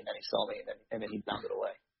winded me, and then he saw me, and then he bounded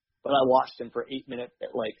away. But I watched him for 8 minutes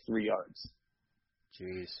at like 3 yards.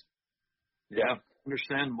 Jeez. Yeah,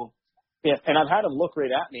 understandable. Yeah, and I've had him look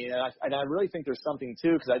right at me, and I really think there's something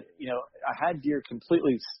too, because I had deer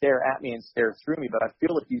completely stare at me and stare through me, but I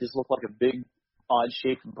feel like you just look like a big,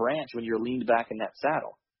 odd-shaped branch when you're leaned back in that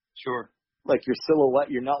saddle. Sure. Like your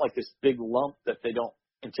silhouette, you're not like this big lump that they don't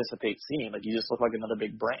anticipate seeing. Like you just look like another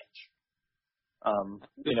big branch.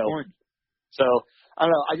 You know, point. So I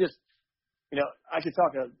don't know. I just, you know, I could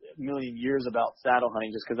talk a million years about saddle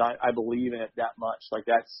hunting just because I believe in it that much. Like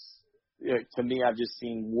that's, you know, to me, I've just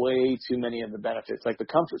seen way too many of the benefits. Like the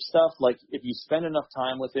comfort stuff, like if you spend enough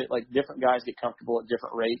time with it, like different guys get comfortable at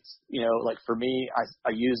different rates. You know, like for me,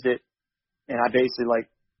 I used it and I basically like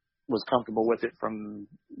was comfortable with it from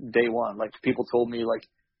day one. Like people told me like,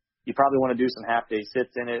 you probably want to do some half-day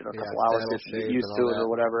sits in it or a couple hours sits to get used to it or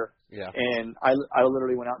whatever. Yeah. And I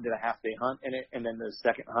literally went out and did a half-day hunt in it, and then the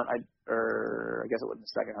second hunt, I guess it wasn't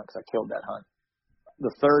the second hunt because I killed that hunt.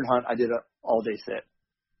 The third hunt, I did a all-day sit,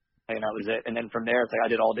 and that was it. And then from there, it's like I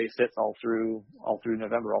did all-day sits all through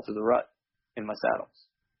November, all through the rut in my saddles.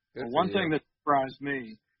 Well, one thing that surprised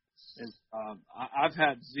me is I've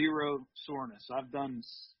had zero soreness. I've done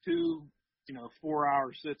 2,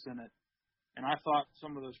 4-hour sits in it. And I thought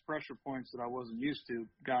some of those pressure points that I wasn't used to,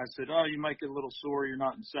 guys said, oh, you might get a little sore. You're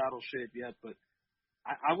not in saddle shape yet. But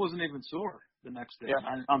I wasn't even sore the next day. Yeah.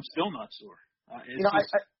 I'm still not sore. I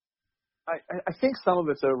think some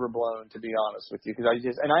of it's overblown, to be honest with you, because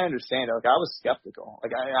I understand it. Like I was skeptical.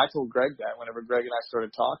 Like I told Greg that whenever Greg and I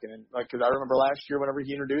started talking, and like because I remember last year whenever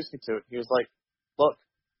he introduced me to it, he was like, "Look,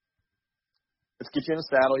 let's get you in a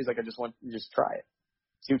saddle." He's like, "I just want you to just try it,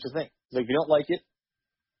 see what you think." He's like, "If you don't like it,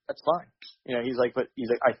 that's fine." You know, he's like,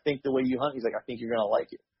 I think the way you hunt, he's like, I think you're going to like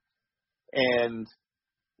it. And,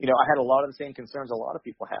 you know, I had a lot of the same concerns a lot of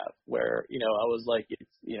people have where, you know, I was like,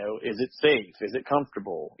 is it safe? Is it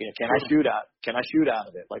comfortable? You know, can I shoot out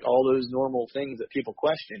of it? Like all those normal things that people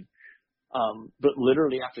question. But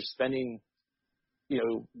literally after spending,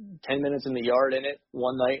 10 minutes in the yard in it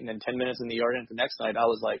one night and then 10 minutes in the yard in it the next night, I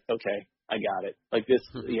was like, okay, I got it. Like this,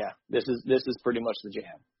 this is pretty much the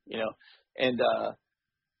jam, you know?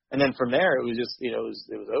 And then from there, it was just, it was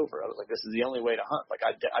over. I was like, this is the only way to hunt. Like,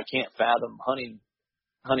 I can't fathom hunting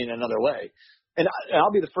another way. And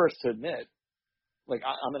I'll be the first to admit, like,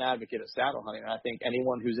 I'm an advocate of saddle hunting. And I think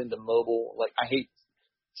anyone who's into mobile, like, I hate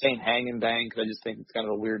saying hang and bang because I just think it's kind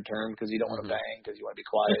of a weird term because you don't want to bang because you want to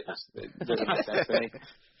be quiet. It doesn't make sense to me.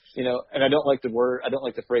 You know, and I don't like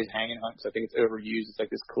the phrase hang and hunt because I think it's overused. It's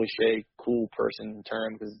like this cliche, cool person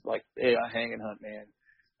term because, like, hey, I hang and hunt, man.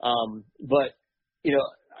 But, you know,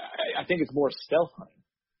 I think it's more stealth hunting,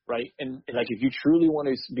 right? And like if you truly want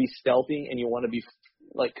to be stealthy and you want to be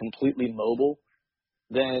like completely mobile,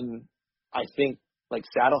 then I think like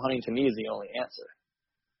saddle hunting to me is the only answer.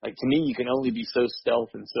 Like to me, you can only be so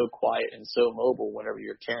stealth and so quiet and so mobile whenever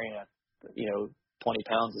you're carrying 20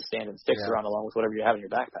 pounds of standing sticks around along with whatever you have in your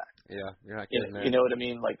backpack. Yeah, you're not kidding. You know what I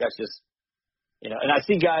mean? Like that's just, and I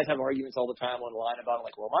see guys have arguments all the time online about it,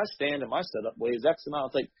 like, well, my stand and my setup weighs X amount.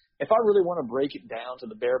 It's like, if I really want to break it down to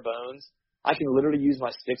the bare bones, I can literally use my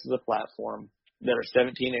sticks as a platform that are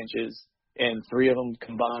 17 inches and 3 of them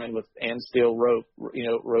combined with and steel rope,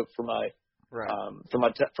 rope for my, for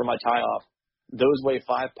my tie off. Those weigh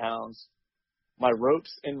 5 pounds. My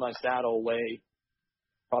ropes in my saddle weigh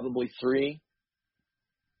probably 3.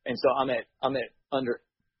 And so I'm at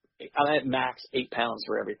max 8 pounds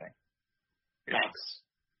for everything. Max.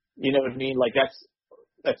 You know what I mean? Like that's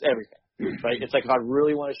everything, right? It's like if I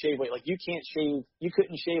really want to shave weight, like you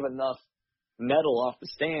couldn't shave enough metal off the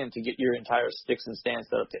stand to get your entire sticks and stand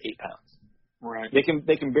set up to 8 pounds. Right. They can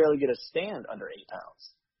barely get a stand under 8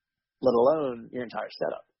 pounds, let alone your entire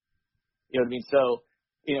setup. You know what I mean? So,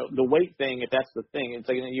 the weight thing, if that's the thing, it's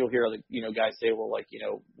like, and then you'll hear other, guys say, well, like,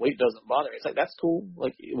 weight doesn't bother me. It's like, that's cool.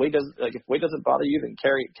 Like, if weight doesn't bother you, then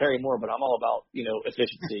carry more. But I'm all about,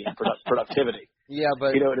 efficiency and productivity. Yeah,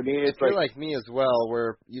 but you know what I mean? If you're like me as well,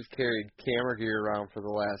 where you've carried camera gear around for the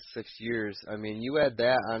last 6 years, I mean, you add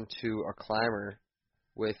that onto a climber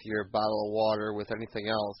with your bottle of water, with anything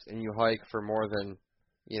else, and you hike for more than,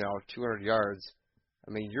 200 yards.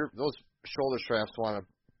 I mean, those shoulder straps want to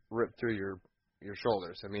rip through your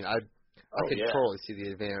shoulders. I mean, I could totally see the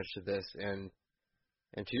advantage to this. And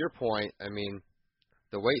to your point, I mean,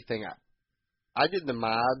 the weight thing, I did the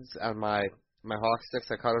mods on my Hawk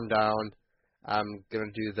sticks. I cut them down. I'm going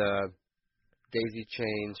to do the daisy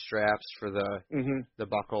chain straps for the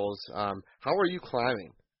buckles. How are you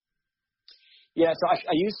climbing? Yeah, so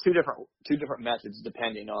I use two different methods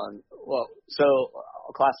depending on, so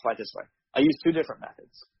I'll classify it this way. I use 2 different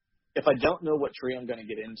methods. If I don't know what tree I'm going to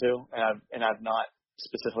get into, and I've not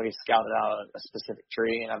specifically scouted out a specific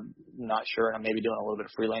tree, and I'm not sure, and I'm maybe doing a little bit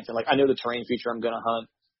of freelancing. Like I know the terrain feature I'm going to hunt,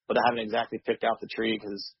 but I haven't exactly picked out the tree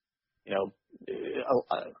because,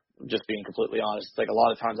 just being completely honest, like a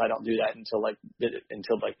lot of times I don't do that until the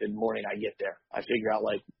morning I get there. I figure out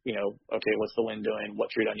okay, what's the wind doing?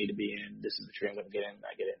 What tree do I need to be in? This is the tree I'm going to get in. And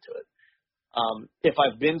I get into it. If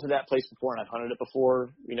I've been to that place before and I've hunted it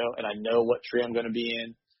before, and I know what tree I'm going to be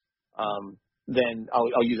in, then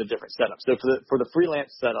I'll use a different setup. So for the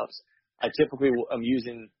freelance setups, I typically am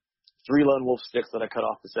using 3 lone wolf sticks that I cut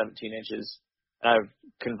off to 17 inches. And I've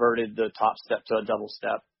converted the top step to a double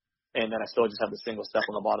step, and then I still just have the single step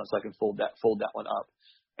on the bottom, so I can fold that one up.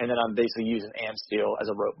 And then I'm basically using am steel as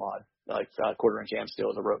a rope mod, like 1/4 inch am steel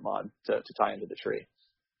as a rope mod to tie into the tree.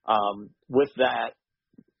 With that,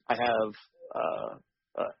 I have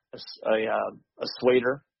a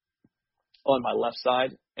swader on my left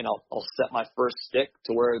side, and I'll set my first stick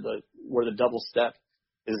to where the double step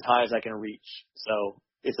is as high as I can reach. So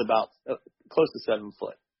it's about close to 7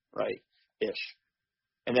 foot, right, ish.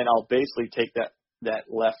 And then I'll basically take that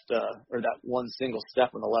left or that one single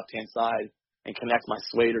step on the left hand side and connect my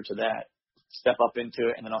swader to that, step up into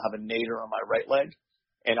it, and then I'll have a nader on my right leg,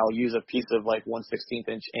 and I'll use a piece of like 1/16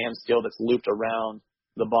 inch am steel that's looped around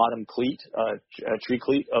the bottom cleat, tree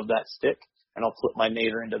cleat of that stick, and I'll put my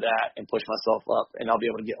nader into that and push myself up, and I'll be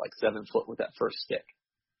able to get like 7 foot with that first stick.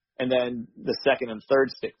 And then the second and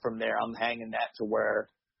third stick from there, I'm hanging that to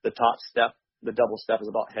where the top step, the double step, is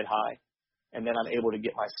about head high. And then I'm able to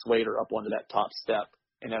get my swader up onto that top step,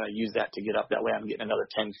 and then I use that to get up. That way I'm getting another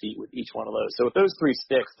 10 feet with each one of those. So with those 3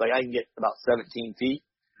 sticks, like I can get about 17 feet,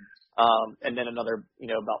 and then another,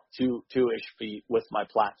 about two-ish feet with my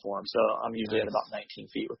platform. So I'm usually at about 19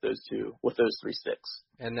 feet with those 3 sticks.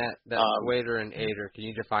 And that swader and aider, can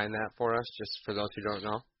you define that for us, just for those who don't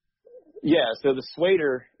know? Yeah, so the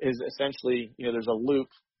swader is essentially, there's a loop.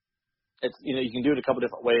 It's, you can do it a couple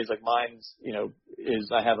different ways. Like mine's,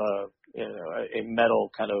 is I have a metal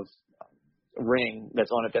kind of ring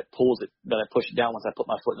that's on it that pulls it, that I push it down once I put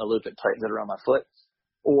my foot in the loop, it tightens it around my foot.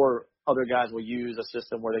 Or other guys will use a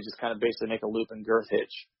system where they just kind of basically make a loop and girth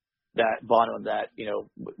hitch that bottom of that,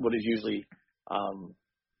 what is usually,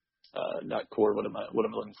 not cord, what am I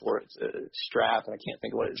looking for? It's a strap, and I can't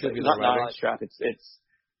think of what it is. It's not nylon strap.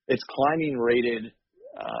 It's climbing rated,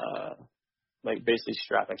 like basically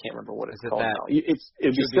strap. I can't remember what it's called now.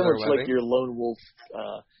 It'd be similar to like your lone wolf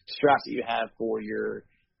straps that you have for your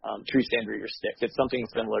tree stand or your sticks. It's something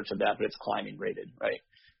similar to that, but it's climbing rated, right?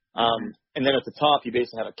 And then at the top, you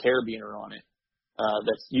basically have a carabiner on it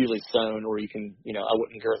that's usually sewn, or you can, I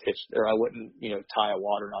wouldn't girth hitch, or I wouldn't, tie a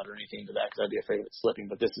water knot or anything to that because I'd be afraid of it slipping.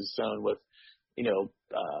 But this is sewn with,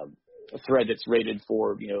 a thread that's rated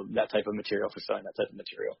for, that type of material, for sewing that type of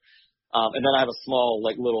material. And then I have a small,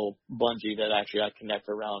 like, little bungee that actually I connect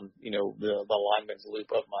around, the lineman's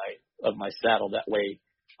loop of my saddle. That way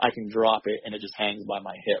I can drop it and it just hangs by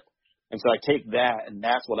my hip. And so I take that, and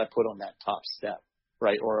that's what I put on that top step,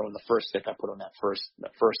 right? Or on the first stick I put on that first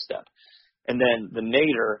step. And then the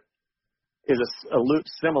nader is a loop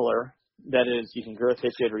similar. That is, you can girth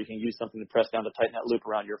hitch it, or you can use something to press down to tighten that loop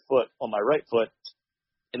around your foot on my right foot.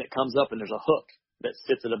 And it comes up, and there's a hook that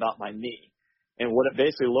sits at about my knee. And what it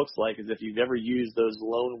basically looks like is if you've ever used those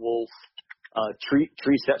lone wolf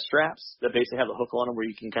tree set straps that basically have a hook on them where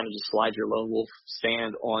you can kind of just slide your lone wolf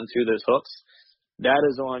stand onto those hooks, that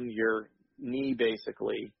is on your knee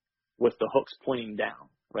basically with the hooks pointing down,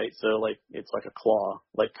 right? So like it's like a claw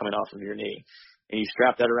like coming off of your knee. And you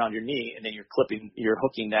strap that around your knee, and then you're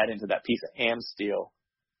hooking that into that piece of am steel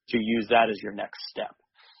to use that as your next step.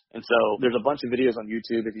 And so there's a bunch of videos on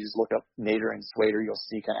YouTube. If you just look up nader and swader, you'll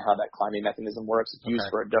see kind of how that climbing mechanism works. It's used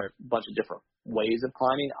for a bunch of different ways of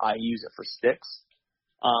climbing. I use it for sticks.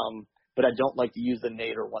 But I don't like to use the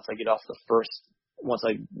nader once I get on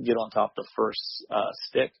top of the first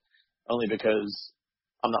stick, only because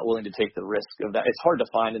I'm not willing to take the risk of that. It's hard to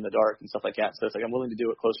find in the dark and stuff like that. So it's like I'm willing to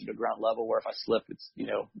do it closer to ground level, where if I slip, it's,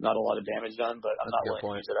 not a lot of damage done, but I'm not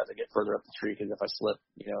willing to use it as I get further up the tree, because if I slip,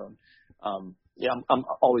 I'm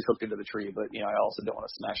always hooked into the tree, but, I also don't want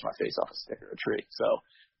to smash my face off a stick or a tree. So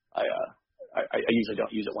I usually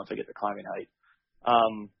don't use it once I get to climbing height.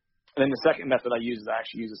 And then the second method I use is I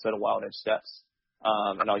actually use a set of wild edge steps.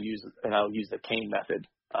 And I'll use the cane method,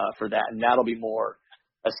 for that. And that'll be more,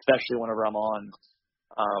 especially whenever I'm on,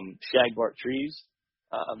 shagbark trees,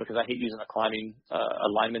 because I hate using a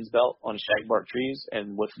lineman's belt on shagbark trees.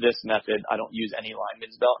 And with this method, I don't use any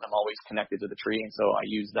lineman's belt, and I'm always connected to the tree. And so I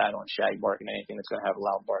use that on shagbark, and anything that's going to have a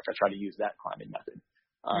loud bark, I try to use that climbing method,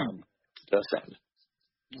 to ascend.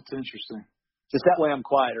 That's interesting. Just that way I'm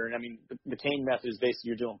quieter. And I mean, the cane method is basically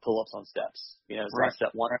you're doing pull-ups on steps. So I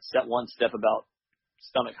set one step about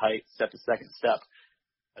stomach height, set the second step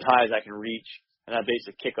as high as I can reach. And I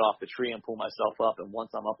basically kick off the tree and pull myself up. And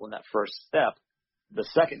once I'm up on that first step, the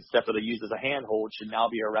second step that I use as a handhold should now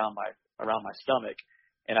be around my stomach.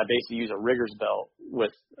 And I basically use a rigger's belt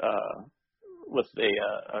with a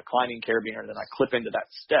climbing carabiner. Then I clip into that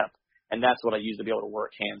step, and that's what I use to be able to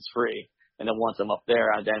work hands free. And then once I'm up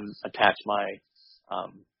there, I then attach my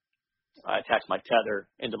tether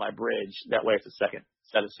into my bridge. That way, it's a second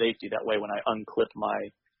set of safety. That way, when I unclip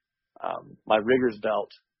my rigger's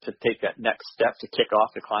belt to take that next step, to kick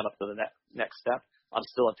off, to climb up to the next step, I'm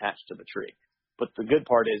still attached to the tree. But the good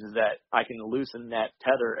part is that I can loosen that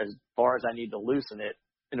tether as far as I need to loosen it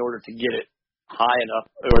in order to get it high enough,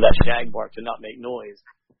 or that shag bark to not make noise,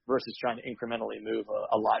 versus trying to incrementally move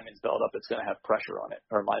a lineman's belt up that's going to have pressure on it,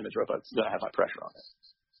 or a lineman's rope that's going to have my pressure on it.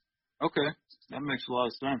 Okay, that makes a lot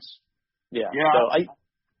of sense. Yeah. So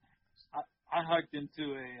I hiked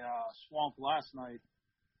into a swamp last night,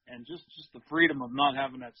 and just the freedom of not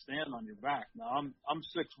having that stand on your back. Now I'm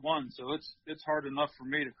 6'1", so it's hard enough for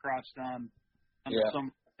me to crouch down under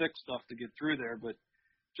some thick stuff to get through there, but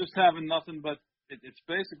just having nothing but it's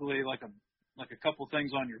basically like a couple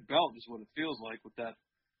things on your belt is what it feels like with that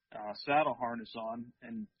saddle harness on,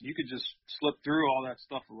 and you could just slip through all that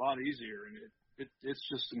stuff a lot easier, and it's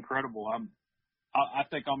just incredible. I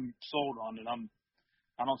think I'm sold on it.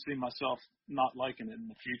 I don't see myself not liking it in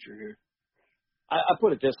the future here. I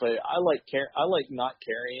put it this way: I like not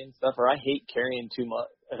carrying stuff, or I hate carrying too much,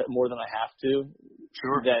 more than I have to.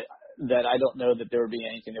 Sure. That I don't know that there would be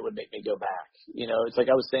anything that would make me go back. It's like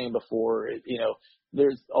I was saying before.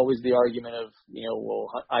 There's always the argument of, well,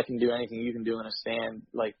 I can do anything you can do in a stand.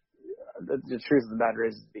 Like the truth of the matter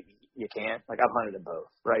is you can't. Like I've hunted in both,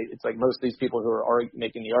 right? It's like most of these people who are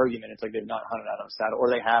making the argument, it's like they've not hunted out on a saddle, or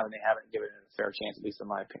they have and they haven't given it a fair chance, at least in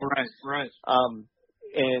my opinion. Right.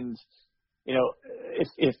 And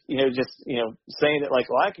if just saying that like,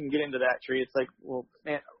 well, I can get into that tree. It's like, well,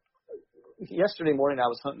 man, yesterday morning I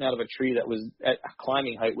was hunting out of a tree that was at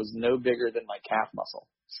climbing height was no bigger than my calf muscle,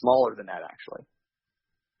 smaller than that actually.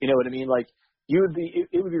 You know what I mean? Like it would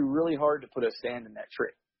be really hard to put a stand in that tree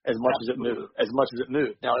as much as it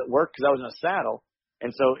moved. Now it worked because I was in a saddle,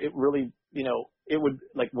 and so it really, it would,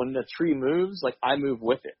 like when the tree moves, like I move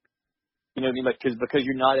with it. You know what I mean? Like because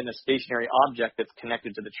you're not in a stationary object that's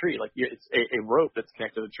connected to the tree. Like it's a rope that's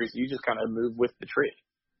connected to the tree, so you just kind of move with the tree,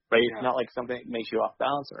 right? Yeah. It's not like something that makes you off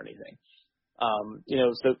balance or anything.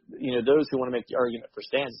 Those who want to make the argument for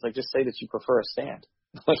stands, it's like just say that you prefer a stand.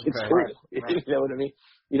 Like it's cool. Right. You know what I mean?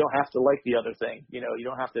 You don't have to like the other thing. You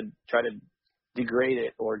don't have to try to degrade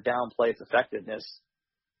it or downplay its effectiveness.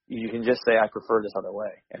 You can just say I prefer this other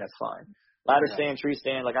way, and that's fine. Ladder stand, tree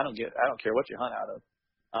stand, like I don't care what you hunt out of.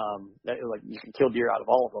 Like you can kill deer out of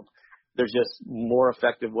all of them. There's just more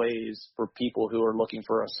effective ways for people who are looking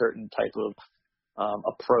for a certain type of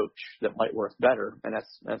approach that might work better, and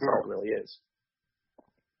that's all it really is.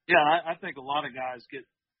 Yeah, I think a lot of guys get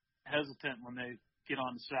hesitant when they get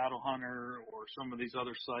on Saddle Hunter or some of these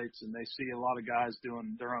other sites, and they see a lot of guys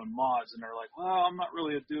doing their own mods, and they're like, well, I'm not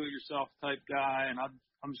really a do-it-yourself type guy, and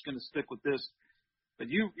I'm just going to stick with this. But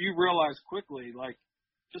you realize quickly, like,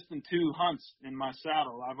 just in 2 hunts in my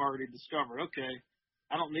saddle, I've already discovered, okay,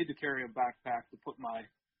 I don't need to carry a backpack to put my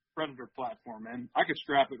Predator platform in. I could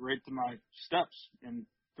strap it right to my steps and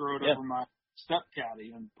throw it over my step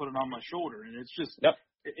caddy and put it on my shoulder. And it's just,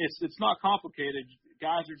 it's not complicated.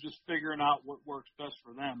 Guys are just figuring out what works best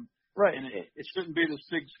for them. Right. And it shouldn't be this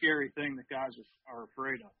big, scary thing that guys are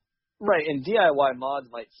afraid of. Right. And DIY mods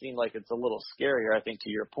might seem like it's a little scarier, I think, to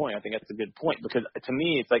your point. I think that's a good point, because to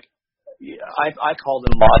me, it's like, I call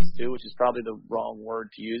them mods too, which is probably the wrong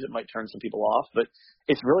word to use. It might turn some people off, but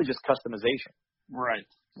it's really just customization. Right.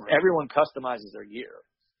 Everyone customizes their gear.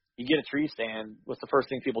 You get a tree stand, what's the first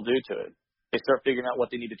thing people do to it? They start figuring out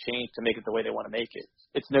what they need to change to make it the way they want to make it.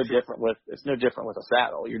 It's no different with a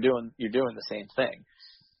saddle. You're doing the same thing.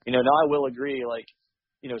 Now I will agree, like,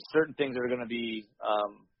 certain things are going to be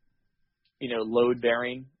load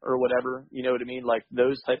bearing or whatever, you know what I mean? Like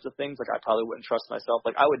those types of things, like I probably wouldn't trust myself.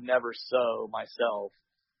 Like I would never sew myself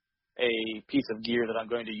a piece of gear that I'm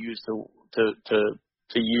going to use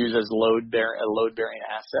to use as a load bearing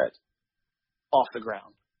asset off the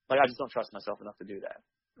ground. Like I just don't trust myself enough to do that.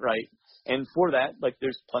 Right. And for that, like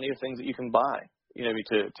there's plenty of things that you can buy,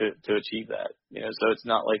 to achieve that, so it's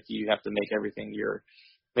not like you have to make everything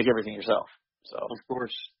yourself. So of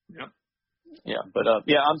course. Yep. Yeah, but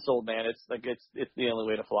I'm sold, man. It's like it's the only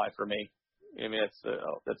way to fly for me. I mean,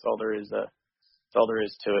 that's all there is. That's all there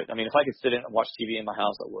is to it. I mean, if I could sit in and watch TV in my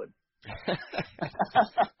house, I would.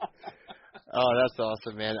 Oh, that's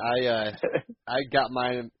awesome, man. I got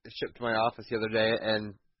mine shipped to my office the other day,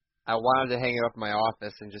 and I wanted to hang it up in my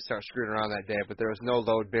office and just start screwing around that day, but there was no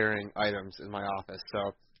load-bearing items in my office,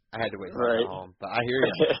 so I had to wait until I got home. But I hear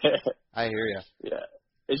you. I hear you. Yeah.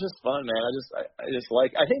 It's just fun, man.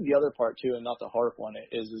 I think the other part too, and not to harp on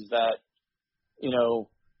it, is that,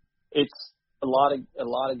 a lot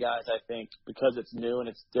of guys, I think, because it's new and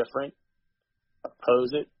it's different,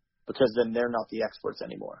 oppose it because then they're not the experts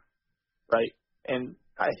anymore, right? And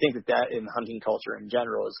I think that in hunting culture in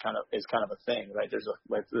general is kind of a thing, right? There's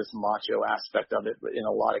this macho aspect of it in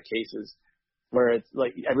a lot of cases where it's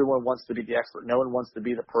like everyone wants to be the expert. No one wants to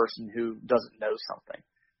be the person who doesn't know something,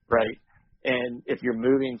 right? And if you're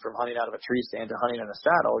moving from hunting out of a tree stand to hunting in a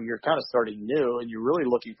saddle, you're kind of starting new and you're really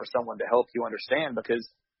looking for someone to help you understand because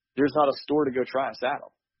there's not a store to go try a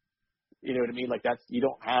saddle. You know what I mean? Like you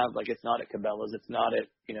don't have, like, it's not at Cabela's, it's not at,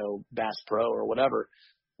 Bass Pro or whatever.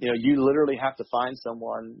 You literally have to find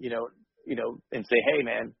someone, and say, hey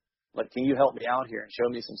man, like, can you help me out here and show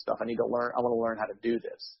me some stuff? I want to learn how to do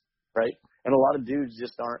this. Right. And a lot of dudes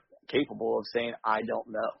just aren't capable of saying, I don't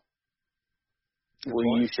know.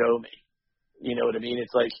 Will you show me? You know what I mean?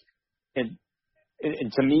 It's like, and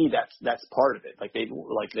to me, that's part of it. Like they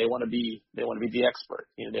want to be the expert.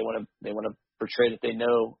 They want to portray that they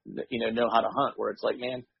know how to hunt, where it's like,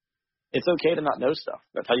 man, it's okay to not know stuff.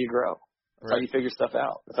 That's how you grow. That's how you figure stuff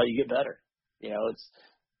out. That's how you get better. If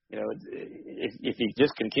you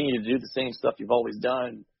just continue to do the same stuff you've always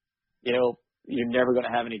done, you're never going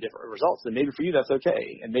to have any different results. And maybe for you, that's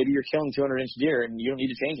okay. And maybe you're killing 200-inch deer and you don't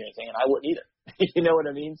need to change anything. And I wouldn't either. You know what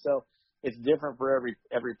I mean? So it's different for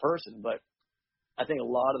every person. But I think a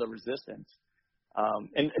lot of the resistance,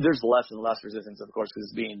 and there's less and less resistance, of course, because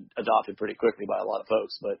it's being adopted pretty quickly by a lot of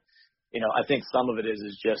folks. But, I think some of it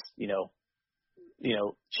is just,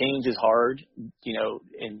 change is hard,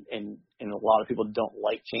 and a lot of people don't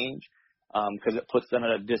like change because it puts them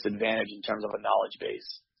at a disadvantage in terms of a knowledge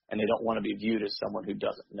base, and they don't want to be viewed as someone who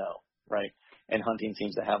doesn't know, right? And hunting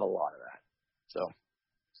seems to have a lot of that. So.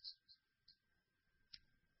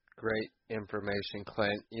 Great information,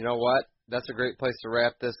 Clint. You know what? That's a great place to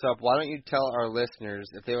wrap this up. Why don't you tell our listeners,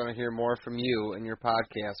 if they want to hear more from you and your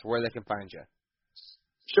podcast, where they can find you?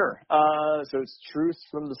 Sure. So it's Truth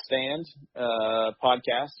from the Stand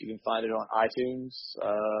podcast. You can find it on iTunes,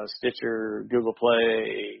 Stitcher, Google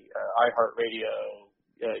Play, iHeartRadio,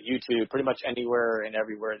 YouTube, pretty much anywhere and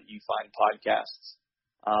everywhere that you find podcasts.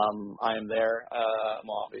 I am there. I'm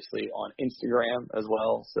obviously on Instagram as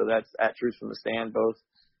well. So that's at Truth from the Stand, both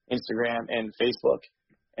Instagram and Facebook.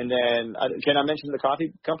 And then, can I mention the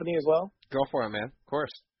coffee company as well? Go for it, man. Of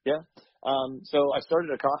course. Yeah. So I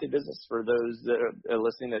started a coffee business for those that are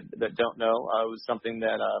listening that don't know. It was something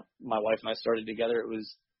that my wife and I started together. It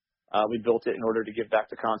was we built it in order to give back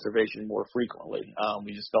to conservation more frequently.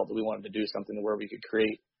 We just felt that we wanted to do something where we could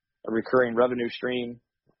create a recurring revenue stream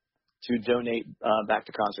to donate back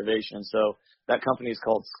to conservation. So that company is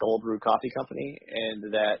called Skull Brew Coffee Company,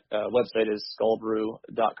 and that website is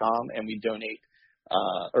skullbrew.com, and we donate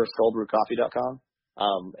or skullbrewcoffee.com.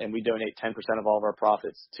 And we donate 10% of all of our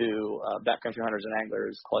profits to Backcountry Hunters and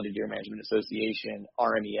Anglers, Quality Deer Management Association,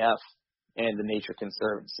 RMEF, and the Nature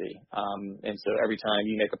Conservancy. And so every time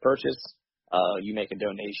you make a purchase, you make a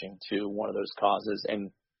donation to one of those causes. And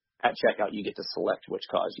at checkout, you get to select which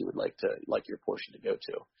cause you would like your portion to go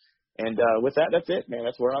to. And with that, that's it, man.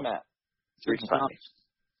 That's where I'm at.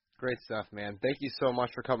 Great stuff, man. Thank you so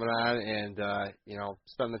much for coming on and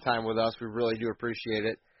spending the time with us. We really do appreciate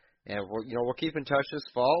it. And we'll keep in touch this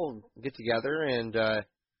fall and get together. And I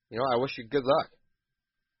wish you good luck.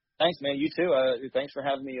 Thanks, man. You too. Thanks for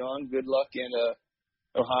having me on. Good luck in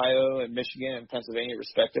Ohio and Michigan and Pennsylvania,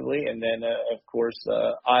 respectively, and then of course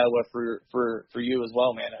Iowa for you as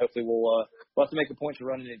well, man. Hopefully we'll have to make a point to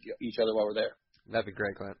run into each other while we're there. That'd be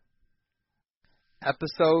great, Clint.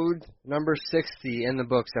 Episode number 60 in the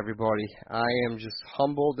books, everybody. I am just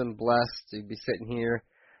humbled and blessed to be sitting here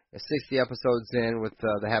 60 episodes in with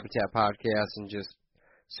the Habitat podcast, and just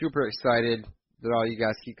super excited that all you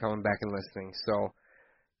guys keep coming back and listening. So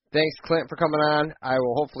thanks, Clint, for coming on. I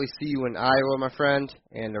will hopefully see you in Iowa, my friend,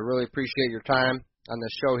 and I really appreciate your time on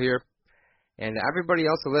this show here. And everybody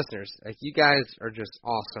else, the listeners, like, you guys are just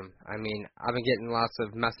awesome. I mean, I've been getting lots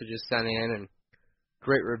of messages sent in and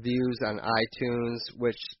great reviews on iTunes,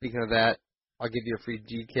 which, speaking of that, I'll give you a free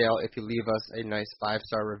decal if you leave us a nice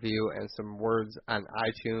 5-star review and some words on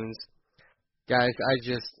iTunes. Guys,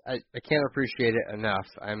 I can't appreciate it enough.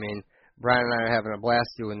 I mean, Brian and I are having a blast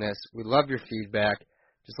doing this. We love your feedback.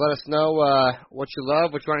 Just let us know what you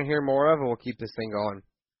love, what you want to hear more of, and we'll keep this thing going.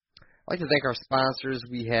 I'd like to thank our sponsors.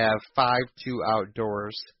 We have 5-2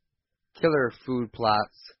 Outdoors, Killer Food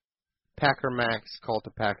Plots, Packer Max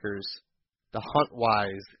Cultipackers, the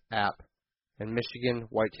HuntWise app, and Michigan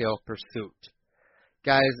Whitetail Pursuit.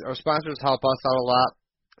 Guys, our sponsors help us out a lot.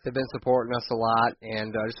 They've been supporting us a lot,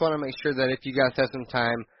 and I just want to make sure that if you guys have some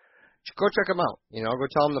time, go check them out. Go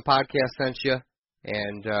tell them the podcast sent you.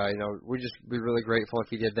 And, we'd just be really grateful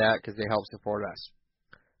if you did that because they help support us.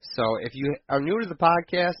 So if you are new to the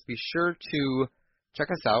podcast, be sure to check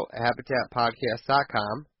us out at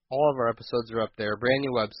HabitatPodcast.com. All of our episodes are up there. Brand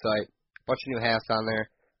new website. Bunch of new hats on there.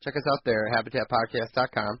 Check us out there at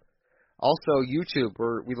HabitatPodcast.com. Also, YouTube.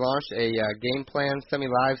 We launched a Game Plan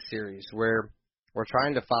Semi-Live series where we're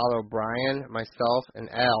trying to follow Brian, myself, and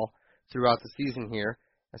Al throughout the season here,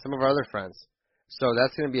 and some of our other friends. So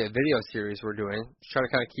that's going to be a video series we're doing. Just trying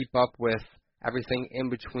to kind of keep up with everything in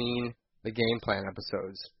between the game plan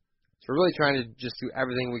episodes. So we're really trying to just do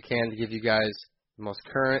everything we can to give you guys the most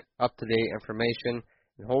current, up-to-date information,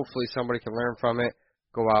 and hopefully somebody can learn from it,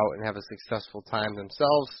 go out and have a successful time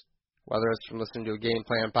themselves, whether it's from listening to a game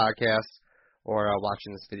plan podcast or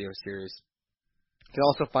watching this video series. You can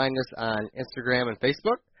also find us on Instagram and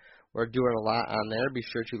Facebook. We're doing a lot on there. Be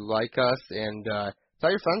sure to like us and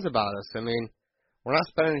tell your friends about us. I mean, we're not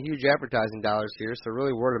spending huge advertising dollars here, so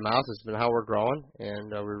really word of mouth has been how we're growing,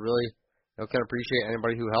 and we really can appreciate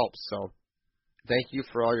anybody who helps. So thank you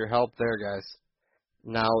for all your help there, guys.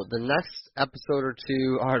 Now, the next episode or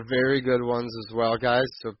two are very good ones as well, guys,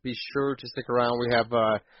 so be sure to stick around. We have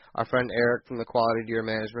our friend Eric from the Quality Deer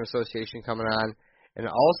Management Association coming on, and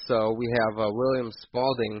also we have William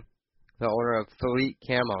Spalding, the owner of Fleet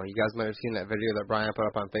Camo. You guys might have seen that video that Brian put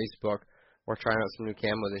up on Facebook. We're trying out some new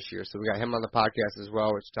camo this year, so we got him on the podcast as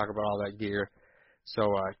well, which talk about all that gear.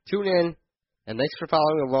 So tune in, and thanks for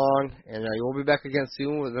following along, and we'll be back again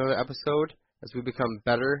soon with another episode as we become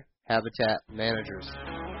better habitat managers.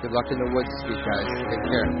 Good luck in the woods this week, guys. Take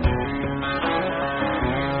care.